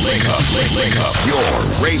 Link Up, link up your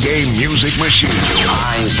reggae music machine.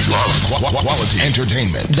 I love quality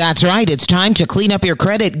entertainment. That's right. It's time to clean up your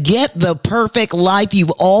credit. Get the perfect life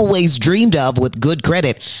you've always dreamed of with good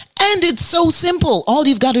credit. And it's so simple. All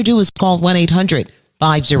you've got to do is call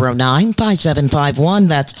 1-800-509-5751.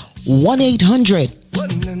 That's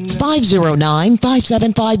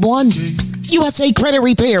 1-800-509-5751. USA Credit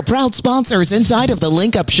Repair, proud sponsors inside of the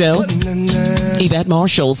Link Up Show. Yvette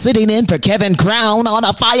Marshall sitting in for Kevin Crown on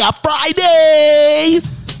a Fire Friday.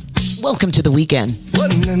 Welcome to the weekend.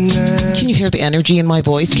 Can you hear the energy in my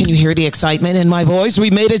voice? Can you hear the excitement in my voice?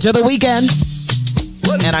 We made it to the weekend.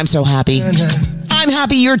 And I'm so happy. I'm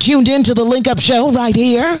happy you're tuned in to the Link Up Show right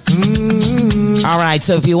here. All right,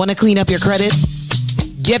 so if you want to clean up your credit,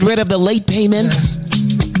 get rid of the late payments,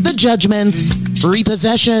 the judgments,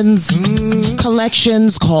 repossessions,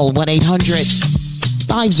 collections, call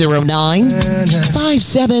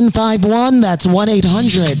 1-800-509-5751. That's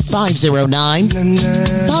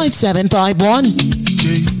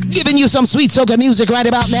 1-800-509-5751. Giving you some sweet soca music right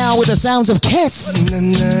about now with the sounds of Kiss.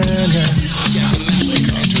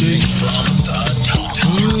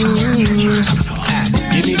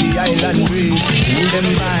 Give me the island breeze, cool them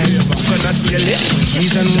vibes, coconut jelly,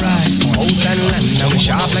 cheese and rice, house and land, now we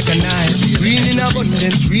sharp like a knife. Green in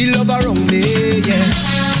abundance, real love around me, yeah.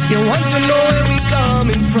 You want to know where we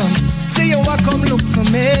coming from? Say you want come look for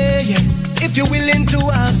me, yeah. If you're willing to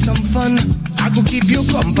have some fun, I could keep you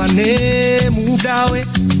company. Move that way,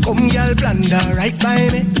 come girl, blunder right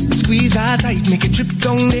by me. Squeeze her tight, make it trip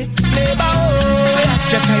down there. Neighbor, oh,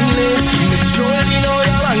 that's your kindly. Miss Jolie, know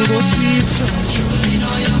your man go sweet, so Jolie,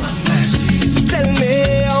 know your man go sweet. Tell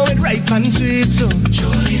me how it ripe and sweet, so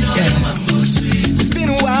Jolie, know your man go sweet. It's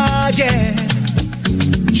been a while, yeah.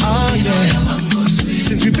 Oh yeah.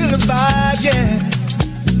 Since we built a vibe, yeah.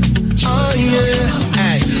 Oh yeah.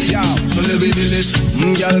 Hey, yo, so let me build it.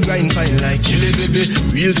 Girl grind fine like chili, baby.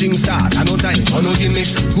 Real things start, I no time for no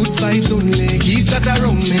gimmicks. Good vibes only, keep that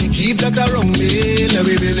around me, keep that around me. Let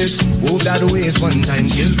me build it. Move that waist one time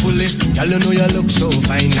skillfully. Girl, you know you look so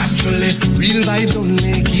fine naturally. Real vibes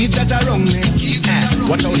only, keep that around me, keep that around me.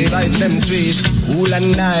 Watch how the vibes them sweet, cool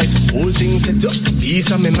and nice. Whole thing set up, peace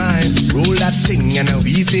on my mind. Roll that thing and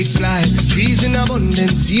we take flight. Trees in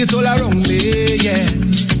abundance, see it all around me, yeah.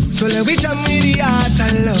 So let we jam with the heart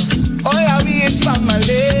and love. All our way is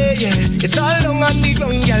family, yeah. It's all long on the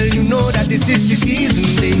ground, girl. You know that this is the season,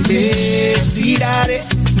 baby. See that it?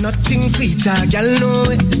 Nothing sweeter, girl, know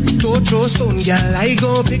it. Don't throw stone, girl, I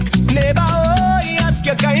go pick. Neighbor, oh, he ask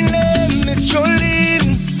you kindly. Miss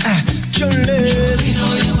Jolene, Jolene.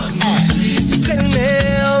 Tell me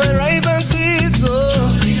how it ripe and sweet, so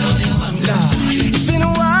it's been a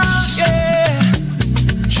while, yeah.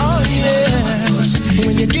 Oh, yeah.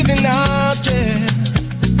 When you're giving out, yeah.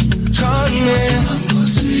 Call me.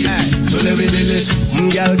 So let me build it.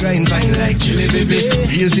 Girl grind fine like chili, baby.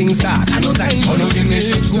 Real things start, I no time for no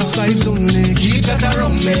gimmicks. Good vibes only, keep that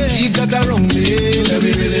around me, keep that around me. Let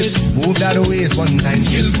me build it. Move that waist one time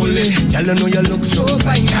skillfully. Girl, you know you look so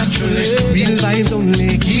fine naturally. Real vibes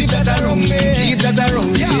only, keep that around me, keep that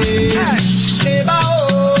around me. Neighbor,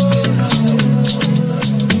 oh,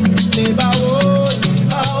 neighbor, oh.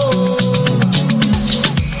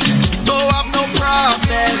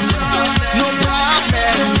 Problems, no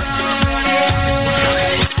problems.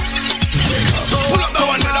 Pull up the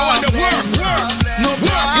one that I want to work. No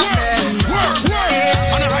problems.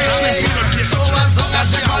 So as long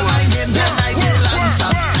as I call my name, then I will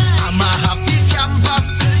answer. I'm a happy camper,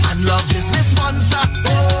 and love is my sponsor.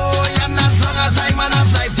 Oh, and as long as I'm man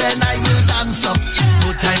of life, then I will dance up.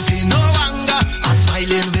 No time for no anger, I'm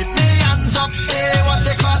smiling with my hands up. Hey, what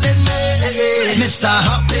they calling me? Mr.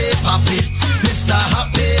 Happy Papi. Mr.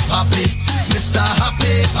 Happy Papi, Mr.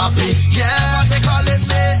 Happy Papi, yeah, what they calling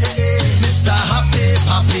me, Mr. Happy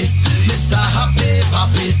Papi, Mr. Happy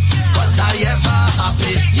Papi, cause I ever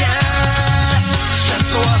happy, yeah. Stress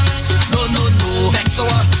so no, vex so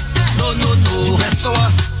no, depress so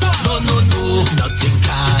no, nothing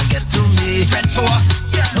can get to me. Fret for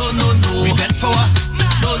no, regret for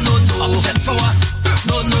no, upset for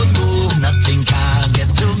no, nothing can get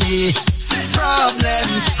to me.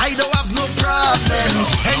 Problems, I don't have no problems.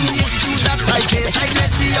 Any issue that I face, I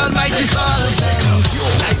let the Almighty solve them.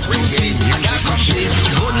 Life too sweet, I can't complain.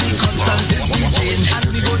 The only constant is the change,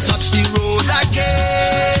 and we go touch the road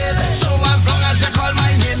again. So as long as you call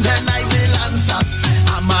my name, then I will answer.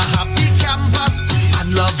 I'm a happy camper,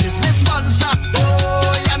 and love is my sponsor.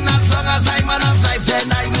 Oh, and as long as I'm man of life,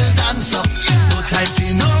 then I will dance up. No time for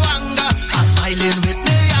no anger, I'm smiling with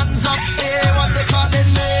my hands up. Hey, what they calling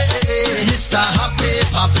me? Mr. Happy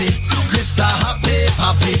Papi, Mr. Happy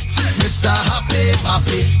Papi, Mr. Happy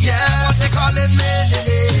Papi, yeah, what they calling me?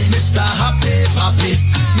 Mr. Happy Papi,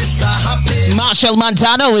 Mr. Happy. Marshall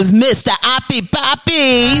Montano is Mr. Happy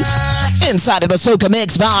Papi. Inside of the Soca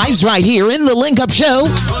Mix vibes right here in the Link Up Show.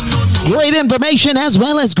 Great information as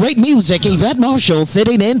well as great music. Yvette Marshall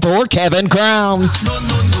sitting in for Kevin Crown.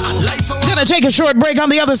 Gonna take a short break on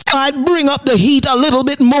the other side, bring up the heat a little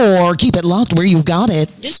bit more. Keep it locked where you've got it.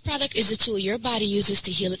 This product is a tool your body uses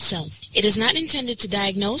to heal itself. It is not intended to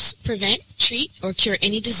diagnose, prevent, treat, or cure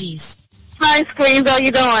any disease. Hi, Squeeze. How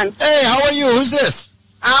you doing? Hey, how are you? Who's this?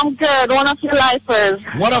 I'm good. One of your lifers.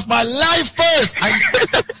 One of my lifers.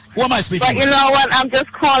 Who am I speaking But you know what? I'm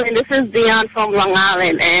just calling. This is Dion from Long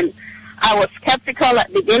Island, and I was skeptical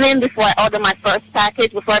at the beginning before I ordered my first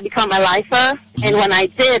package, before I become a lifer. And when I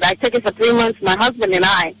did, I took it for 3 months, my husband and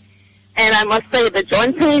I. And I must say, the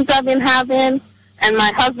joint pains I've been having, and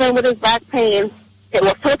my husband with his back pain, it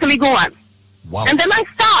was totally gone. Wow. And then I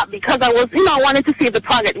stopped because I was, I wanted to see if the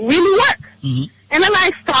product really worked. Mm-hmm. And then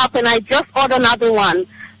I stopped and I just ordered another one.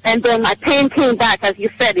 And then my pain came back. As you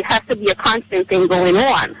said, it has to be a constant thing going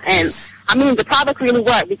on. And I mean, the product really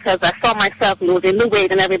worked because I saw myself losing the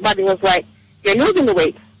weight and everybody was like, you're losing the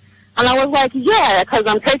weight. And I was like, yeah, because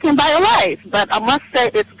I'm taking BioLife. But I must say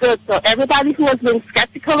it's good. So everybody who has been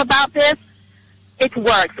skeptical about this, it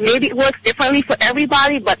works. Maybe it works differently for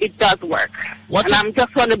everybody, but it does work. And I'm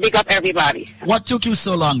just want to big up everybody. What took you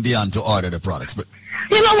so long, Dion, to order the products? But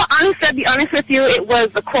you know what, honestly, to be honest with you, it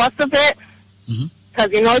was the cost of it. Because,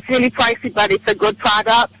 it's really pricey, but it's a good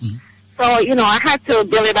product. So, I had to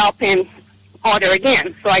build it up and order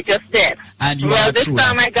again. So I just did. And this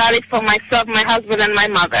time I got it for myself, my husband, and my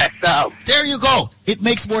mother. So there you go. It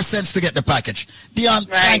makes more sense to get the package. Dion,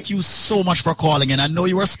 thank you so much for calling in. I know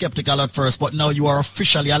you were skeptical at first, but now you are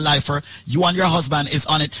officially a lifer. You and your husband is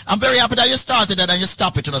on it. I'm very happy that you started it and you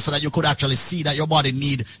stopped it so that you could actually see that your body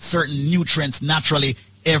need certain nutrients naturally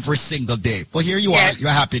every single day. But here you are.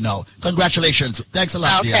 You're happy now. Congratulations. Thanks a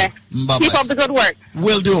lot, Dion. Bye-bye. Keep up the good work.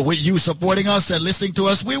 Will do. With you supporting us and listening to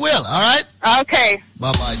us, we will. All right? Okay.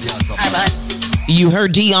 Bye-bye, Dion. Bye-bye. You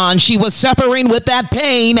heard Dion. She was suffering with that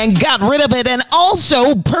pain and got rid of it and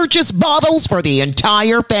also purchased bottles for the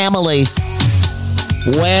entire family.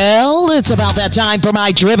 Well, it's about that time for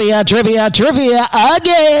my trivia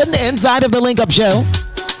again inside of the Link Up Show.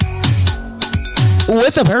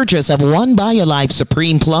 With a purchase of one BioLife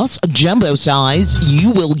Supreme Plus jumbo size,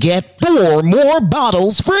 you will get 4 more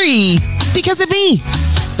bottles free because of me.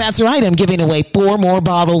 That's right, I'm giving away 4 more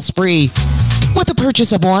bottles free. With the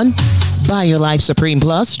purchase of one BioLife Supreme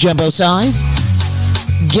Plus jumbo size,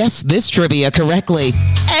 guess this trivia correctly.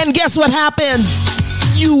 And guess what happens?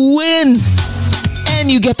 You win. And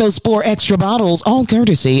you get those 4 extra bottles, all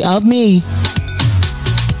courtesy of me.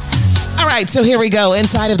 All right, so here we go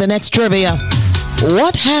inside of the next trivia.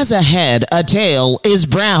 What has a head, a tail, is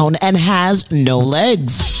brown, and has no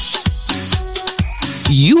legs?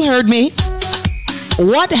 You heard me.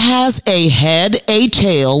 What has a head, a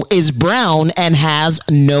tail, is brown, and has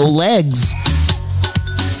no legs?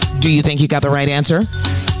 Do you think you got the right answer?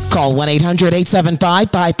 Call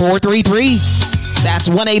 1-800-875-5433. That's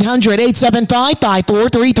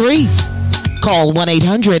 1-800-875-5433. Call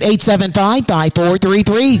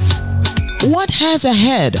 1-800-875-5433. What has a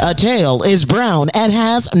head, a tail, is brown, and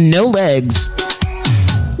has no legs?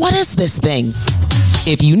 What is this thing?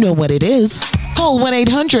 If you know what it is, call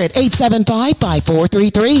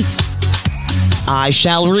 1-800-875-5433. I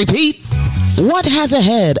shall repeat. What has a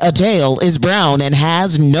head, a tail, is brown, and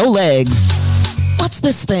has no legs? What's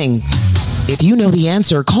this thing? If you know the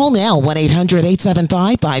answer, call now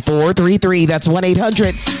 1-800-875-5433. That's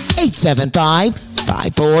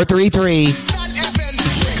 1-800-875-5433.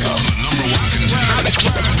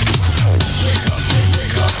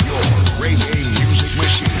 Reggae music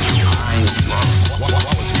machine. I love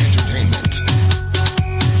quality entertainment.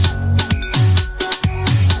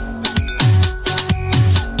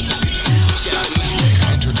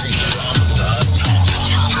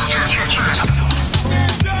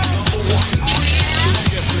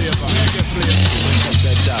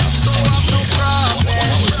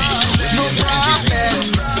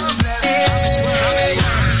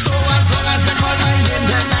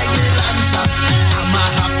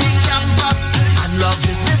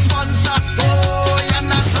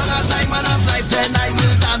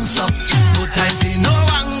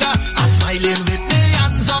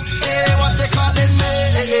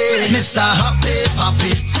 Mr. Happy Papi,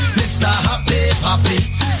 Mr. Happy Papi,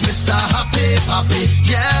 Mr. Happy Papi,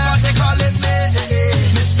 yeah, they calling me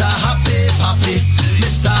Mr. Happy Papi,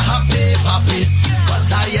 Mr. Happy Papi, cause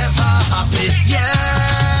I ever happy,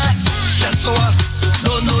 yeah. Stress for what?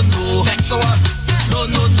 No, vex for what? No,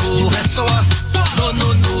 stress for what? No,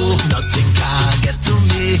 nothing can get to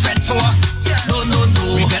me. Fret for what? No,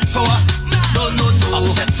 regret for what? No,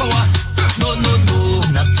 upset for what? No,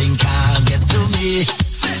 nothing can get to me.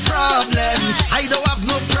 Problems, I don't have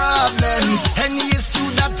no problems. Any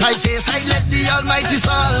issue that I face, I let the Almighty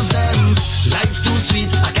solve them. Life too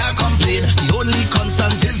sweet, I can't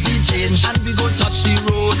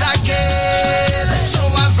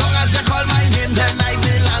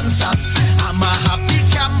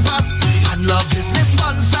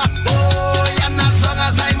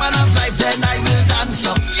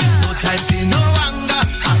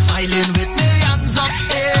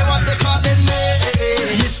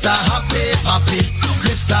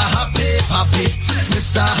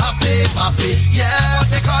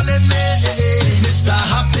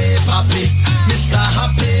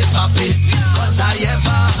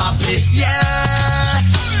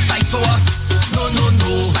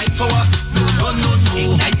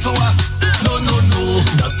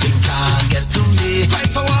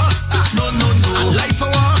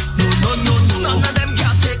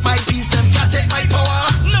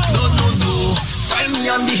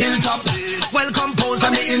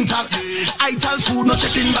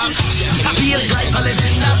back. Happiest life I live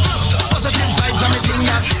in that. Positive vibes and everything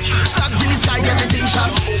that. Flags in the sky, everything shot.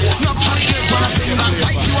 Enough hot girls wanna sing back.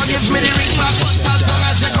 Fight you and give me the ring back. But as long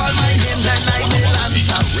as you call my name, then I will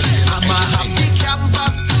answer. I'm a happy camper,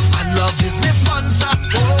 and love is my sponsor.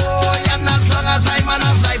 Oh, and as long as I'm man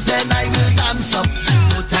of life, then I will dance up.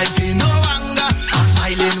 No time for no anger. I'm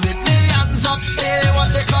smiling with me hands up. Hey, what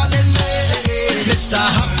they calling me? Mr.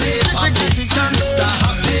 Happy Papi, Mr.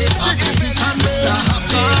 Happy Papi, Mr.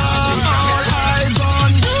 Happy Papi. All eyes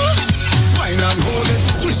on you. Wine and hold it,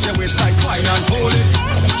 twist your waist like wine and fold it.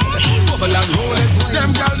 Bubble and roll it,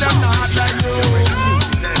 them girl them not hot like you.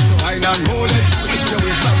 Wine and hold it, twist your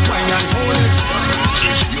waist like wine and fold it.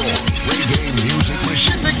 Your reggae music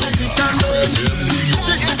machine.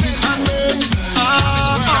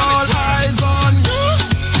 All eyes on you.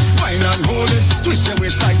 Wine and hold it, twist your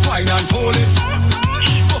waist like wine and fold it.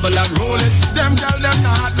 Bubble and roll it, them girl them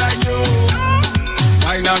not hot like you.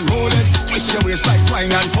 Wine and roll it, twist your waist like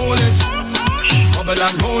wine and fold it. Bubble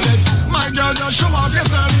and roll it, my girl just show off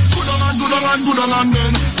yourself. Good on and good on and good on and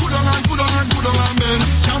men. Good on and good on and good on and men.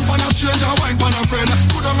 Jump on a stranger, wine on a friend.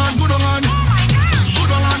 Good on and good on and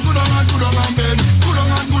good on and good on and good on and men. Good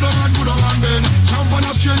on and good on and good on and men. Jump on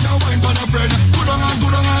a stranger, wine on a friend. Good on and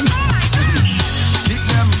good on and kick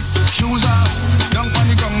them shoes off. Young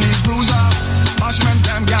panic on knees bruise off. Bashment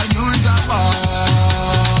them girl you is a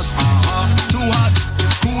boss. Too hot,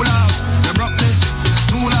 cool off. You broke this,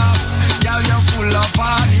 too laugh. Girl you're full of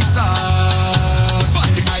party sauce. But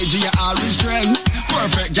the IG you always trend.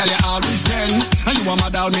 Perfect girl you always 10. And you a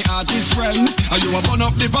mad all me artist friend. And you a burn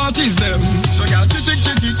up the parties them. So girl tick tick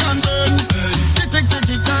tick tick and burn. Tick tick tick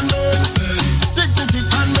tick and burn. Tick tick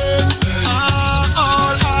tick and burn.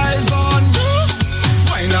 All eyes on you.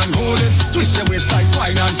 Wine and hold it, twist your waist like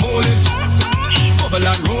wine and fold it. Bubble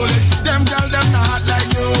and roll it, them girl them not hot like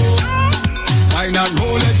you. Wine and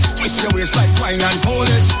roll it, twist your waist like wine and fold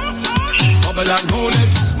it. Bubble and roll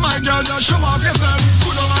it, my girl just show off yourself.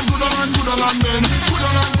 Good on and good on and good on and men. Good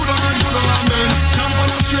on and good on and good on and men. Jump on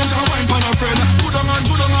a stranger, wine on a friend. Good on and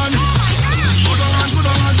good on and good on and good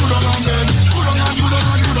on and good on and men. Good on and good on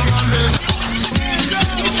and good on and men.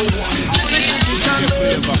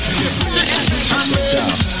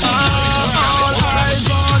 All eyes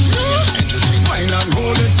on you. Wine and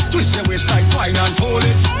hold it, twist your waist like wine and fold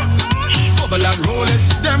it. Bubble and roll it,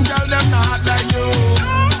 them girl them not hot like you.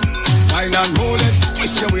 Wine and roll it,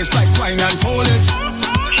 twist your waist like wine and fold it.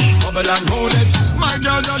 Bubble and roll it, my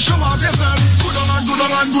girl just show off yourself. Good on and good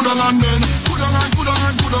on and good on and men. Good on and good on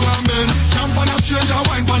and good on and men. Jump on a stranger,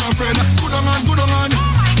 wine on a friend. Good on and good on and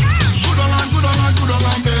good on and good on and good on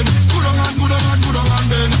and men. Good on and good on and good on and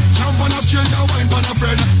men. Jump on a stranger, wine on a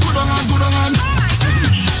friend. Good on and good on and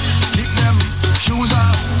kick them shoes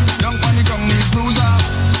off. Young panic on knees bruise off.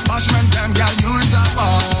 Bashment them girl you is a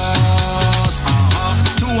boss.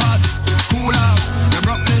 Too hot, cool off. You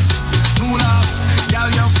broke this, too laugh. Girl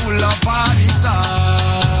you're full of party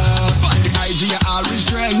sauce. But the IG you always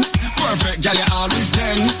trend. Perfect girl you always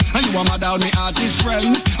 10. And you a mad all me artist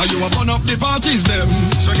friend. And you a burn up the parties them.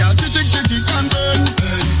 So girl tick tick tick tick and burn.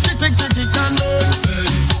 Tick tick tick tick and burn.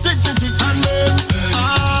 Tick tick tick and burn.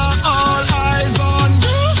 All eyes on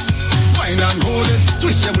you. Wine and hold it,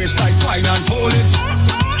 twist your waist like wine and fold it.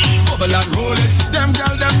 Bubble and roll it, them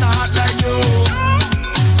girl them not hot like you.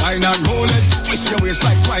 Wine and roll it, twist your waist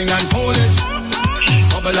like wine and fold it.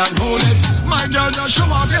 Bubble and roll it, my girl just show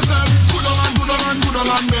off yourself. Good on and good on and good on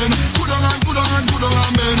and men. Good on and good on and good on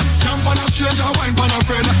and men. Jump on a stranger, wine on a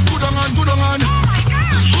friend. Good on and good on and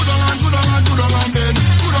good on and good on and good on and men.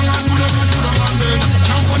 Good on and good on and good on and men.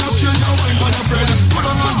 Jump on a stranger, wine on a friend. Good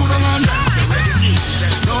on and good on and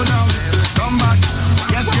go down, come back.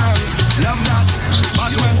 Yes girl, love that.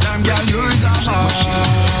 Bashment time, girl, you is a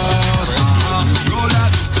boss. Roll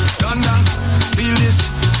that, done that, feel this,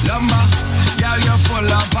 lumber. Girl, you're full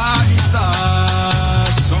of party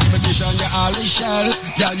sauce. Competition, you always shell.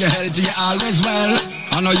 Girl, you're healthy, you always well.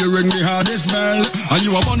 I know you ring the hardest bell. And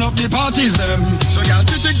you a burn up the parties, them. So, girl,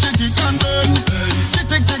 tick, tick, tick, tick, and burn. Tick,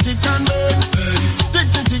 tick, tick, tick, and burn. Tick,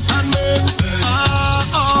 tick, tick, and burn.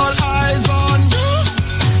 All eyes on you.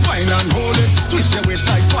 Wine and hold it, twist your waist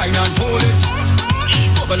like wine and fold it.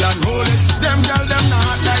 Bubble and roll it, them girl them not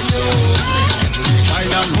hot like you.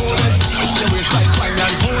 Wine and hold it, twist your waist like wine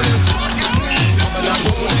and fold it. Bubble and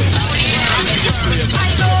roll it.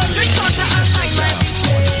 I go drink water and mind my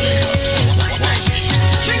business.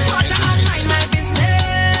 Drink water and mind my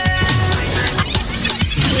business.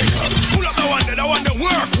 Pull up the one that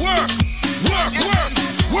work, work, work, work,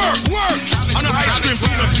 work, work. On the ice cream,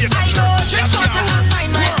 peanut cake. I go drink water and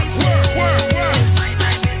mind my business. Work, work, work.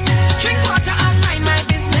 Drink water and mind my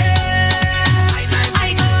business.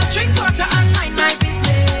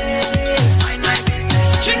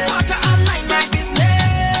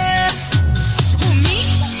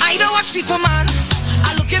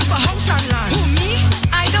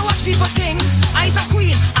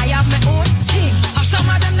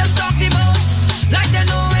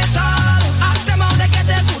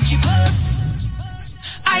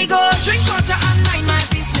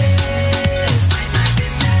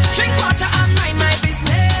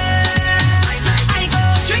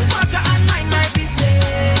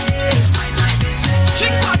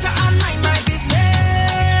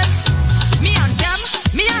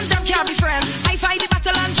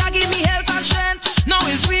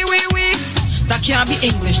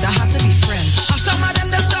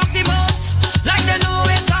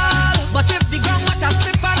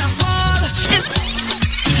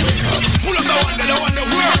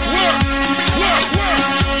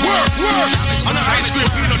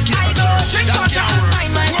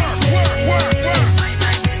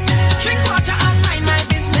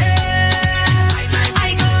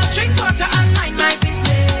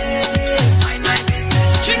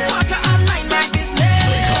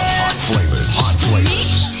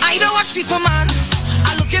 watch people, man.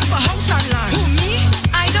 I'm looking for house and land. Who, me?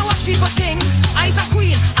 I don't watch people things. I's a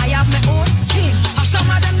queen, I have my own king. Some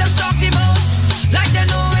of them just talk the most, like they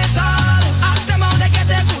know it all. Ask them how they get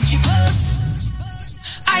their Gucci purse.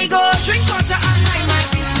 I go drink water and mind my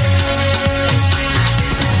business.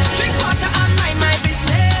 Drink water and mind my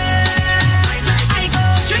business. I go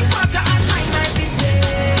drink water and mind my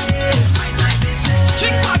business.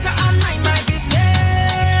 Drink water and mind my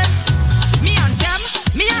business. Me and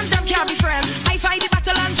them can't be friends. I fight the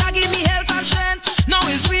battle and Jah give me help and strength. Now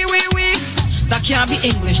it's we. That can't be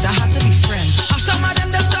English, that had to be French. Some of them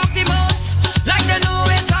just talk the most, like they know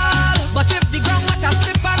it all. But if the ground water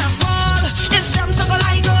slip and I fall, it's them so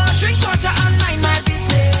I go drink water and mind my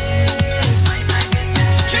business.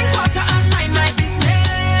 Drink water and mind my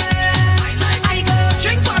business. I go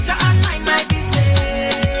drink water and mind my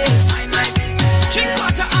business. Drink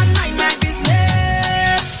water and mind my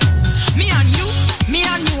business. Me and you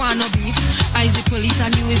are no beef. I's the police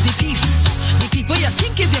and you is the thief. The people you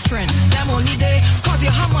think is your friend, them only there cause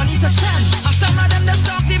you have money to spend. Some of them just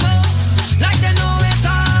talk the most, like they know it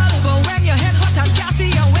all. But when your head hot and can't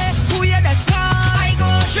see your way, who you just call? I go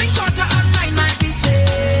drink water and mind my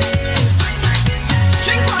business.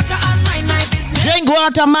 Drink water and mind my business. Drink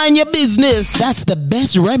water, mind your business. That's the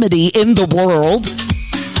best remedy in the world.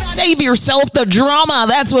 Save yourself the drama.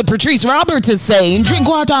 That's what Patrice Roberts is saying. Drink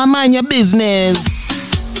water and mind your business.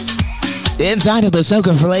 Inside of the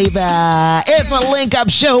Soca Flavor, it's a link-up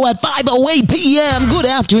show at 5:08 p.m. Good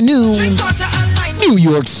afternoon, New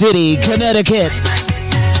York City, Connecticut.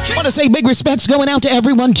 I want to say big respects going out to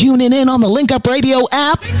everyone tuning in on the Link Up Radio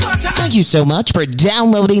app. Thank you so much for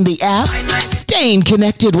downloading the app, staying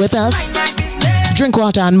connected with us. Drink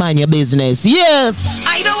water and mind your business. Yes.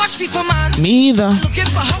 I don't watch people, man. Me either. Looking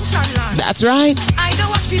for house and land. That's right. I don't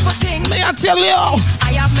watch people things. May I tell you?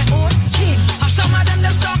 I have my own king. Some of them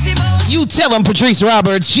just talk the most. You tell him, Patrice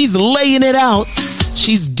Roberts, she's laying it out.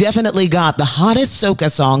 She's definitely got the hottest soca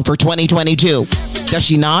song for 2022. Does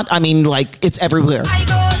she not? I mean, like, it's everywhere. I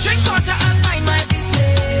go drink water and mind my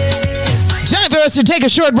business. Time for us to take a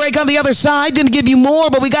short break on the other side. Gonna give you more,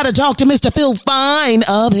 but we got to talk to Mr. Phil Fine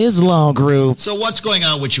of his law group. So what's going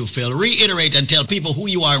on with you, Phil? Reiterate and tell people who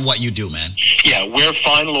you are and what you do, man. Yeah, we're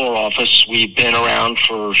Fine Law Office. We've been around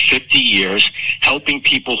for 50 years helping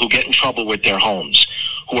people who get in trouble with their homes,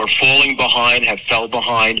 who are falling behind, have fell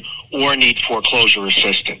behind, or need foreclosure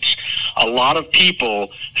assistance. A lot of people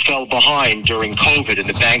fell behind during COVID, and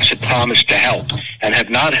the banks had promised to help and have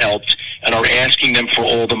not helped and are asking them for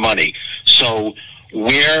all the money. So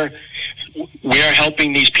we're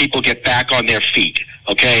helping these people get back on their feet,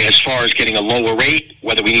 okay, as far as getting a lower rate,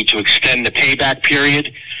 whether we need to extend the payback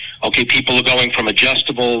period. Okay, people are going from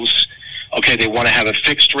adjustables. Okay, they want to have a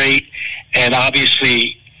fixed rate, and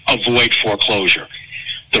obviously avoid foreclosure.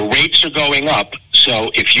 The rates are going up,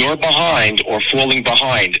 so if you're behind or falling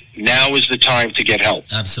behind, now is the time to get help.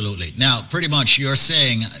 Absolutely. Now, pretty much you're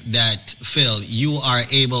saying that, Phil, you are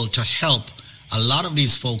able to help a lot of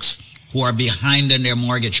these folks who are behind in their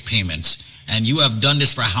mortgage payments. And you have done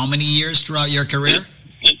this for how many years throughout your career?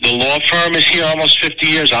 The law firm is here almost 50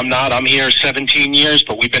 years. I'm not. I'm here 17 years,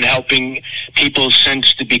 but we've been helping people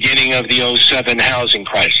since the beginning of the 2007 housing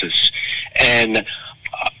crisis. And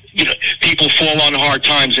people fall on hard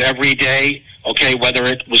times every day, okay, whether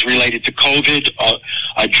it was related to COVID,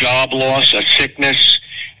 a job loss, a sickness.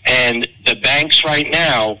 And the banks right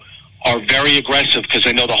now are very aggressive because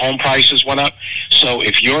they know the home prices went up. So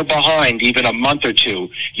if you're behind even a month or two,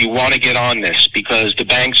 you want to get on this because the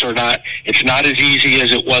banks are not, it's not as easy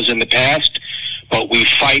as it was in the past, but we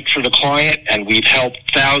fight for the client and we've helped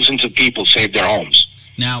thousands of people save their homes.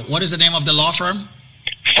 Now, what is the name of the law firm?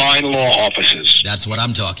 Fine Law Offices. That's what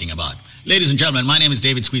I'm talking about. Ladies and gentlemen, my name is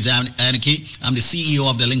David Squeeze Anarchy. I'm the CEO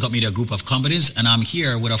of the Link Up Media Group of Companies, and I'm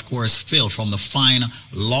here with, of course, Phil from the Fine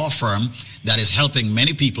Law Firm that is helping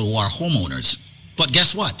many people who are homeowners. But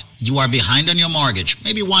guess what? You are behind on your mortgage.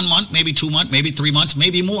 Maybe 1 month, maybe 2 months, maybe 3 months,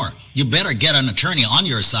 maybe more. You better get an attorney on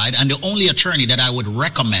your side, and the only attorney that I would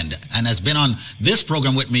recommend, and has been on this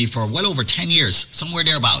program with me for well over 10 years, somewhere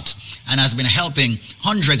thereabouts, and has been helping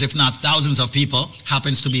hundreds, if not thousands of people,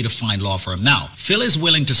 happens to be the Fine Law Firm. Now, Phil is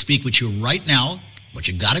willing to speak with you right now, but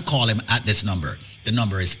you got to call him at this number. The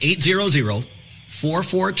number is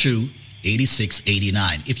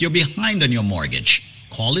 800-442-8689. If you're behind on your mortgage,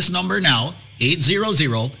 call this number now,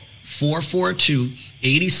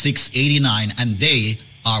 800-442-8689, and they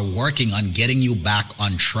are working on getting you back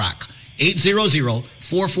on track.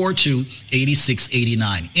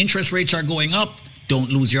 800-442-8689. Interest rates are going up.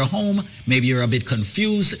 Don't lose your home. Maybe you're a bit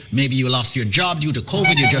confused. Maybe you lost your job due to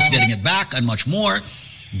COVID. You're just getting it back and much more.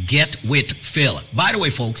 Get with Phil. By the way,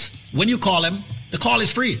 folks, When you call them, the call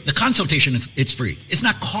is free. The consultation it's free. It's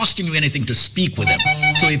not costing you anything to speak with them.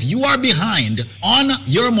 So if you are behind on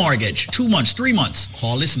your mortgage, 2 months, 3 months,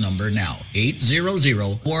 call this number now.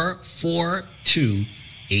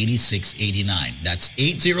 800-442-8689. That's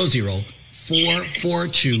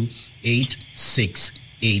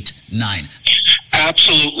 800-442-8689.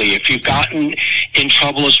 Absolutely. If you've gotten in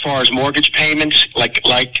trouble as far as mortgage payments, like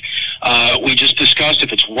we just discussed,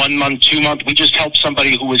 if it's 1 month, 2 months, we just helped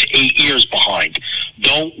somebody who was 8 years behind.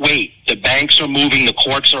 Don't wait. The banks are moving, the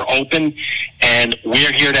courts are open, and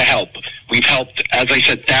we're here to help. We've helped, as I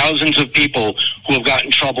said, thousands of people who have gotten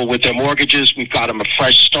in trouble with their mortgages. We've got them a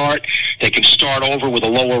fresh start. They can start over with a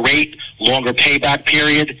lower rate, longer payback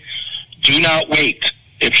period. Do not wait.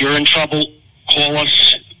 If you're in trouble, call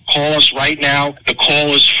us. Call us right now. The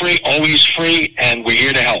call is free, always free, and we're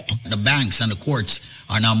here to help. The banks and the courts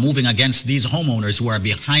are now moving against these homeowners who are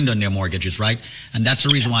behind on their mortgages, right? And that's the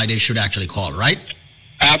reason why they should actually call, right?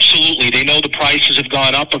 Absolutely. They know the prices have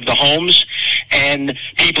gone up of the homes, and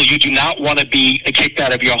people, you do not want to be kicked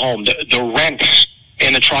out of your home. The rents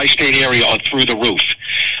in the tri-state area are through the roof.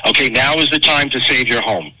 Okay, now is the time to save your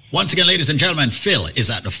home. Once again, ladies and gentlemen, Phil is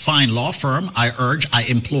at the Fine Law Firm. I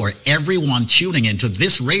implore everyone tuning into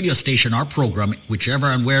this radio station or program, whichever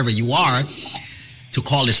and wherever you are, to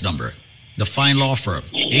call this number. The Fine Law Firm,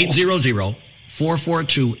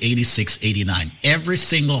 800-442-8689. Every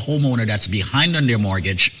single homeowner that's behind on their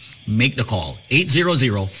mortgage, make the call.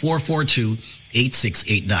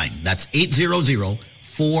 800-442-8689. That's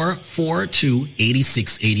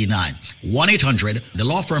 800-442-8689. 1-800. The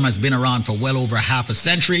law firm has been around for well over half a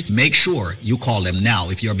century. Make sure you call them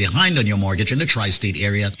now if you're behind on your mortgage in the tri-state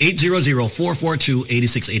area.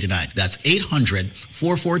 800-442-8689. That's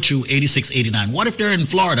 800-442-8689. What if they're in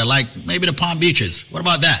Florida, like maybe the Palm Beaches? What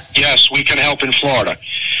about that? Yes, we can help in Florida.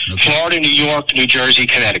 Okay. Florida, New York, New Jersey,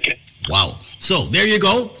 Connecticut. Wow. So there you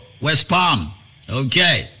go. West Palm.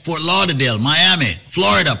 Okay. Fort Lauderdale, Miami,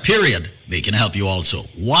 Florida, period. They can help you also.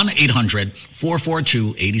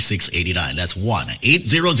 1-800-442-8689. That's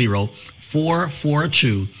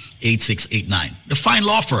 1-800-442-8689. The Fine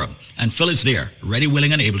Law Firm. And Phil is there, ready,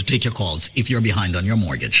 willing, and able to take your calls if you're behind on your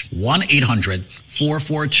mortgage.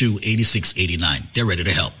 1-800-442-8689. They're ready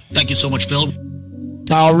to help. Thank you so much, Phil.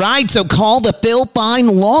 All right, so call the Phil Fine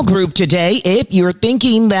Law Group today if you're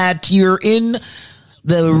thinking that you're in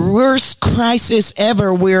the worst crisis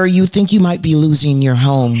ever where you think you might be losing your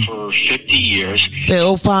home. For 50 years.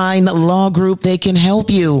 Phil Fine Law Group, they can help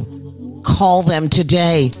you. Call them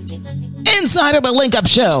today. Inside of the Link Up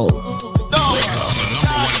Show. Link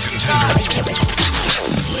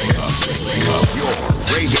up your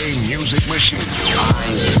reggae music machine.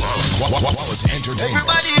 Quality entertainment.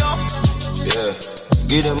 Everybody up. Yeah.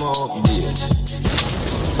 Give them an update.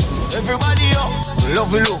 Everybody up. Love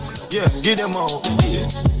you look. Yeah, give them an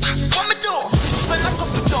update. What me do? Spend a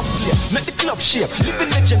couple dumb play. Make the club shake. Living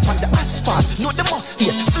legend on the asphalt. Know the must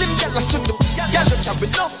eat. Slim gala swing the gala have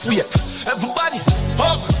enough weight. Everybody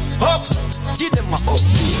up, up. Give them an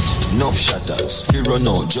update. Enough shatters. Fear run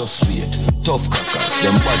out, just wait. Tough crackers.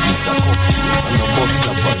 Them badness are cupcake. And the bus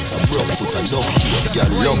clappers are broke foot and duck here.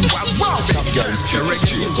 Girl love me. Top girl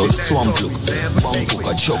straight. All swamp look.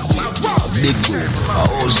 Bangkok a chuck weight. A big room. A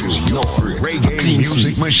old room. No free. A clean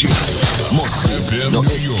music machine. Must live. No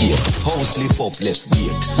escape. House lift up left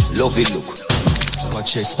gate. Love it look. A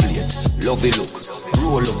chest plate. Love it look.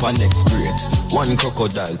 Roll up a next grade. One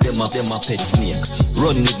crocodile, them a pet snake.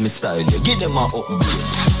 Run with me style, yeah. Give them a upgrade.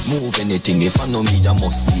 Move anything, if I know me, I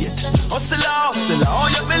must wait. Hustler, oh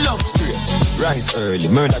yeah, me love straight. Rise early,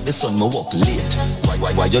 murder the sun, me walk late.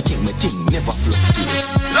 Why you think me thing never fluctuate?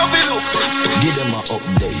 Love it up. Give them a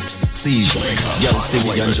update. Seizure, girl see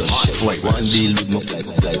me and just shake. One deal with me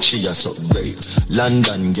like she a so brave.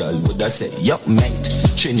 London girl, would I say, yup mate.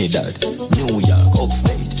 Trinidad, New York,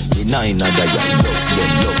 upstate. The 9 other y'all love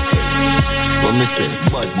them, love them. When me say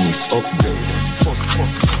badness upgrade. First,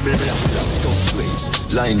 black stuff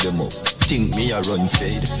suede. Line them up, think me a run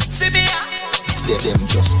fade. See me out. Say them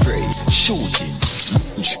just afraid. Shooting,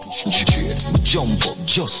 trade, jump up,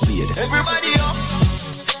 just made. Everybody up.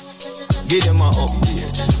 Give them a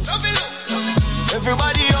update. Love it look.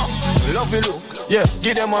 Everybody up. Love it look. Yeah,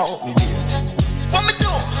 give them a update. What me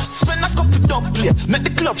do? Spend a couple dumb plate. Make the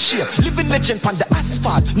club shake. Living legend on the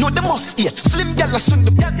asphalt. Know the must eat. Slim gala swing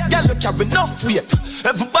the gala carry enough weight.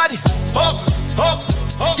 Everybody up, up,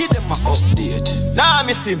 up. Give them a update. Nah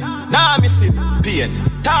miss him, pain.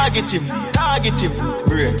 Target him,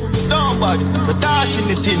 brain. Don't bother, the dark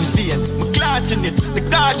in it in vein. Me clot in it, the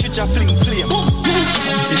cartridge a fling flame.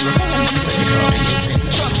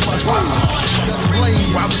 Trust my wow. That's blame.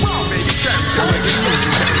 Wow, baby.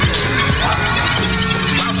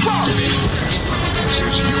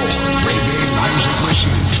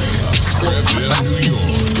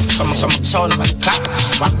 sound man clap.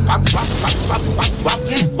 Wap wap wap wap wap wap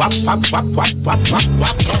wap wap wap wap wap wap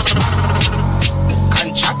wap.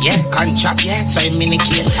 Contract, yeah. So you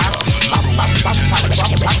minicate that. Wap wap wap wap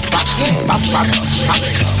wap wap wap. Wap wap wap.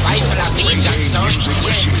 Rifle and beat Jackstone.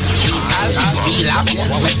 Lethal, deal up.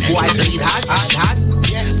 Let's boy bleed hard.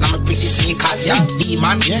 Now my pretty sneakers, yeah.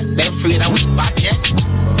 Demon, yeah. Them afraid of weak back, yeah.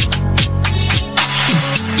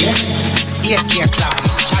 Yeah, clap.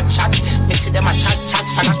 Chat. Me see them a chat.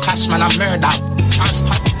 For a clash, man, a murder.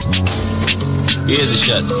 Transport. Here's a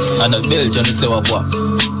shot. And a Belgian to say what.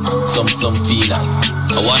 Some feel like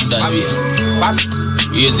a one done way.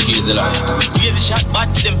 Here's the line. Here's a shot,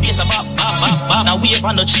 bad give them face a bop. Now wave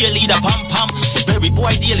on the cheerleader, pam. The berry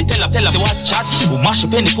boy daily tell up to watch chat. Who mash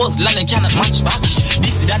up any puzzle and cannot match back.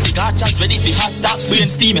 This is the guard chance ready for hot top.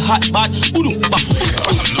 Brain steamy hot bad.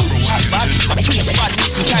 Chat bad. A pretty spot,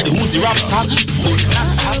 this me carry the Uzi rap stock.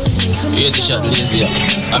 Here's the shot, lazy.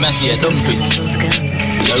 I'm gonna see a dumb fist.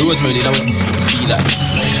 The Rosemary, that was be like.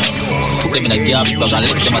 Put them in a gap bag and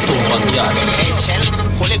let them a top on yard. Eggshell,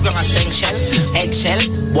 fully grown and sting shell. Eggshell,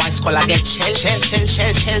 boys collar get shell.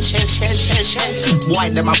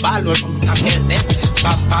 Boy them a ball when I tell them.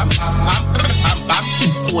 Bam.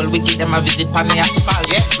 Cool, we give them a visit on the asphalt.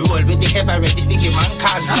 Yeah, roll with the ever ready figure man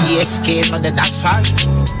call. ESK, not the that fall.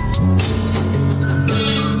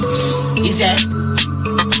 Easy.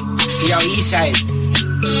 Yo, east side.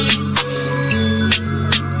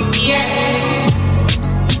 Yeah.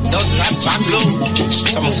 Does not back low.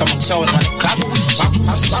 Some sound on the clap.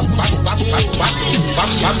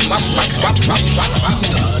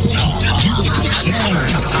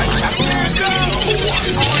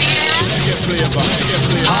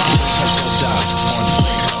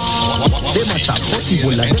 They match up,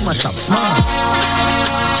 Potty-Bola, they match up smart.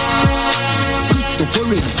 To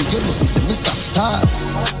currency, you know, see Mr. Star.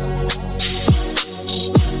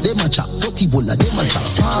 They match up, Potty-Bola, they match up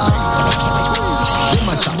smart. They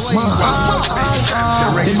match up smart.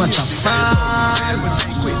 They match up smart.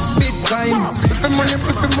 Bitcoin, flipping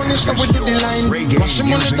money, so we do the line. Washing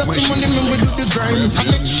money, dirty money, man, we do the grind.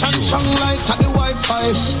 Connection strong like at the Wi-Fi.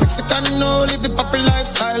 Mexican, no, live the poppy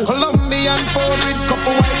lifestyle. Colombian, four with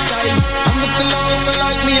couple white guys. I'm still also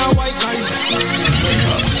like me a white guy.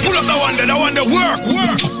 Pull up the one that work.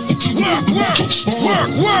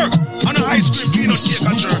 On a ice cream peanut cake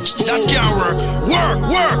and jerk. That can't work.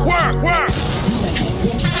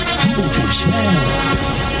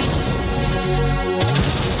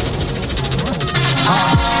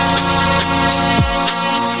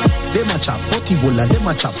 They match up Potty-Bola, they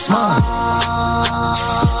match up smart.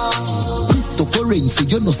 Cryptocurrency,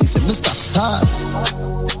 you know, see Mr. Star.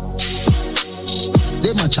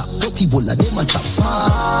 They match up Potty-Bola, they match up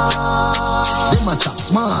smart. They match up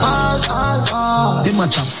smart. They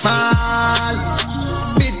match up smart.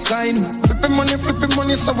 Bitcoin, flipping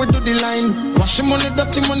money, so we do the line. Washing money,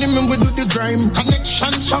 dirty money, man, we do the grime.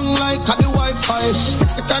 Connection strong like at the Wi-Fi.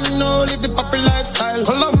 Mexican, no, live the poppy lifestyle.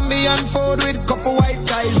 Colombian food with couple white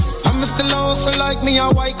guys. I'm still also like me a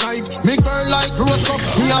white guy. Me girl like rose up,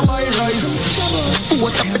 me a buy rice.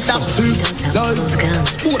 What up with that too? Life.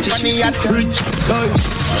 Sport money at rich. Life.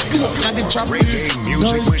 Walk at the trap is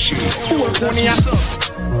nice. Poor money at.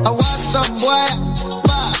 I want some boy.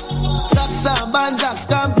 Stocks and bands,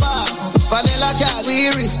 scamper. Vanilla cat, we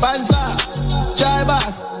responsible.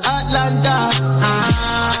 Drivers, Atlanta.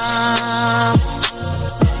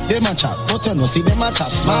 They match up, but you know see them match up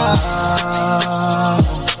smart.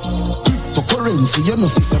 Cryptocurrency, you know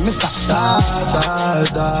see some Mr. Star.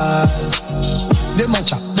 They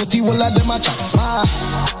match up, but you will let them match up smart.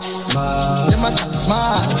 They match up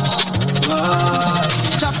smart.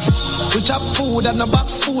 We chop food and a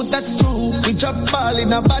box food, that's true. We chop ball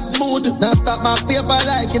in a bad mood. Now stop my paper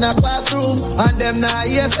like in a classroom. And them now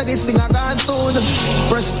hear say this thing I gone soon.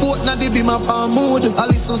 Press sport now they be my palm mood. I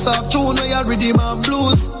listen soft tune where you ready my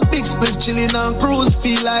blues. Big split chilling and cruise,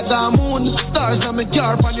 feel like a moon. Stars now me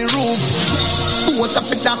car on the roof. What up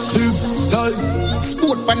with that life?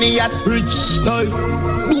 Sport on the yacht, rich life.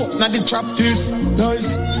 Walk now the trap this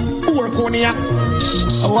nice. Work on the yacht.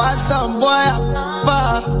 I want some boy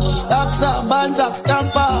far. Stocks and bands and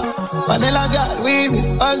scamper. Vanilla girl, we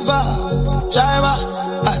responsible. Driver,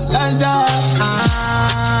 Atlanta.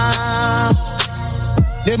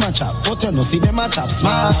 They match up, but you know see them match up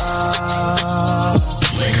smart.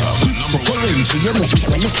 Currency, you know see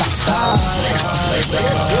Mr. Star.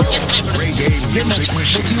 Yes, my brother. They match up,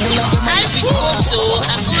 but you will have them match up smart.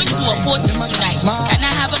 I'm going to a party tonight. Can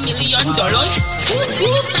I have $1 million?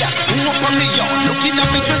 Walk on me yard, looking at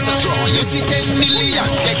me dresser drawer. You see 10 million,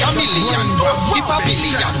 take $1 million. If a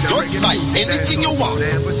million, just buy anything you want.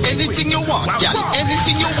 Anything you want, yeah,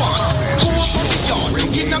 anything you want.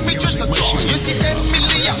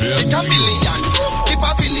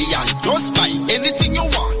 anything you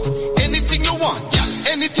want, girl,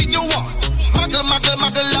 anything you want. Muggle, muggle,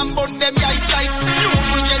 muggle, and burn them eyesight. New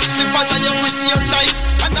Bridget slippers and your Christian night,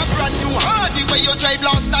 and a brand new Hardy where you drive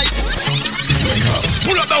last night.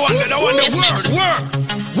 Pull up the one that work.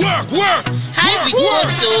 Hi, we go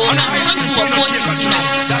to a party tonight.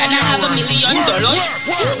 Can I have $1 million?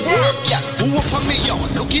 Work. Yeah, go up on me yard,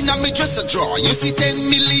 looking at me dresser drawer. You see 10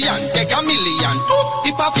 million, take $1 million.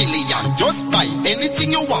 The pavilion, just buy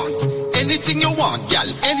anything you want, girl,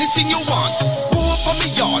 anything you want. Go up on me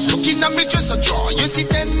yard, looking at me dresser drawer. You see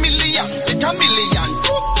 10 million, take $1 million.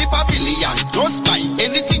 The pavilion, just buy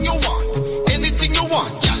anything you want,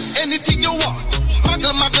 girl, anything you want.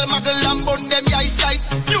 Muggle, muggle, muggle, and burn them eyesight.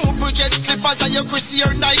 New Bridget slippers and your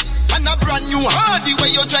Christian night, and a brand new Hardy where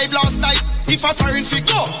you drive last night. If a foreign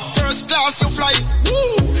figure, first class you fly.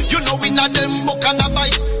 Woo, you know we not them book and a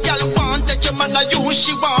bike. Girl want take your man a you,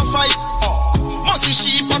 she want fight. Musty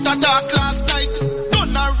sheep at a dark last night.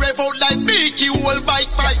 Done a rev out like Mickey whole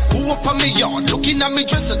bike. Go up on me yard, looking at me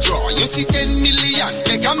dresser drawer. You see 10 million,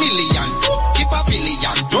 take $1 million. The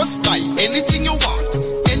pavilion, just buy anything you want,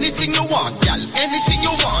 girl, anything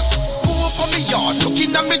you want. Go up on me yard,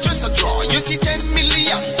 looking at me dresser drawer. You see 10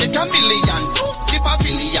 million, take $1 million. The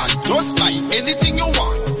pavilion, just buy anything you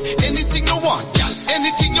want, girl,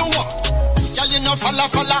 anything you want. Girl, you know falla,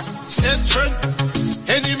 set trend.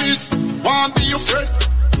 Enemies want be your friend.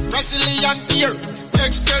 Brazilian here,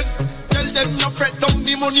 extend. Tell them no fret, down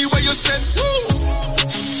the money where you spend.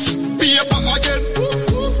 Be a back again.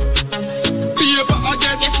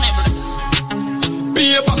 Yes, my brother.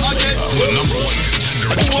 Be a back again.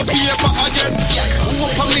 Be a back again. Go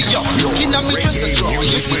up on me yard, looking at me dresser drawer.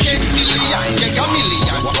 You see 10 million, take $1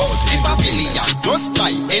 million. The pavilion, just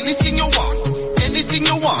buy anything you want,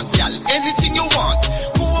 girl, anything you want.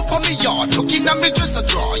 Go up on me yard, looking at me dresser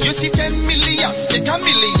drawer. You see 10 million, take $1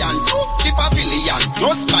 million. The pavilion,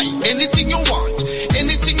 just buy anything you want, girl,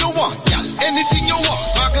 anything you want.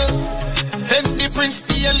 Muggle, Fendi Prince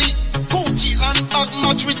Daily, Gucci and bag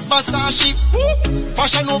match with Versace.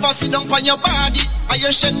 Fashion over, sit down on your body.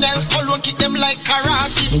 Iron Chanel, cologne, kick them like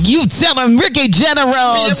karate. You tell him Ricky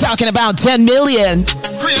General talking about 10 million.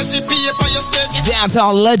 Crazy paper, you spend.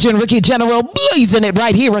 Dancehall legend Ricky General blazing it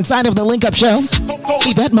right here inside of the Link Up Show.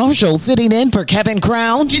 Yvette Marshall sitting in for Kevin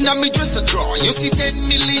Crown. In a me dresser drawer, you see 10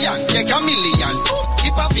 million, take $1 million.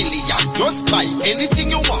 The pavilion, just buy anything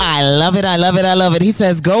you want. I love it. He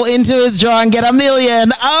says go into his drawer and get $1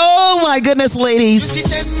 million. Oh my goodness, ladies. You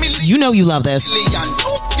see 10 million. You know you love this.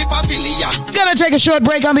 The pavilion. Gonna take a short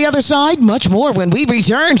break on the other side. Much more when we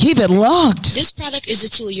return. Keep it locked. This product is a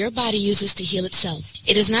tool your body uses to heal itself.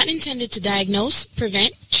 It is not intended to diagnose,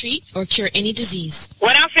 prevent, treat, or cure any disease.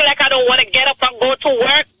 When I feel like I don't want to get up and go to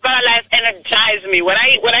work, God Life energizes me. When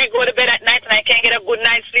I go to bed at night and I can't get a good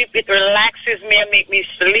night's sleep, it relaxes me and make me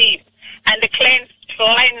sleep. And the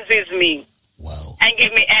cleanses me. Wow. And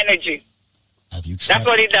give me energy. Have you tried? That's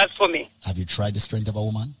what it does for me. Have you tried the strength of a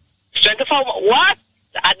woman? Strength of a woman? What?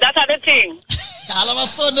 That's other thing. All of a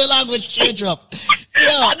sudden the language change up.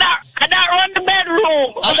 I don't run the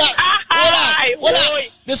bedroom. Hold on.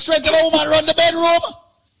 The strength of a woman run the bedroom?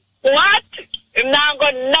 What? Now I'm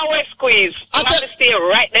going nowhere squeeze. I'm going to stay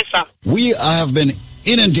right there, sir. We have been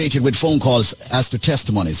inundated with phone calls as to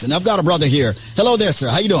testimonies. And I've got a brother here. Hello there, sir.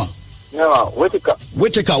 How you doing? Yeah, man.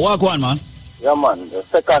 Whitaker. Walk on, man. Yeah, man. The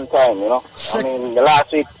second time, you know. I mean, the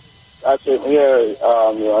last week here,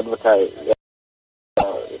 you advertise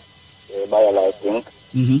buy a life thing.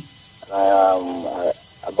 Mm-hmm.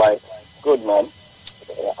 I buy good, man.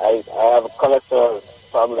 I have a cholesterol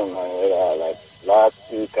problem. Like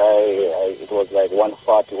last week, it was like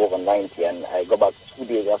 140 over 90, and I go back 2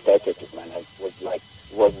 days after I checked it, man. It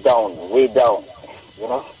was down, way down, you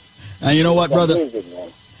know. And you know what, brother? Amazing, man.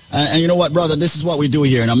 And you know what, brother? This is what we do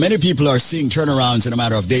here. Now, many people are seeing turnarounds in a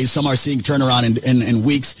matter of days. Some are seeing turnaround in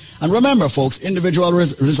weeks. And remember, folks, individual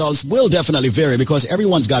results will definitely vary because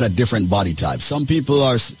everyone's got a different body type. Some people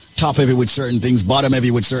are top heavy with certain things, bottom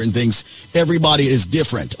heavy with certain things. Everybody is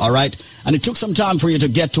different, all right? And it took some time for you to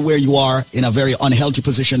get to where you are in a very unhealthy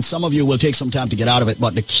position. Some of you will take some time to get out of it.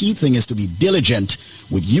 But the key thing is to be diligent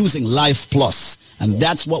with using Life Plus. And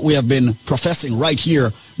that's what we have been professing right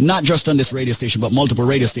here, not just on this radio station, but multiple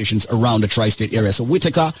radio stations around the tri-state area. So,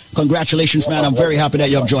 Whitaker, congratulations, man. I'm very happy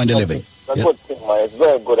that you have joined the living. That's a good thing, man. It's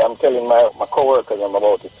very good. I'm telling my co-workers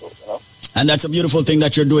about it too, you know. And that's a beautiful thing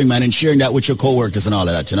that you're doing, man, and sharing that with your co-workers and all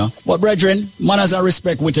of that, you know. But, brethren, manners and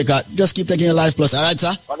respect, Whitaker. Just keep taking your Life Plus. All right,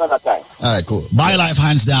 sir? Another time. All right, cool. BioLife,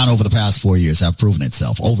 hands down, over the past 4 years, have proven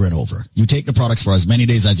itself over and over. You take the products for as many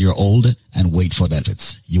days as you're old and wait for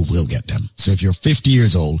benefits. You will get them. So if you're 50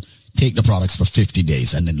 years old, take the products for 50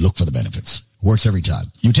 days and then look for the benefits. Works every time.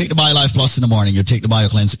 You take the BioLife Plus in the morning, you take the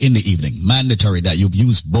BioCleanse in the evening. Mandatory that you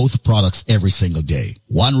use both products every single day.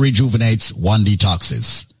 One rejuvenates, one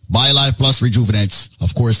detoxes. BioLife Plus rejuvenates.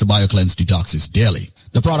 Of course, the BioCleanse detoxes daily.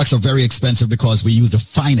 The products are very expensive because we use the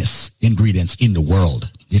finest ingredients in the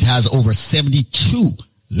world. It has over 72,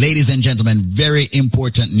 ladies and gentlemen, very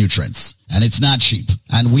important nutrients. And it's not cheap.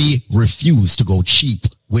 And we refuse to go cheap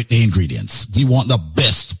with the ingredients. We want the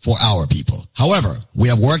best for our people. However, we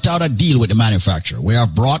have worked out a deal with the manufacturer. We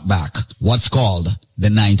have brought back what's called the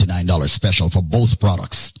 $99 special for both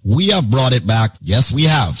products. We have brought it back. Yes, we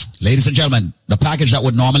have. Ladies and gentlemen, the package that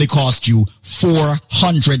would normally cost you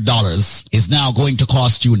 $400 is now going to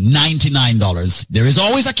cost you $99. There is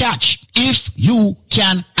always a catch. If you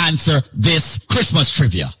can answer this Christmas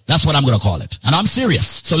trivia. That's what I'm going to call it. And I'm serious.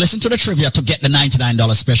 So listen to the trivia to get the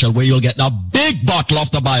 $99 special where you'll get the big bottle of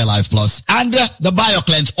the BioLife Plus and the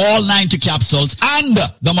BioCleanse, all 90 capsules, and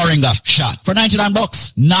the Moringa shot for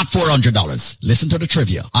 $99, not $400. Listen to the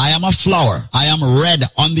trivia. I am a flower. I am red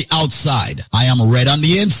on the outside. I am red on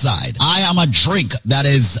the inside. I am a drink that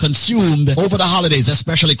is consumed over the holidays,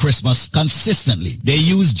 especially Christmas, consistently. They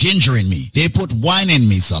use ginger in me. They put wine in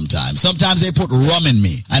me sometimes. Sometimes they put rum in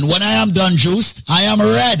me. And when I am done juiced, I am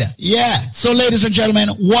red. Yeah. So ladies and gentlemen,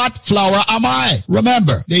 what flower am I?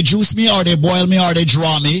 Remember, they juice me or they boil me or they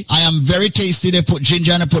draw me. I am very tasty. They put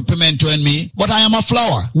ginger and they put pimento in me. But I am a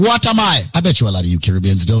flower. What am I? I bet you a lot of you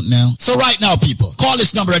Caribbeans don't know. So right now, people, call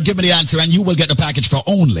this number and give me the answer and you will get the package for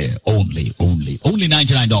only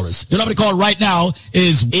 $99. The number to call right now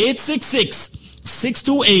is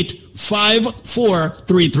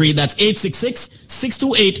 866-628-5433. That's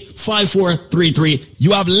 866-628-5433.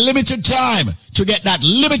 You have limited time to get that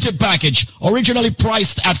limited package, originally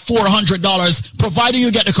priced at $400. Providing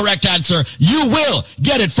you get the correct answer, you will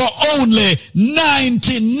get it for only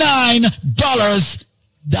 $99.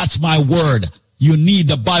 That's my word. You need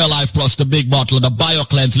the BioLife Plus, the big bottle, the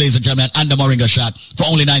BioCleanse, ladies and gentlemen, and the Moringa shot for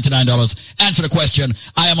only $99. Answer the question.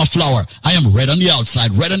 I am a flower. I am red on the outside,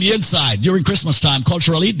 red on the inside. During Christmas time,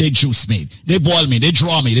 culturally, they juice me. They boil me. They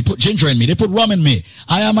draw me. They put ginger in me. They put rum in me.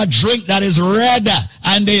 I am a drink that is red,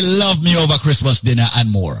 and they love me over Christmas dinner and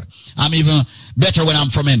more. I'm even better when I'm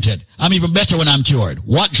fermented. I'm even better when I'm cured.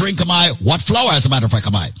 What drink am I? What flower, as a matter of fact,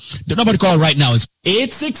 am I? The number to call right now is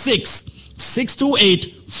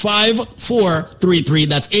 866-628-5433.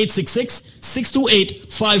 That's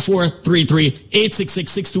 866-628-5433.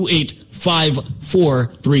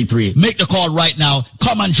 866-628-5433. Make the call right now.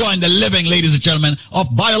 Come and join the living, ladies and gentlemen, of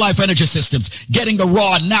BioLife Energy Systems. Getting the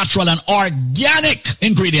raw, natural, and organic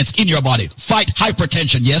ingredients in your body. Fight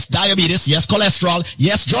hypertension. Yes, diabetes. Yes, cholesterol.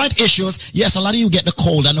 Yes, joint issues. Yes, a lot of you get the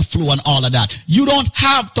cold and the flu and all of that. You don't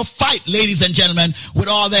have to fight, ladies and gentlemen, with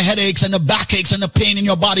all the headaches and the backaches and the pain in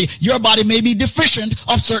your body. Your body may be deficient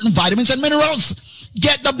of certain vitamins and minerals.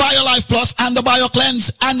 Get the BioLife Plus and the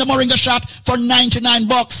BioCleanse and the Moringa shot for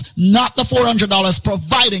 $99, not the $400,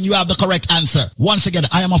 providing you have the correct answer. Once again,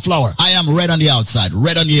 I am a flower. I am red on the outside,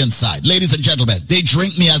 red on the inside. Ladies and gentlemen, they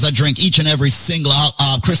drink me as I drink each and every single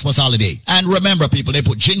Christmas holiday. And remember, people, they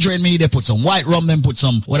put ginger in me, they put some white rum, then put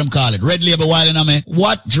some, red label wine in me.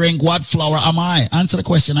 What drink, what flower am I? Answer the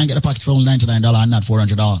question and get a package for only $99 and not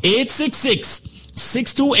 $400.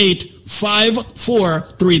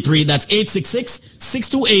 866-628-5433. That's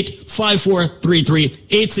 866-628-5433.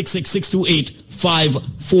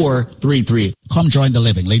 866-628-5433. Come join the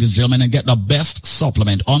living, ladies and gentlemen, and get the best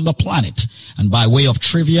supplement on the planet. And by way of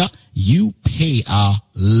trivia, you pay a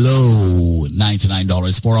low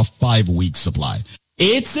 $99 for a 5-week supply.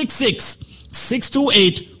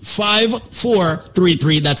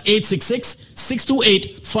 866-628-5433. That's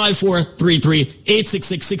 866-628-5433.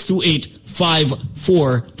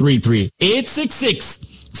 866-628-5433.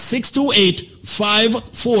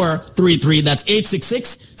 866-628-5433. That's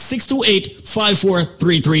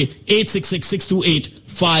 866-628-5433.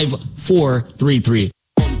 866-628-5433.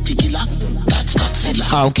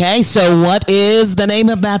 Okay, so what is the name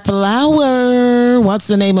of that flower? What's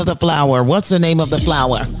the name of the flower? What's the name of the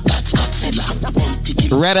flower?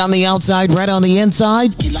 Red on the outside, red on the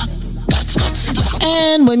inside.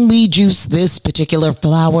 And when we juice this particular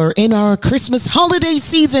flower in our Christmas holiday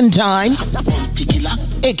season time,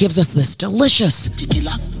 it gives us this delicious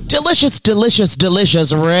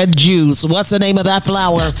red juice. What's the name of that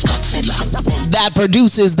flower that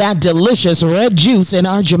produces that delicious red juice in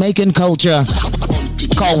our Jamaican culture?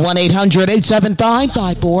 Call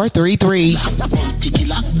 1-800-875-5433.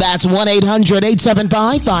 That's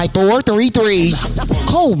 1-800-875-5433.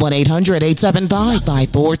 Call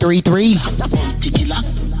 1-800-875-5433.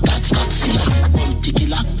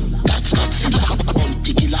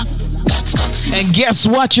 And guess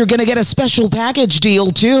what? You're going to get a special package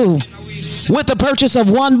deal too. With the purchase of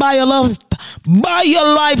one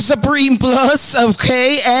BioLife Supreme Plus,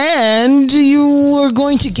 okay? And you are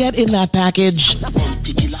going to get in that package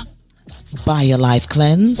BioLife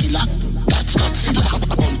Cleanse.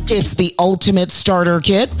 It's the ultimate starter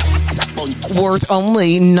kit, worth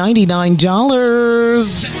only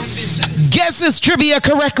 $99. Guess this trivia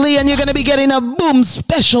correctly, and you're going to be getting a boom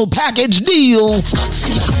special package deal.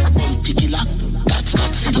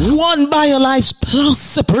 One BioLife Plus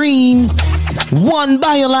Supreme, one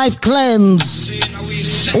BioLife Cleanse.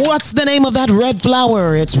 What's the name of that red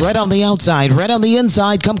flower? It's red on the outside, red on the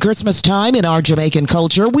inside. Come Christmas time in our Jamaican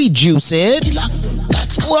culture, we juice it.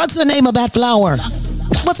 What's the name of that flower?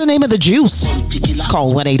 What's the name of the juice?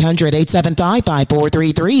 Call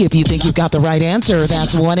 1-800-875-5433 if you think you've got the right answer.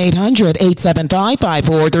 That's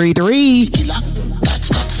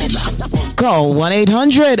 1-800-875-5433. Call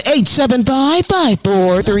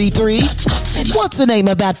 1-800-875-5433. What's the name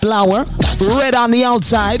of that flower? Red on the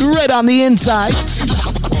outside, red on the inside.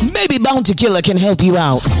 Maybe Bounty Killer can help you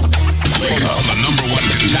out. Wake up, the number one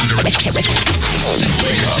contender.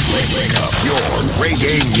 Wake up, your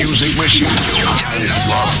reggae music machine.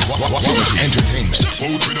 Quality entertainment. Step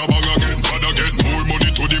out with a bag again, bad again. More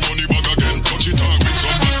money to the money bag again. Touch it on with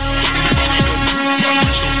some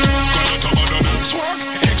swag,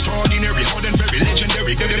 extraordinary, hard and very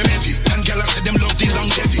legendary. Get them heavy, and girls said them love the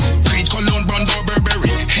longevity. Creed, Cologne, Brando, Burberry,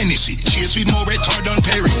 Hennessy, Chase with more retard than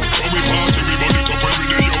Perry. So we party, we burn it up every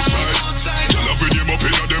day outside. Girl have with them up in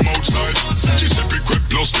them outside. Giuseppe Crep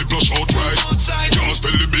plus the plus outright. Can't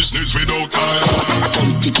spell the business without time.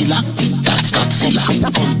 Bounty Killer, that's Godzilla.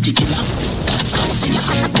 Bounty Killer, that's Godzilla.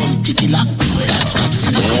 Bounty Killer, that's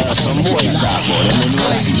Godzilla. Yeah, some boy that boy, that's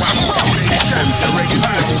Godzilla.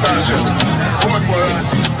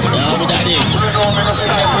 Yeah, we got it.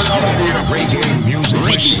 Reggae music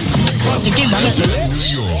machine. Bounty Killer,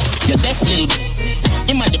 you're definitely.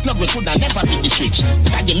 Him and the plug we coulda never beat the switch.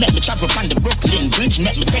 That they make me travel on the Brooklyn Bridge.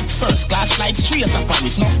 Make me take first class flight straight to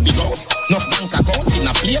Paris. Enough big house, enough bank account in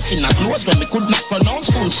a place, in a clothes where me could not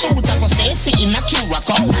pronounce. Full suit of a say, in a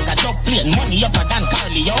Curacao. Like a dog plane, money upper than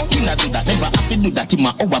Carleo. Killer do that, never have to do that in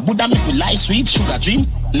my hour. Buddha make me life sweet, sugar dream.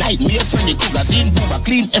 Nightmare, Freddy Krueger's in. Booba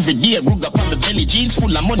clean, every day, Ruger on my belly jeans.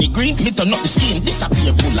 Full of money green, me turn up the scheme.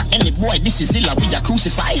 Disappear, bulla. Any boy, this is illa, we are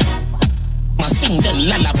crucified. I sing them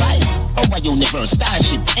lullaby. Our universe,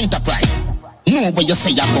 Starship, Enterprise. Know what you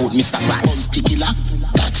say about Mr. Price. Bounty Killer,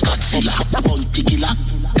 that's Godzilla. Bounty Killer,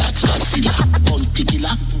 that's Godzilla. Bounty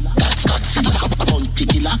Killer, that's Godzilla. Bounty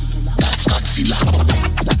Killer, that's Godzilla.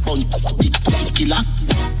 Bounty Killer, Killer.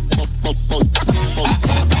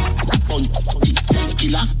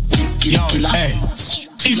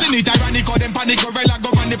 Isn't it ironic how them panic gorilla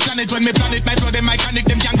go on the planet? When me planet, my flow, them mechanic,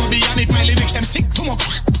 them can't go beyond it. My lyrics, them sick too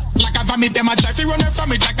much. Like a vomit, them a try to run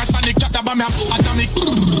from it like a sonic. Chat about me, atomic.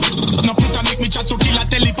 No plutonic, me chat to kill a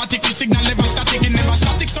telepathic. The signal never static, it never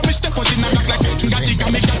static. So me step out in a black like Gatic,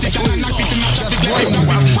 and me Gatic, and I knock it in a traffic like a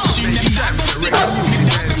machine. Them not go stick. Me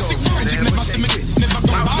dark them sick forensic, never see me, never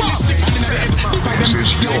go ballistic. This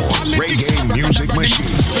is your reggae music machine.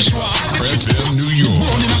 FM New York.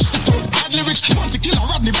 Bad lyrics, want to kill a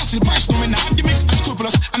Rodney Basil Price. No me not gimmicks,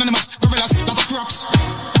 unscrupulous, anonymous, gorillas, lot of crocs.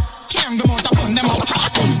 Cam them out, upon them out.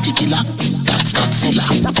 Bounty Killer, that's Godzilla.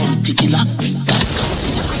 Bounty Killer, that's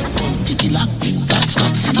Godzilla. Bounty Killer, that's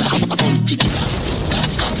Godzilla. Bounty Killer,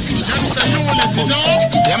 that's Godzilla.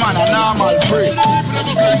 Yeah man, a normal break.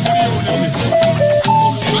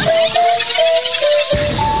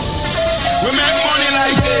 We make money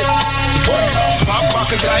like this. Pop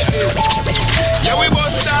pockets like this. Yeah, we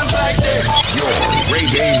bust dance like this. Your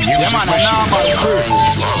reggae music yeah, man, a normal break.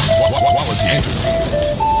 Quality entertainment.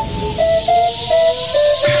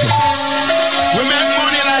 We make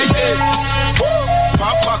money like this.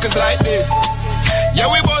 Pop pockets like this. Yeah,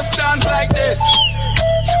 we bust dance like this.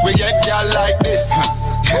 We get y'all like this.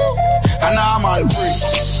 A normal break.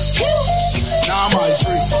 Normal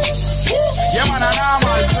break. Yeah, man, a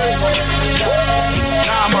normal break.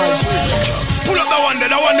 Normal break. Pull up the one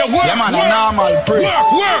that work. Yeah, man, a normal break.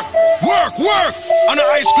 Work. On an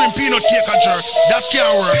ice cream, peanut cake, and jerk. That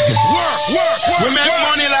can't work. Work. We make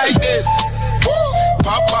money like this.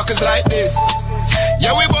 Pop pockets like this.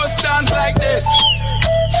 Yeah, we bust dance like this.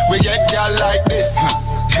 We get y'all like this.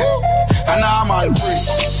 A normal break.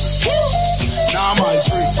 Normal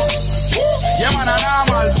break. Yeah, man, a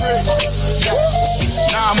normal break.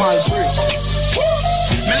 Normal break.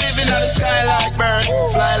 Me living on the sky like bird,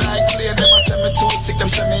 fly like plane. Them a send me too sick, them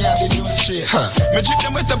send me out the new straight. Me drip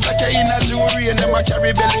them with the black in a jewelry, and them a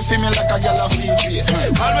carry belly for me like a gal a feel pain.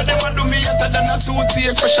 All what them a do me hotter than a tooth.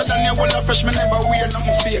 take. Fresher than your wall of fresh, me never wear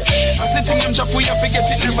nothing fake. As the thing them drop, we have to get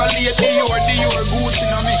it never late. Dior, Gucci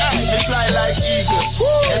on me. Me fly like eagle.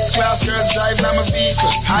 S-class girls drive now my vehicle.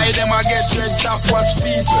 High them I get red top, watch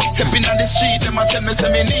people. Stepping on the street, them I tell me say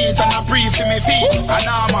me neat and I breathe for me feet. A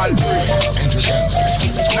normal breathe.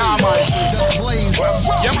 Normal.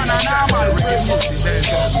 Yeah man, a normal breathe.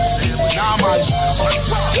 Normal.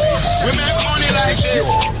 We make money like this.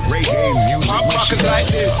 Pop rockers like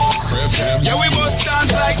this. Yeah, we bust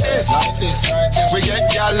dance like this. We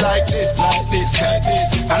get y'all like this.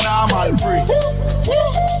 A normal breed.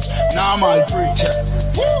 Normal breed.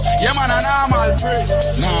 Yeah man, a normal breed.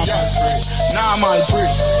 Normal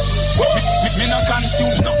breed. Me no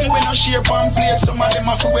consume nothing when I shape and plate. Some of them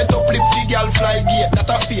a fi wet up lip fi gal fly gate.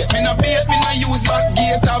 That a fate. Me no bait, me no use back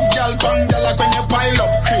gate. Have gal bang gal like when you pile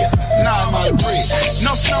up crate. Normal breed.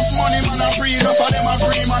 Enough money man a breed. Enough of them a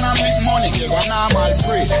breed man a make money. Give a normal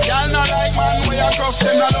breed. Y'all not like man where you gruff.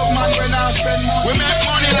 Them not love man when I spend money. We make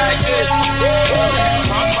money like this.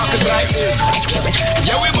 Pop pockets like this.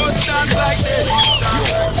 Yeah, we bust dance like this.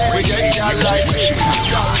 We get y'all like this.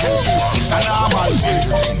 A normal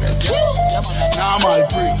breed. Normal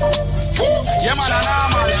breed. Yeah man, a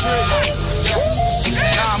normal breed.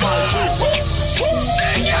 Normal breed.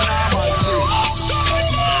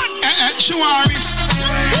 She want rich.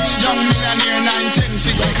 Young millionaire, 9-10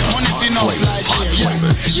 figure. Money fi enough like here.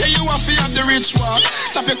 Yeah, you have to have the rich walk.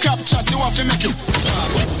 Stop your crap chat, you have to make it.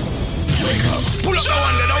 Pull up that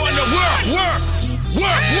one there.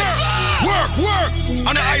 Work.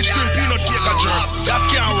 On the ice cream peanut cake a jerk. That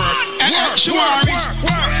can't work. She want rich.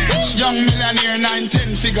 Young millionaire,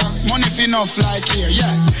 9-10 figure. Money fi enough like here.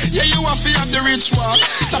 Yeah, you have to have the rich walk.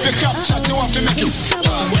 Stop your crap chat, you have to make it.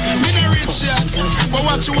 Me no rich yet, but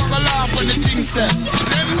what you wanna laugh when the thing said?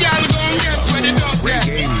 Them gal gon' get where the dog get.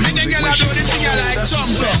 Me the gal a do the thing I like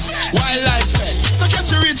trumpet. Wildlife fed. So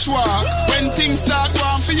catch your rich walk. When things start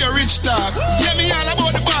going for your rich talk. Yeah, me all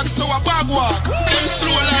about the bag, so a bag walk. Them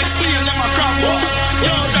slow like snail, them a crab walk.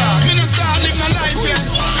 Yo dog, me no start live my life yet.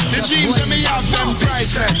 The dreams that me have, them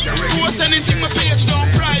priceless. Post anything my page down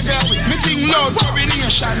private. Me think loud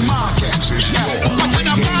coronation market. Yeah, but in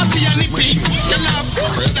a party and nippy, you laugh,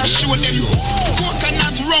 that show them.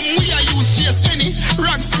 Coconut rum, we a use chase any.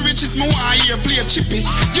 Rags to riches, me want here play chippy.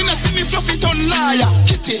 You know see me fluffy ton liar,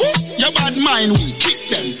 kitty. Your bad mind, we kick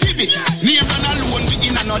them, baby. Name run alone, we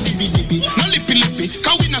in a no dibby. No lippy,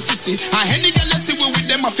 cause we no sissy. And any girl you see we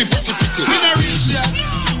with them a fi pretty. Me no rich yet,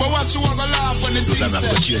 but what you wanna laugh when the thing said?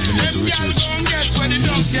 Them girl gon' get where the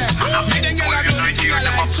dog get. Me the girl a do the thing I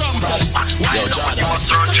like trumpet. Yo Jordan,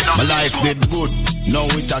 my life did good. Now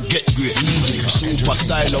it a get great. Super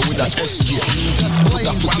styler with an SK. Put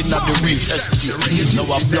a foot in at the real estate. Now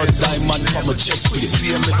a blood diamond for my chest plate.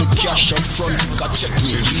 Pay me the cash up front, got check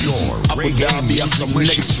me. Abu Dhabi has some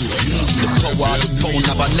next weight. The power of the pound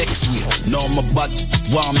have a next weight. Now my bad,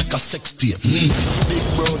 want make a sex tape. Big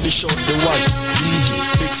bro, they show the white.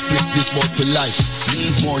 Big split, this boy for life.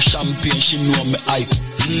 More champagne, she know me hype.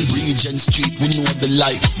 Regent Street, we know the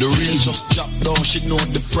life. The rain just dropped down, she know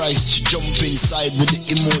the price. She jump inside with the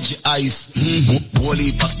emoji eyes. Whole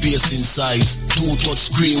heap of space in size. 2-touch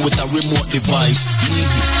screen with a remote device.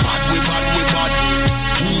 Bad we bad.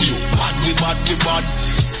 Who you? Bad we bad.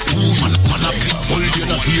 Man a pitbull, you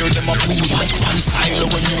not hear them a pull. One style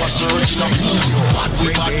when you are searching a pull. Bad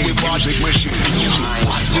we bad.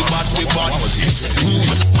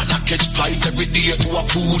 Man a catch flight every day to a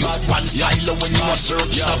pool. One style when you are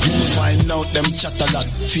searching a pull. Find out them chat a lot,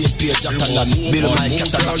 fake page chat a lot. Build my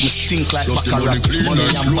catalog, me stink like baccarat. Money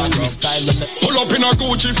and bad, me style me. Pull up in a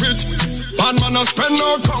Gucci fit. Bad man a spend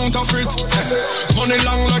no counterfeit. Money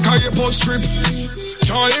long like a airport strip.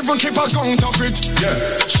 Can't even keep a count of it. Yeah.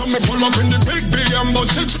 So me pull up in the big BM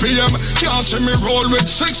about 6 p.m. Can't see me roll with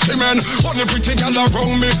 60 men. Only pretty gal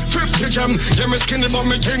around me, 50 gem. Yeah, me skinny but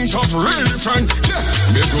me think tough, really friend. Yeah.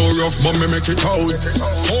 Me go rough but me make it out.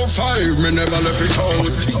 4-5, me never left it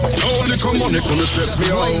out. No little money couldn't stress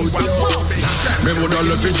me out. Me woulda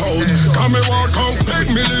left it out. Can me walk out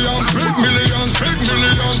big millions. Big money.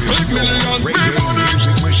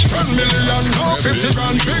 10 million, no 50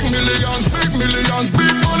 grand. Big millions. Big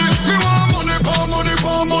money, me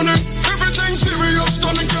want money. Everything serious,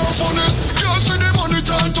 done it can't funny. Can't see the money,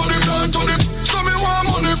 time to the. So me want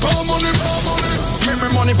money.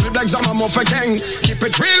 Me money flip like Zama for king. Keep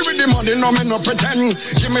it real with the money, no me no pretend.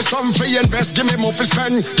 Give me some for invest, give me more for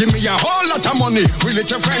spend. Give me a whole lot of money, really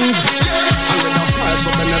to friends. And with a smile so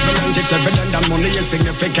benevolent, it's evident that money is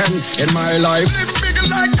significant in my life. Live big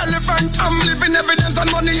like elephant, I'm living evidence that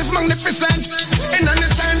money is magnificent. In any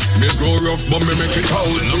sense, me grow rough but me make it out.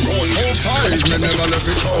 4 5, me never left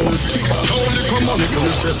it out. Don't little money can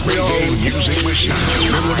stress me out. Me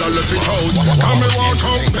woulda left it out. Can me walk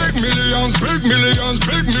out big millions, big millions,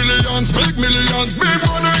 big millions, big millions, big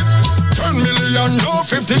money. 10 million, no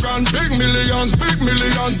 50 grand, big millions, big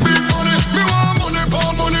millions, big money. Me want money,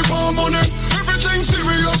 power money, power money. Everything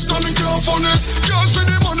serious, nothing can't funny. Can't see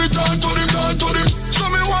the money, down to the, down to the. So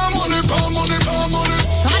me want money, power money, power money.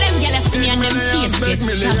 Some of them jealous me and them face big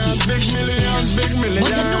millions, big millions, big millions.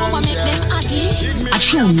 But you know what make them ugly? I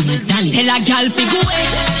show you darling. Tell a girl fi go away.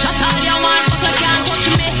 Shut all you want, but you can't touch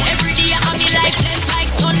me. Every day I'm me like blessed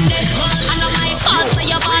like Sunday. I know my fault, so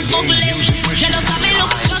you want ugly. Jealous of me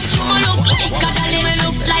looks, just you me look like a dolly. Me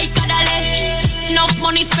look like a dolly. Enough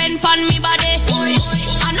money spent on me body.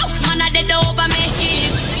 Enough man a dead over me.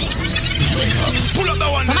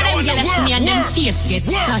 Some of them jealous me and them face get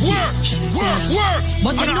saggy.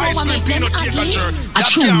 But you know what make them ugly? I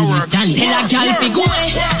show you darling. Tell a girl fi go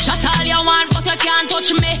away. Shut all you want, but you can't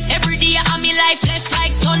touch me. Every day I'm me like blessed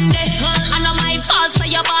like Sunday. I know my fault, so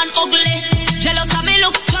you born ugly. Jealous of me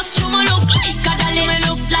looks, just you me look like a dolly. Me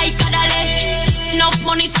look like a dolly. Enough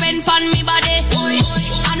money spent on me body.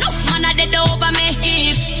 Enough man a dead over me.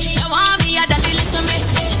 If you want me, a dolly listen me.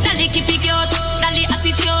 Dolly keep it cute, dolly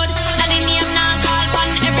attitude, dolly name now call pan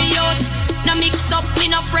every youth. No mix up, me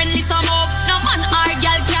no friendly some up. No man or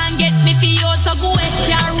girl can get me for you. So go ahead,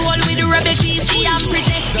 can't roll with the rebel PC and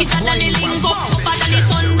pretty. It's a dolly link up a dolly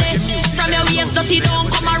Sunday. From your waist dirty don't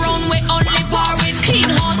come around with only par with clean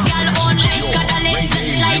house girl only. Like a dolly,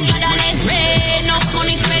 like a dolly. Enough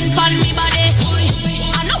money spent on me body.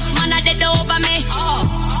 Enough man a dead over me.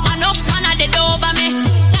 Enough man a dead over me.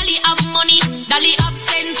 Dolly have money, dolly have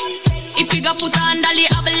sense. If you go put on dolly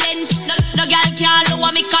have length. No girl can't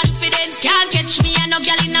lower me confidence. Can't catch me and no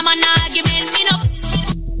girl in a man argument. Me no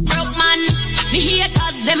broke man. Me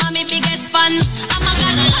haters, them are me biggest fans. I'm a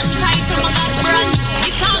got long title, I'm a got brands. Me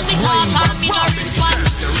talk, all me no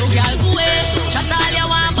response. So girl go away, shut all you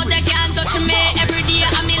want, but you can't touch me. Every day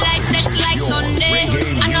I'm me like this like Sunday.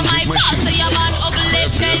 I know my fault, so you born ugly.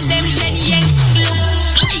 Tell them shed yang look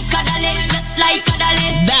like a dolly, like a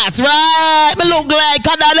dolly. That's right, me look like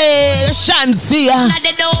a dolly. Shansia.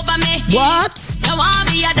 What?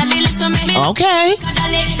 Okay.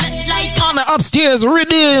 On the upstairs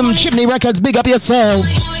rhythm, Chimney Records, big up yourself.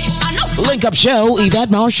 Link Up Show,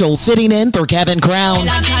 Yvette Marshall sitting in for Kevin Crown.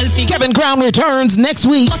 Kevin Crown returns next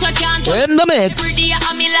week in the mix.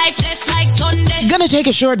 Gonna take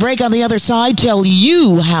a short break on the other side, tell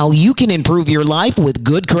you how you can improve your life with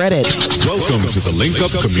good credit. Welcome to the Link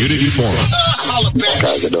Up Community Forum.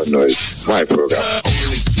 Guys, I don't know, it's my program.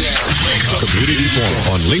 Community Forum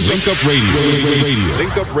on Link Up Radio.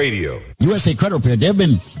 Link Up Radio. USA Credit Repair, they've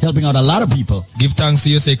been helping out a lot of people. Give thanks to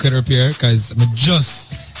USA Credit Repair because I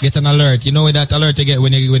just get an alert. You know that alert you get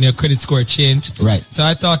when your credit score change? Right. So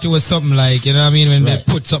I thought it was something like, you know what I mean, when they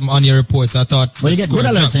put something on your reports, I thought... Well, you get good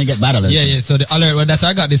alerts and you get bad alerts. Yeah. So the alert that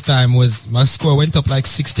I got this time was my score went up like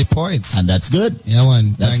 60 points. And that's good. Yeah,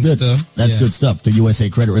 man. That's good. That's good stuff to USA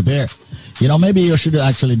Credit Repair. You know, maybe you should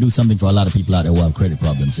actually do something for a lot of people out there who have credit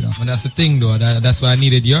problems, you know. Well, that's the thing, though. That's why I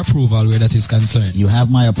needed your approval where that is concerned. You have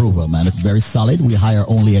my approval, man. It's very solid. We hire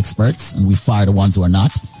only experts, and we fire the ones who are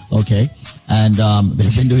not. Okay? And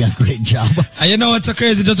they've been doing a great job. And you know what's so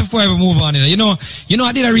crazy? Just before I even move on, you know,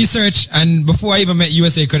 I did a research, and before I even met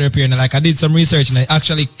USA Credit Repair, and I did some research, and I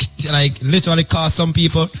actually literally cost some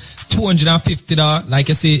people $250. Like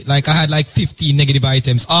I say, like I had like 15 negative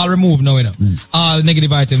items, all removed now, you know. All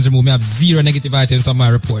negative items removed. I have 0 negative items on my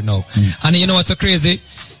report now. And you know what's so crazy?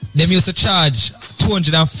 Them used to charge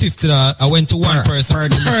 $250. I went to one person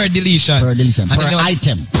per deletion. Per deletion. And per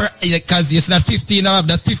item. Because it's not $15.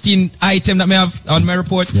 That's 15 item that I have on my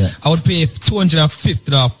report. Yeah. I would pay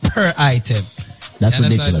 $250 per item. That's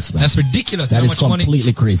ridiculous, man. That's ridiculous. That is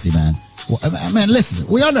completely crazy, man. Well, I mean, listen,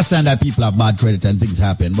 we understand that people have bad credit and things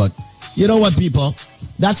happen, but you know what, people?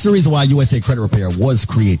 That's the reason why USA Credit Repair was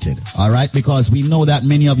created, all right? Because we know that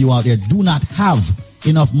many of you out there do not have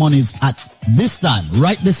enough monies at this time,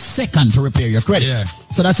 right this second, to repair your credit. Yeah.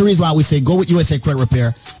 So that's the reason why we say go with USA Credit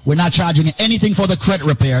Repair. We're not charging you anything for the credit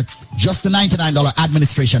repair, just the $99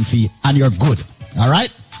 administration fee, and you're good, all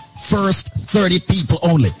right? First 30 people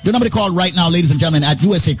only. The number to call right now, ladies and gentlemen, at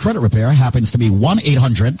USA Credit Repair happens to be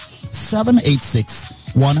 1-800-786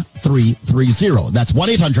 1-800-786-1330. That's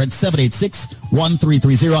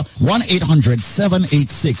 1-800-786-1330.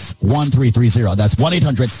 1-800-786-1330. That's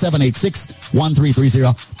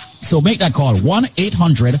 1-800-786-1330. So make that call,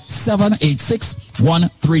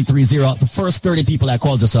 1-800-786-1330. The first 30 people that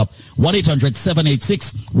calls us up,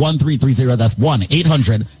 1-800-786-1330. That's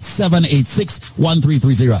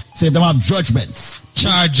 1-800-786-1330. Say if them have judgments,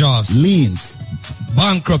 charge-offs, liens,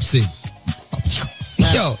 bankruptcy,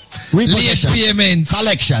 repossessions, late payments,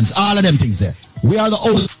 collections, all of them things there. We are the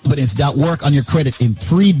only companies that work on your credit in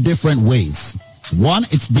 3 different ways. 1,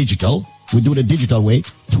 it's digital. We do the digital way.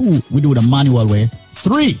 2, we do the manual way.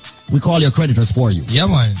 3, we call your creditors for you. Yeah,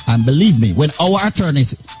 man. And believe me, when our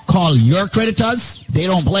attorneys call your creditors, they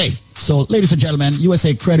don't play. So, ladies and gentlemen,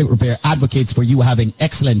 USA Credit Repair advocates for you having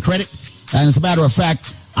excellent credit. And as a matter of fact,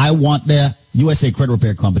 I want the USA Credit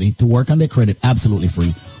Repair Company to work on their credit absolutely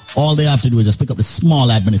free. All they have to do is just pick up the small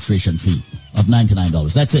administration fee of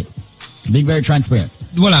 $99. That's it. Being very transparent.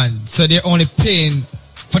 Well, so they're only paying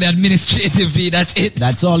for the administrative fee. That's it.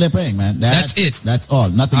 That's all they're paying, man. That's it. That's all.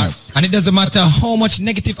 Nothing else. And it doesn't matter how much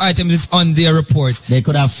negative items is on their report. They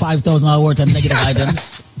could have $5,000 worth of negative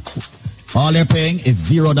items. All they're paying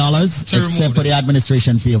is $0 except for the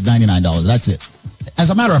administration fee of $99. That's it.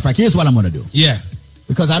 As a matter of fact, here's what I'm going to do. Yeah.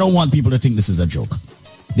 Because I don't want people to think this is a joke.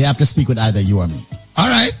 They have to speak with either you or me. All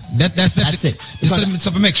right. That's it.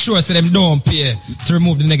 So to make sure so them don't pay to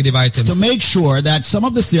remove the negative items. To make sure that some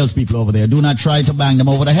of the salespeople over there do not try to bang them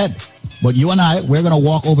over the head. But you and I, we're going to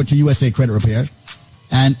walk over to USA Credit Repair.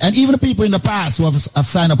 And even the people in the past who have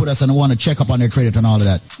signed up with us and want to check up on their credit and all of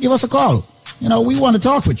that, give us a call. We want to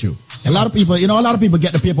talk with you. A lot of people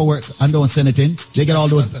get the paperwork and don't send it in. They get all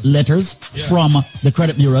those letters from the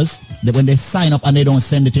credit bureaus that when they sign up and they don't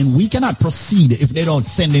send it in, we cannot proceed if they don't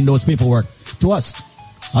send in those paperwork to us.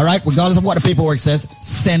 All right, regardless of what the paperwork says,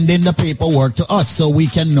 send in the paperwork to us so we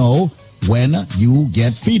can know when you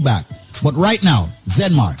get feedback. But right now,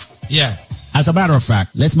 Zenmar. Yeah. As a matter of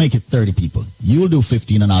fact, let's make it 30 people. You'll do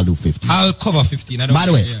 15 and I'll do 15. I'll cover 15. By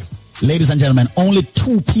the way, ladies and gentlemen, only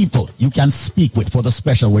 2 people you can speak with for the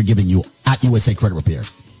special we're giving you at USA Credit Repair.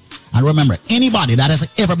 And remember, anybody that has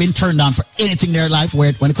ever been turned down for anything in their life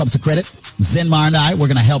when it comes to credit, Zenmar and I, we're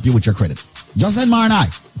going to help you with your credit. Just Zenmar and I.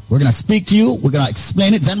 We're going to speak to you. We're going to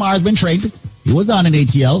explain it. Zenmar has been trained. He was down in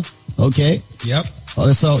ATL. Okay. Yep.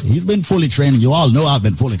 So he's been fully trained. You all know I've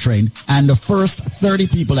been fully trained. And the first 30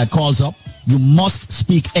 people that calls up, you must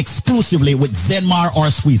speak exclusively with Zenmar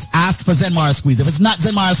or Squeeze. Ask for Zenmar or Squeeze. If it's not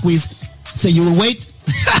Zenmar or Squeeze, say you will wait.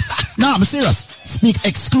 No, I'm serious. Speak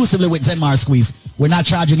exclusively with Zenmar or Squeeze. We're not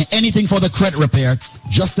charging you anything for the credit repair.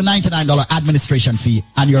 Just the $99 administration fee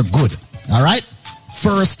and you're good. All right?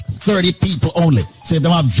 First 30 people only. So if they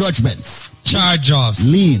have judgments, charge-offs,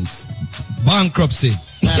 liens, bankruptcy,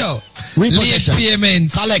 repossessions, late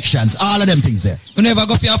payments, collections, all of them things there. You never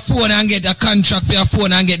go for your phone and get a contract for your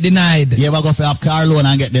phone and get denied. You ever go for a car loan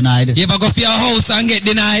and get denied? You ever go for your house and get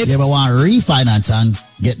denied? You ever want to refinance and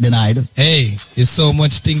get denied? Hey, there's so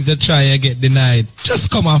much things that try and get denied.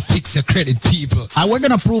 Just come and fix your credit, people. And we're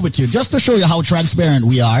going to prove it to you, just to show you how transparent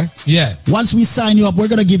we are. Yeah. Once we sign you up, we're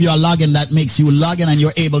going to give you a login that makes you log in and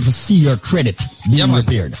you're able to see your credit being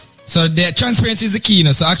repaired. So the transparency is the key,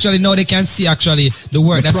 So actually now they can see actually the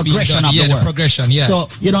work that's being done. The progression, So,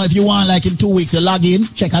 if you want like in 2 weeks, you log in,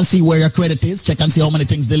 check and see where your credit is, check and see how many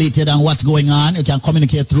things deleted and what's going on. You can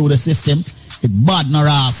communicate through the system. It bad nor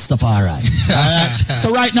Rastafari. Alright?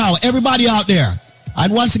 So right now, everybody out there,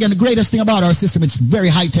 and once again, the greatest thing about our system, it's very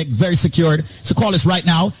high-tech, very secured. So call us right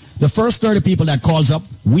now. The first 30 people that calls up,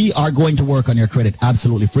 we are going to work on your credit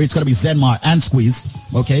absolutely free. It's going to be Zenmar and Squeeze.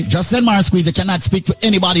 Okay? Just Zenmar and Squeeze. You cannot speak to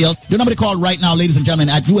anybody else. The number to call right now, ladies and gentlemen,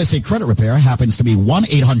 at USA Credit Repair happens to be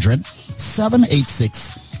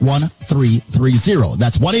 1-800-786-1330.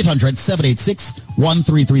 That's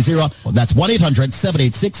 1-800-786-1330. That's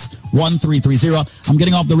 1-800-786-1330. I'm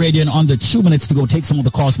getting off the radio in under 2 minutes to go take some of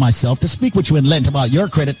the calls myself to speak with you in length about your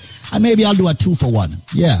credit. And maybe I'll do a 2-for-1.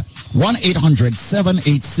 Yeah.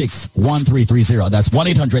 1-800-786-1330. That's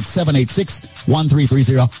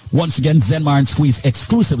 1-800-786-1330. Once again, Zenmar and Squeeze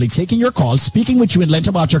exclusively taking your calls, speaking with you in length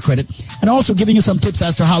about your credit, and also giving you some tips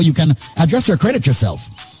as to how you can address your credit yourself.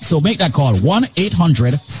 So make that call,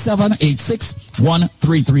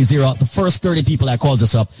 1-800-786-1330. The first 30 people that calls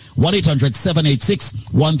us up,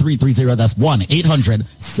 1-800-786-1330. That's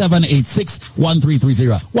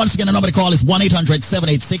 1-800-786-1330. Once again, the number to call is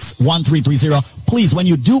 1-800-786-1330. Please, when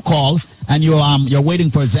you do call and you're waiting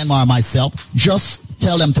for Zenmar or myself, just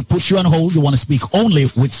tell them to put you on hold. You want to speak only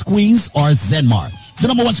with Squeeze or Zenmar. The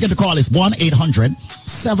number once again to call is 1-800-786-1330.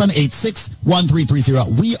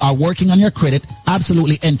 1-800-786-1330. We are working on your credit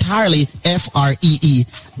absolutely entirely FREE.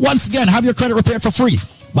 Once again, have your credit repaired for free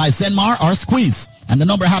by Zenmar or Squeeze. And the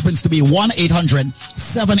number happens to be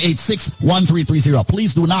 1-800-786-1330.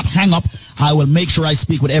 Please do not hang up. I will make sure I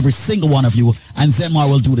speak with every single one of you, and Zenmar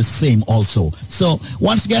will do the same also. So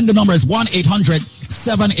once again, the number is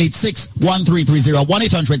 1-800-786-1330.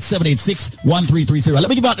 1-800-786-1330. Let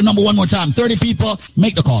me give out the number one more time. 30 people,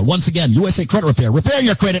 make the call. Once again, USA Credit Repair. Repairing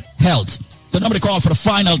your credit helps. The number to call for the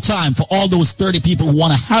final time for all those 30 people who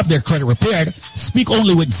want to have their credit repaired. Speak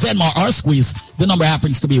only with Zenmar or Squeeze. The number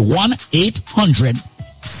happens to be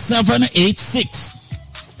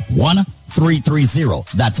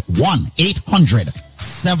 1-800-786-1330. That's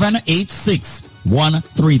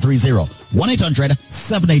 1-800-786-1330.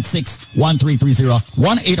 1-800-786-1330.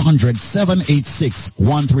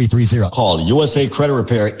 1-800-786-1330. Call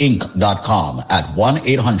USACreditRepairInc.com at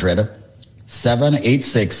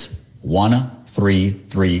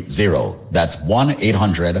 1-800-786-1330. That's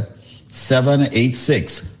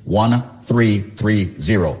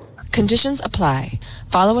 1-800-786-1330. Conditions apply.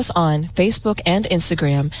 Follow us on Facebook and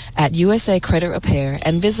Instagram at USA Credit Repair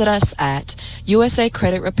and visit us at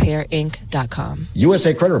USACreditRepairInc.com.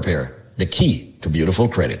 USA Credit Repair, the key to beautiful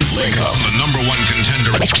credit. Link up, the number one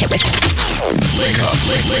contender. Link up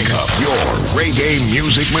your reggae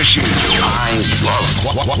music machine. I love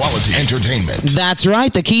quality entertainment. That's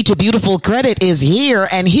right. The key to beautiful credit is here.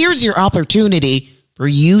 And here's your opportunity for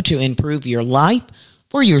you to improve your life,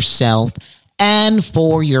 for yourself, and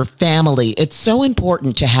for your family. It's so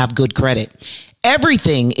important to have good credit.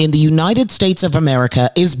 Everything in the United States of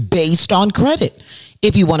America is based on credit.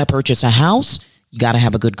 If you want to purchase a house, you got to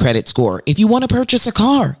have a good credit score. If you want to purchase a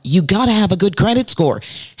car, you got to have a good credit score.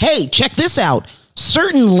 Hey, check this out.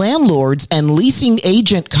 Certain landlords and leasing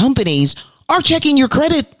agent companies are checking your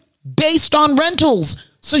credit based on rentals.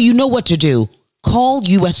 So you know what to do. Call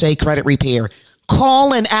USA Credit Repair.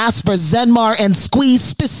 Call and ask for Zenmar and Squeeze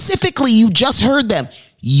specifically. You just heard them.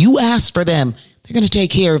 You asked for them. They're going to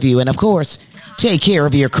take care of you. And of course, take care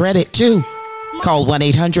of your credit too. Call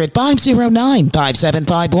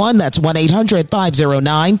 1-800-509-5751. That's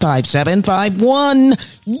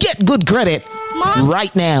 1-800-509-5751. Get good credit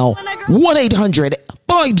right now.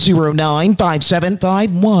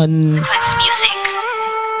 1-800-509-5751. Music.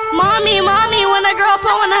 Mommy, when I grow up,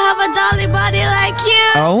 I want to have a dolly body like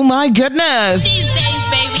you. Oh my goodness. These days,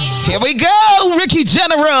 baby. Here we go, Ricky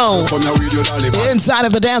General. Inside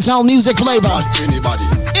of the dancehall music flavor.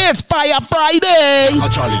 It's Fire Friday.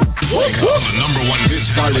 Wake up, the number one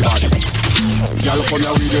this dolly body. Y'all come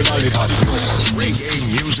here with your dolly body. Reggae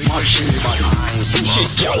music machine body.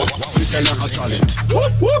 Shit, y'all. This is like a challenge.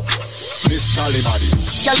 This dolly body.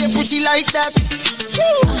 Y'all you pretty like that.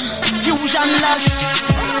 Fusion lash.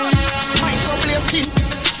 Microblading.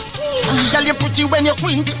 Y'all you pretty when you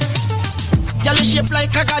quint. Y'all you shape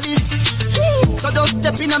like a goddess. So don't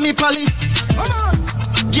step in a me palace.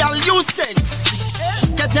 Y'all you sexy.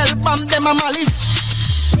 Sketel bam dem a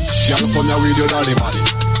malice. Y'all come here with your dolly body.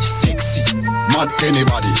 Sexy. Mad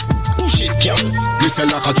anybody. Push it, girl. This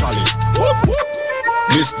is like a trolley.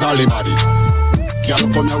 This dolly body. Y'all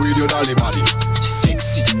come here with your dolly body.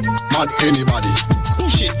 Sexy. Mad anybody.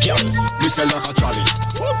 Push it, girl. This is like a trolley.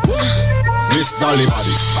 This dolly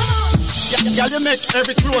body. Y'all you make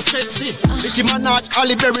every clothes sexy. Nicki Minaj,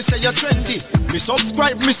 Halle Berry say you're trendy. Me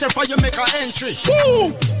subscribe myself and you make an entry.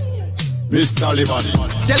 Woo! Miss Dolly Body.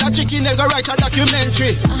 Tell a chicken they go write a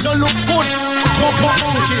documentary. Don't look good, more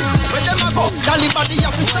monkey. Where them a go? Dolly Body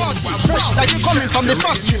have to sauce. Fresh like you coming from the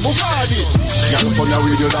factory. Bugatti. Y'all come here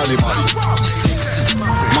with your Dolly Body. Sexy.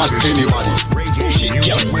 Mad anybody. Push it,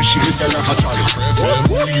 girl. This is like a trolley.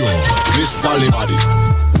 Miss Dolly Body.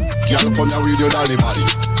 Y'all come here with your Dolly Body.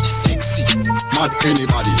 Sexy. Mad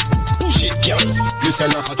anybody. Push it, girl. This is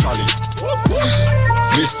like a trolley.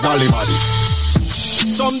 Miss Dolly Body.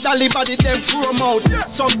 Some dolly body them chrome out.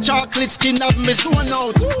 Some chocolate skin have me zone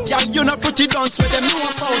out. Y'all you not pretty dance where them know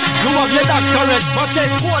about. You have your doctorate but take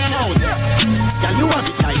cold mouth. Y'all you have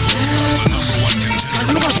it like that. Y'all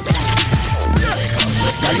you have it like that.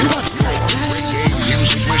 Y'all you have it like that.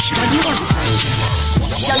 Y'all you have it like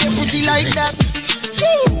that. Y'all you pretty like that.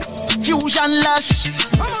 Fusion lash.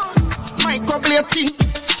 Microblading.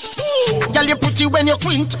 Y'all you pretty when you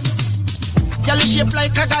quint. Y'all you shape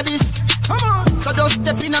like a goddess. So don't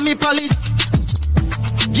step in a me palace.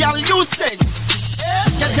 Girl, you sexy.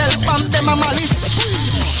 Sketel bam dem a malice.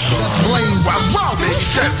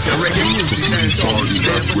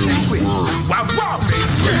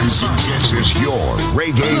 This is your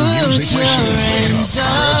reggae music machine.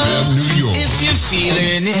 If you're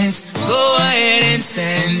feeling it, go ahead and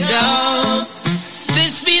stand up.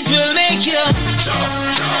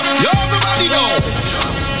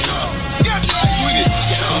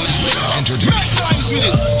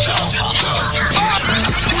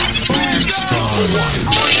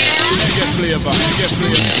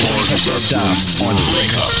 On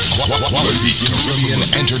Link Up. Quality Caribbean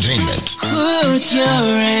Entertainment. Put your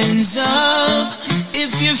hands up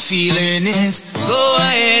if you're feeling it. Go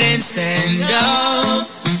ahead and stand up.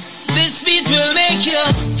 This beat will make you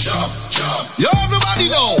jump, jump. Yo, everybody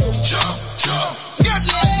know. Jump, jump. Get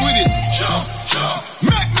light with it. Jump, jump.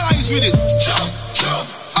 Make noise with it. Jump, jump.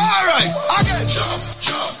 All right, again. Jump,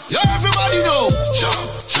 jump. Yo, everybody know. Jump,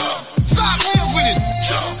 jump. Start live with it.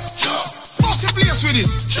 Jump, jump. Bust the place with it.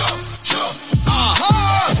 Jump, jump.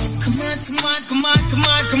 Aha! Come on, come on, come on, come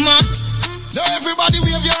on, come on. Now everybody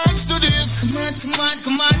wave your hands to this. Come on, come on,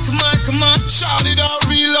 come on, come on, come on. Shout it out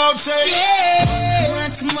real loud, say yeah. Come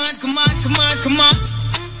on, come on, come on, come on, come on.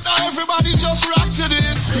 Now everybody just rock to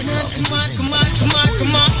this. Come on, come on, come on, come on,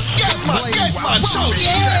 come on. Get mad, shout it.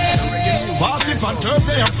 Yeah. Party on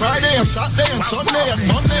Thursday and Friday and Saturday and Sunday and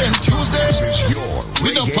Monday and Tuesday.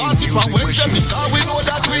 We don't party on Wednesday because we know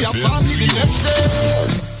that we have party the next day.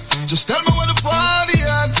 Just tell me where the party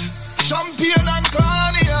at. Champagne and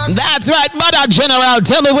cognac. That's right, Mother General.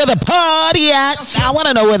 Tell me where the party at. I want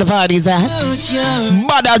to know where the party's at.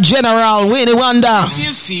 Mother General, Winnie Wonder. If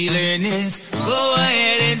you're feeling it, go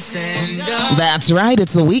ahead and stand up. That's right,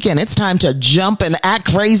 it's the weekend. It's time to jump and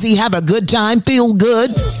act crazy, have a good time, feel good.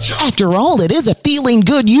 After all, it is a feeling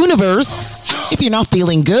good universe. If you're not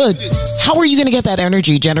feeling good, how are you going to get that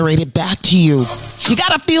energy generated back to you? You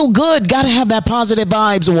got to feel good, got to have that positive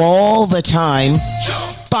vibes all the time.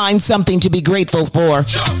 Find something to be grateful for.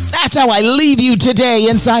 That's how I leave you today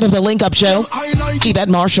inside of the Link Up Show. Yvette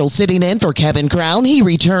Marshall sitting in for Kevin Crown. He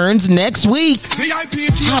returns next week.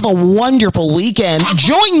 Have a wonderful weekend.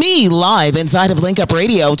 Join me live inside of Link Up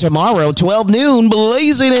Radio tomorrow, 12 noon,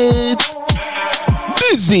 blazing it.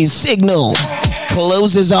 Busy Signal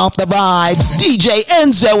closes off the vibes. DJ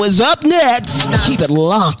Enzo is up next. Keep it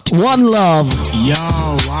locked. One love. Yo,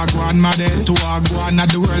 walk one my day to walk one at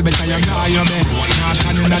the world better you got your bed. Not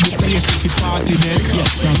turning at the place if you party there. Yeah,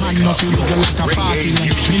 no man no feel like a party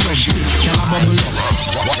there. Me love sick, can I bubble up?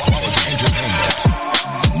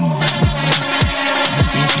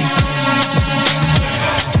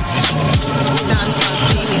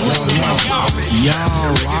 Yo,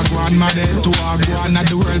 walk one my day to walk one at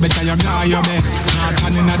the world better you got your bed. Not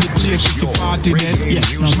turning at the place if you party there. Yeah,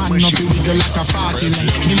 no man no feel like a party there.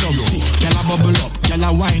 Me love sick, can I bubble up?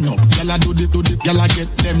 Y'all wind up, y'all do the, y'all get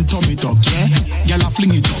them tummy tuck, yeah? Y'all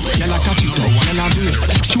fling it up, y'all catch it up, y'all brace,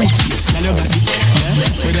 cute face, y'all got it,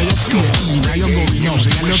 yeah? Whether you stay in or you going out,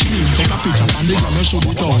 y'all clean, take a picture and the gram, you show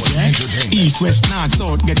it out, yeah? East, west, north,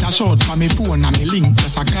 south, get a shot from me phone and me link,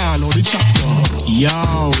 just a call or the chapter. Yo,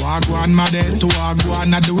 walk one my dead, to walk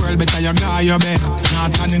one at the world, better you got your bed.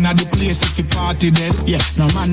 Not turning at the place if you party dead, yeah, no man.